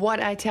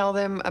what I tell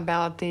them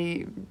about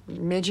the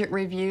Midget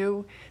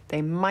Review.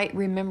 They might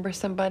remember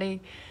somebody,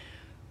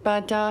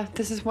 but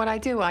this is what I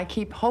do. I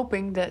keep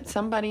hoping that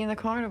somebody in the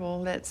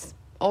carnival that's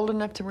old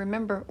enough to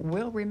remember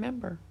will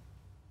remember.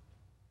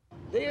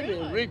 They're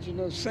the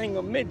original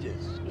singer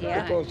midgets.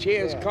 Yeah. Because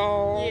here's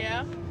Carl.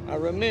 Yeah. I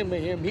remember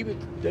him. He was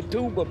the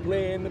tuba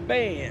player in the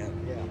band.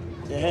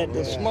 They had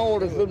the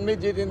smallest little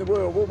midget in the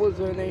world. What was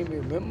her name,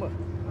 remember?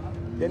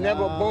 They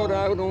never bought her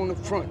out on the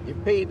front. You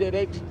paid that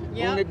extra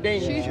on the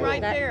dance. She's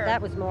right there.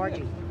 That was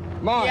Margie.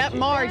 Margie. Yep,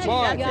 Margie.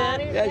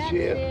 That's it. That's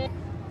it.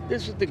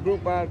 This is the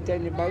group I was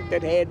telling you about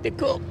that had the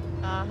cook.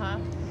 Uh-huh.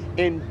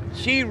 And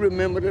she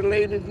remembered the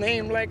lady's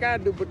name like I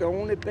do, but the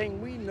only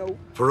thing we know...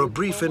 For a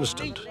brief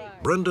instant,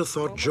 Brenda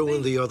thought Joe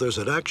and the others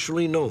had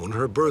actually known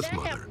her birth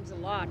mother. Happens a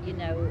lot, you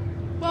know.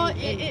 Well,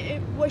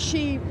 was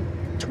she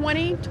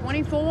 20,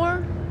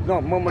 24? No,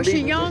 Mama Was Lee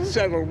she was young? a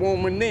settled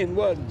woman then,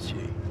 wasn't she?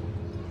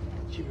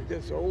 She was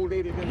just an old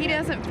lady. He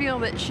doesn't feel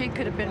that she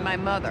could have been my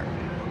mother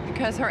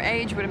because her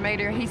age would have made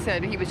her, he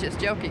said, he was just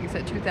joking, he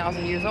said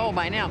 2,000 years old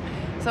by now.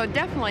 So it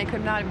definitely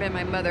could not have been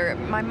my mother.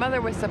 My mother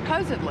was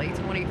supposedly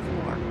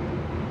 24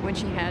 when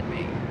she had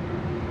me.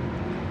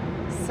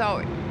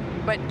 So,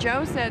 but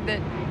Joe said that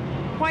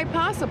quite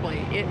possibly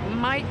it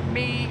might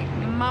be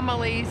Mama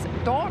Lee's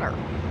daughter.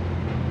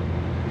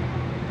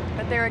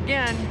 But there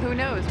again, who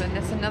knows? And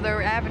that's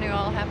another avenue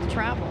I'll have to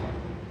travel.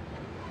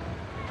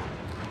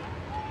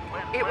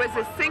 It was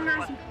a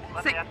singer's...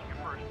 Let me ask you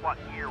first, what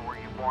year were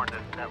you born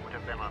that would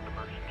have been on the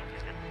birth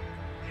certificate?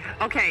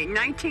 Okay,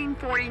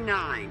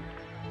 1949.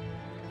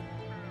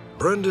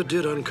 Brenda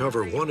did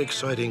uncover one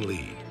exciting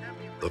lead,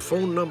 the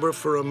phone number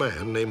for a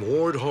man named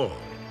Ward Hall,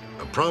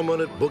 a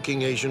prominent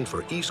booking agent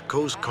for East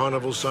Coast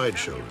Carnival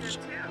sideshows.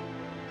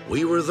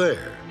 We were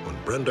there when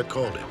Brenda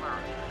called him.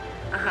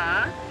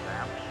 Uh-huh.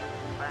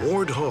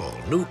 Ward Hall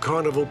knew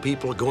Carnival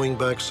people going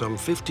back some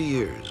 50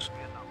 years,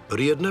 but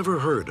he had never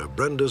heard of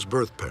Brenda's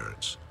birth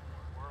parents.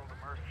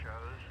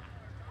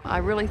 I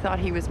really thought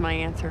he was my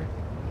answer.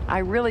 I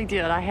really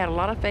did. I had a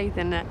lot of faith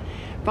in that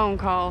phone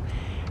call,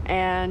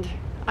 and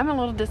I'm a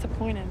little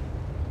disappointed.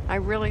 I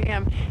really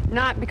am.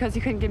 Not because he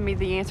couldn't give me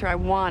the answer I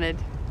wanted,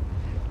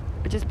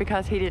 but just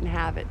because he didn't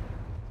have it.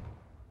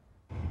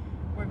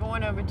 We're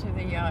going over to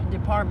the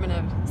Department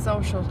of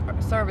Social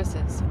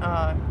Services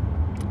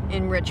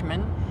in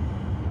Richmond,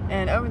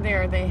 and over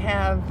there they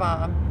have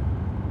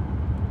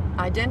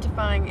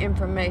identifying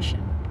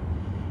information.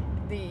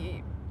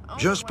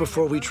 Just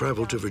before we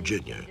traveled to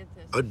Virginia,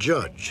 a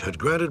judge had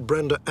granted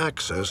Brenda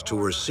access to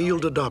her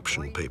sealed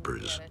adoption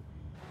papers.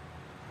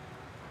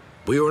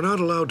 We were not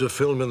allowed to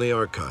film in the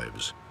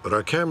archives, but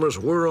our cameras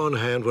were on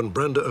hand when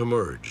Brenda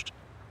emerged.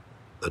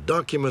 The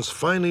documents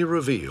finally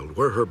revealed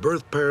where her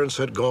birth parents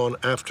had gone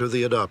after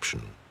the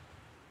adoption.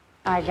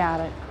 I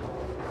got it.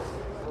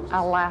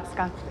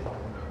 Alaska.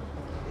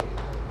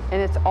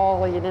 And it's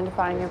all the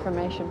identifying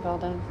information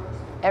filled in.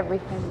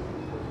 Everything.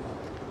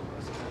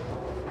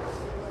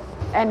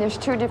 And there's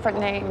 2 different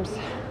names.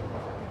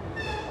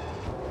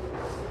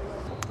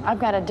 I've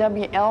got a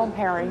W.L.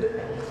 Perry,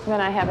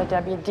 then I have a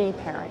W.D.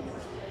 Perry.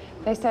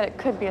 They said it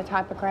could be a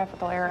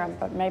typographical error,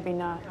 but maybe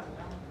not.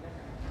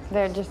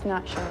 They're just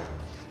not sure.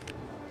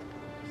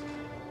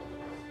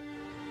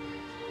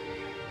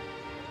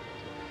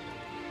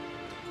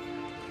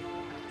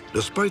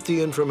 Despite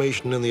the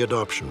information in the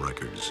adoption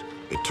records,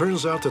 it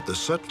turns out that the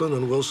Setlin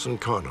and Wilson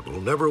Carnival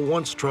never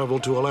once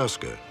traveled to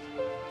Alaska.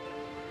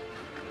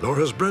 Nor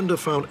has Brenda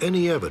found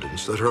any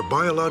evidence that her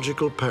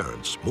biological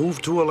parents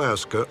moved to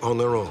Alaska on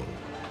their own.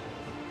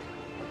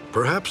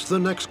 Perhaps the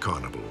next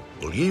carnival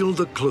will yield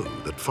the clue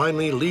that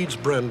finally leads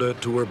Brenda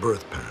to her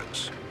birth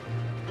parents.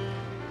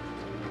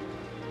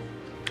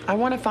 I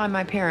want to find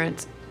my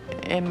parents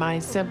and my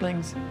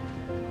siblings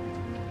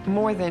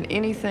more than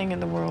anything in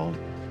the world.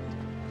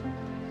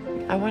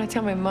 I want to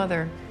tell my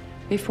mother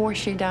before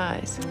she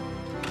dies,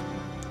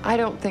 I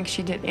don't think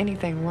she did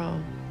anything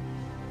wrong.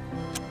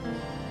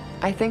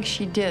 I think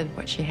she did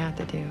what she had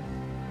to do.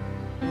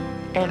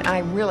 And I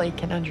really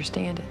can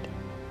understand it.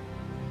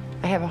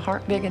 I have a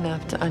heart big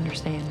enough to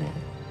understand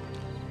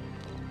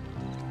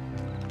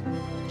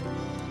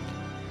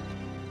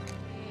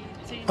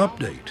that.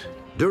 Update.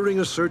 During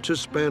a search that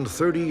spanned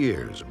 30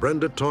 years,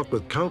 Brenda talked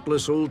with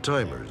countless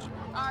old-timers.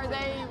 Are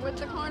they with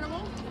the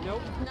carnival?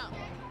 Nope. No.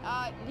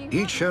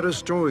 Each had a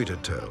story to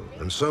tell,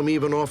 and some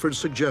even offered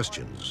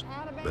suggestions,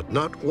 but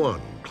not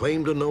one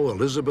claimed to know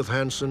Elizabeth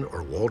Hanson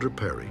or Walter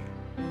Perry.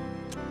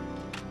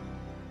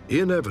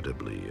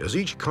 Inevitably, as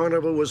each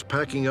carnival was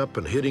packing up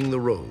and hitting the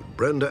road,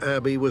 Brenda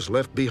Abbey was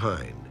left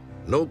behind,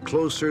 no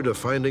closer to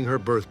finding her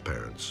birth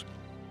parents.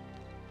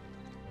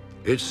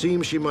 It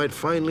seemed she might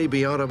finally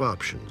be out of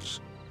options,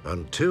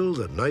 until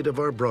the night of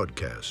our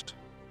broadcast.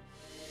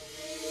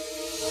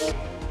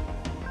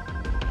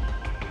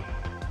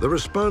 The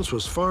response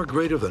was far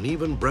greater than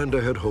even Brenda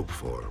had hoped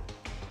for.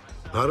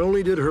 Not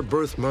only did her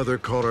birth mother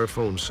call our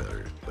phone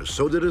center, but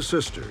so did a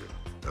sister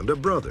and a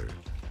brother,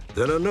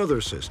 then another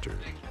sister.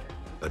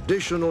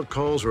 Additional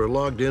calls were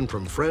logged in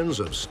from friends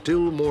of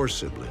still more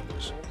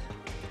siblings.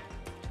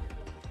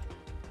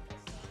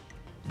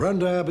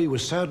 Brenda Abbey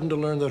was saddened to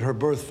learn that her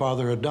birth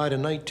father had died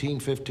in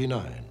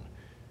 1959,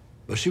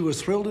 but she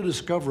was thrilled to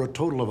discover a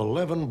total of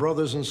 11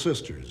 brothers and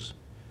sisters.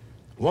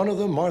 One of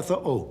them, Martha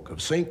Oak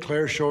of St.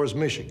 Clair Shores,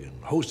 Michigan,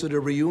 hosted a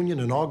reunion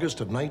in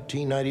August of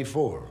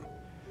 1994.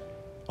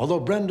 Although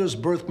Brenda's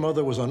birth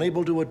mother was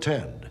unable to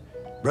attend,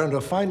 Brenda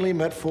finally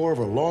met 4 of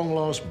her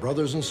long-lost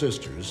brothers and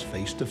sisters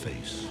face to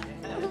face.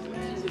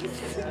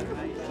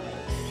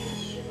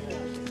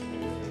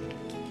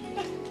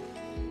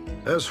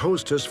 As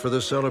hostess for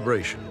the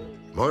celebration,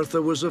 Martha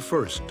was the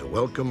first to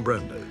welcome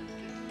Brenda.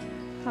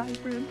 Hi,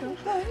 Brenda.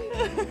 How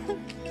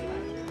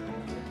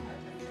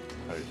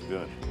you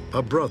doing?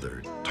 A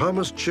brother,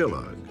 Thomas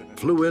Chillog,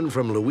 flew in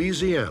from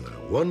Louisiana,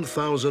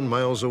 1,000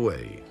 miles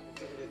away.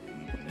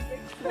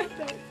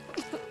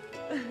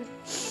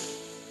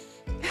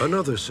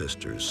 Another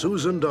sister,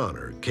 Susan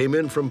Donner, came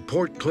in from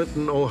Port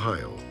Clinton,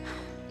 Ohio.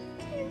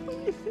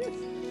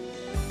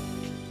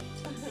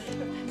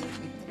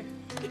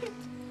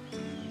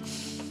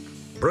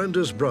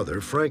 Brenda's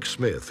brother, Frank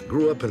Smith,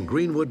 grew up in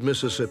Greenwood,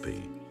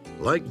 Mississippi.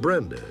 Like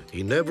Brenda,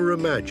 he never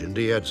imagined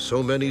he had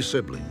so many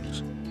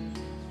siblings.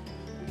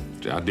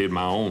 I did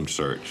my own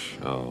search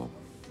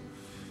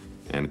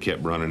and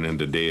kept running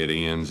into dead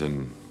ends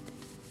and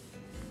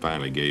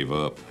finally gave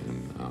up.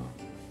 And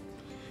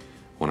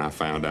when I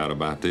found out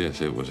about this,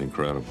 it was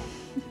incredible.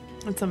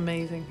 It's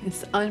amazing.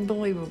 It's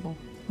unbelievable.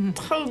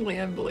 Totally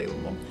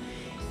unbelievable.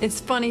 It's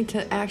funny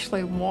to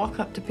actually walk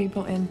up to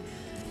people and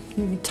you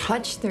can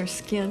touch their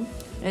skin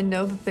and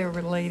know that they're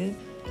related.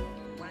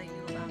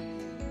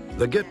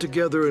 The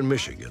get-together in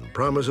Michigan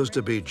promises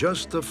to be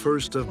just the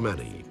first of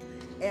many.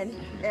 And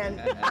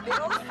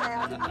Bill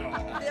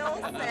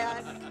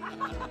said.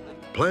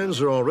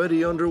 Plans are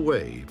already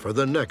underway for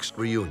the next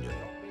reunion.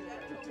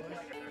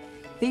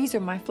 These are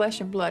my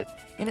flesh and blood,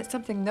 and it's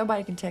something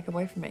nobody can take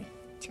away from me.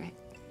 That's right.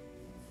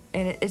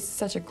 And it's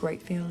such a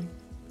great feeling.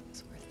 It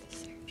was worth the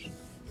search.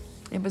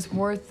 It was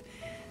worth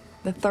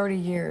the 30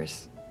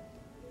 years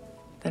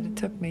that it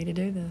took me to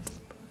do this.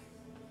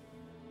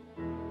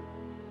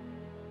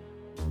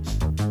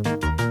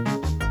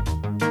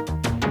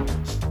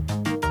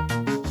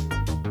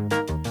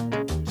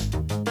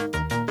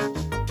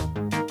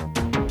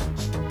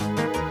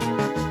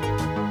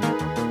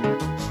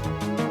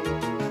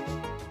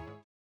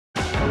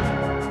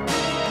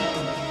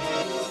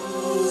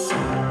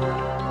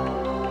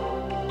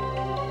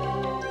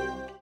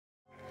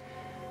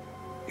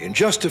 In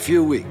just a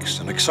few weeks,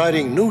 an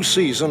exciting new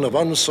season of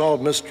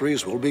Unsolved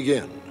Mysteries will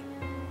begin.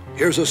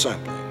 Here's a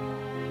sampling.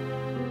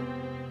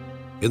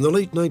 In the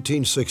late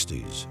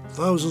 1960s,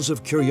 thousands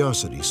of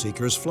curiosity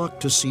seekers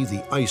flocked to see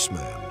the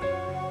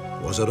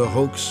Iceman. Was it a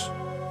hoax,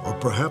 or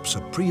perhaps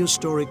a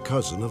prehistoric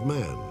cousin of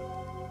man?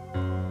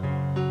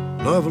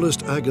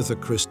 Novelist Agatha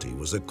Christie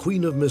was a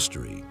queen of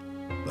mystery,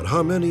 but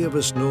how many of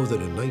us know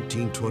that in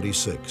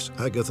 1926,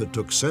 Agatha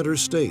took center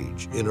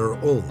stage in her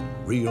own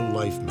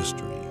real-life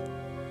mystery?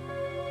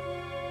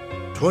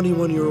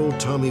 21-year-old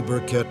Tommy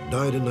Burkett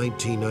died in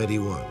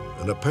 1991,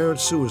 an apparent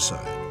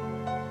suicide.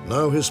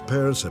 Now his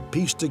parents have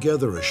pieced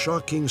together a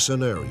shocking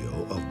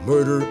scenario of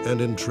murder and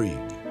intrigue.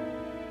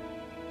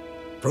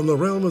 From the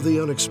realm of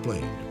the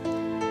unexplained,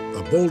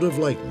 a bolt of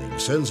lightning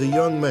sends a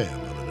young man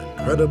on an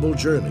incredible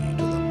journey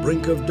to the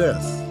brink of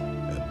death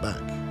and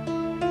back.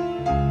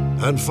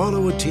 And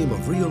follow a team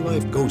of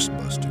real-life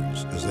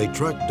Ghostbusters as they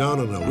track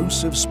down an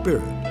elusive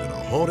spirit in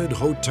a haunted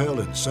hotel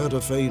in Santa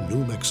Fe,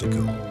 New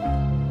Mexico.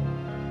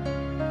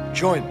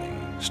 Join me,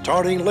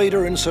 starting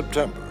later in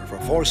September, for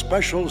 4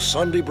 special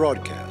Sunday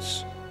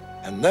broadcasts,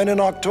 and then in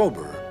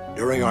October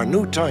during our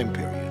new time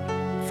period,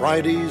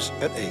 Fridays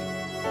at 8.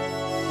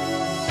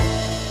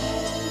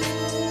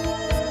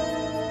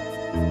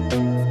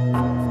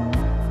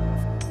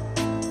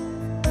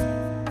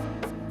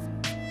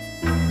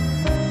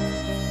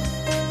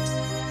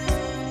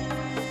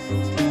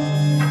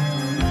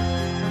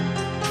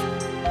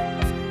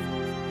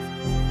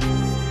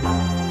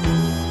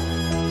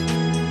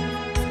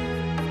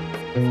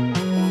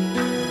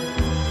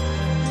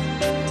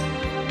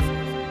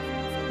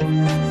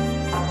 Thank you.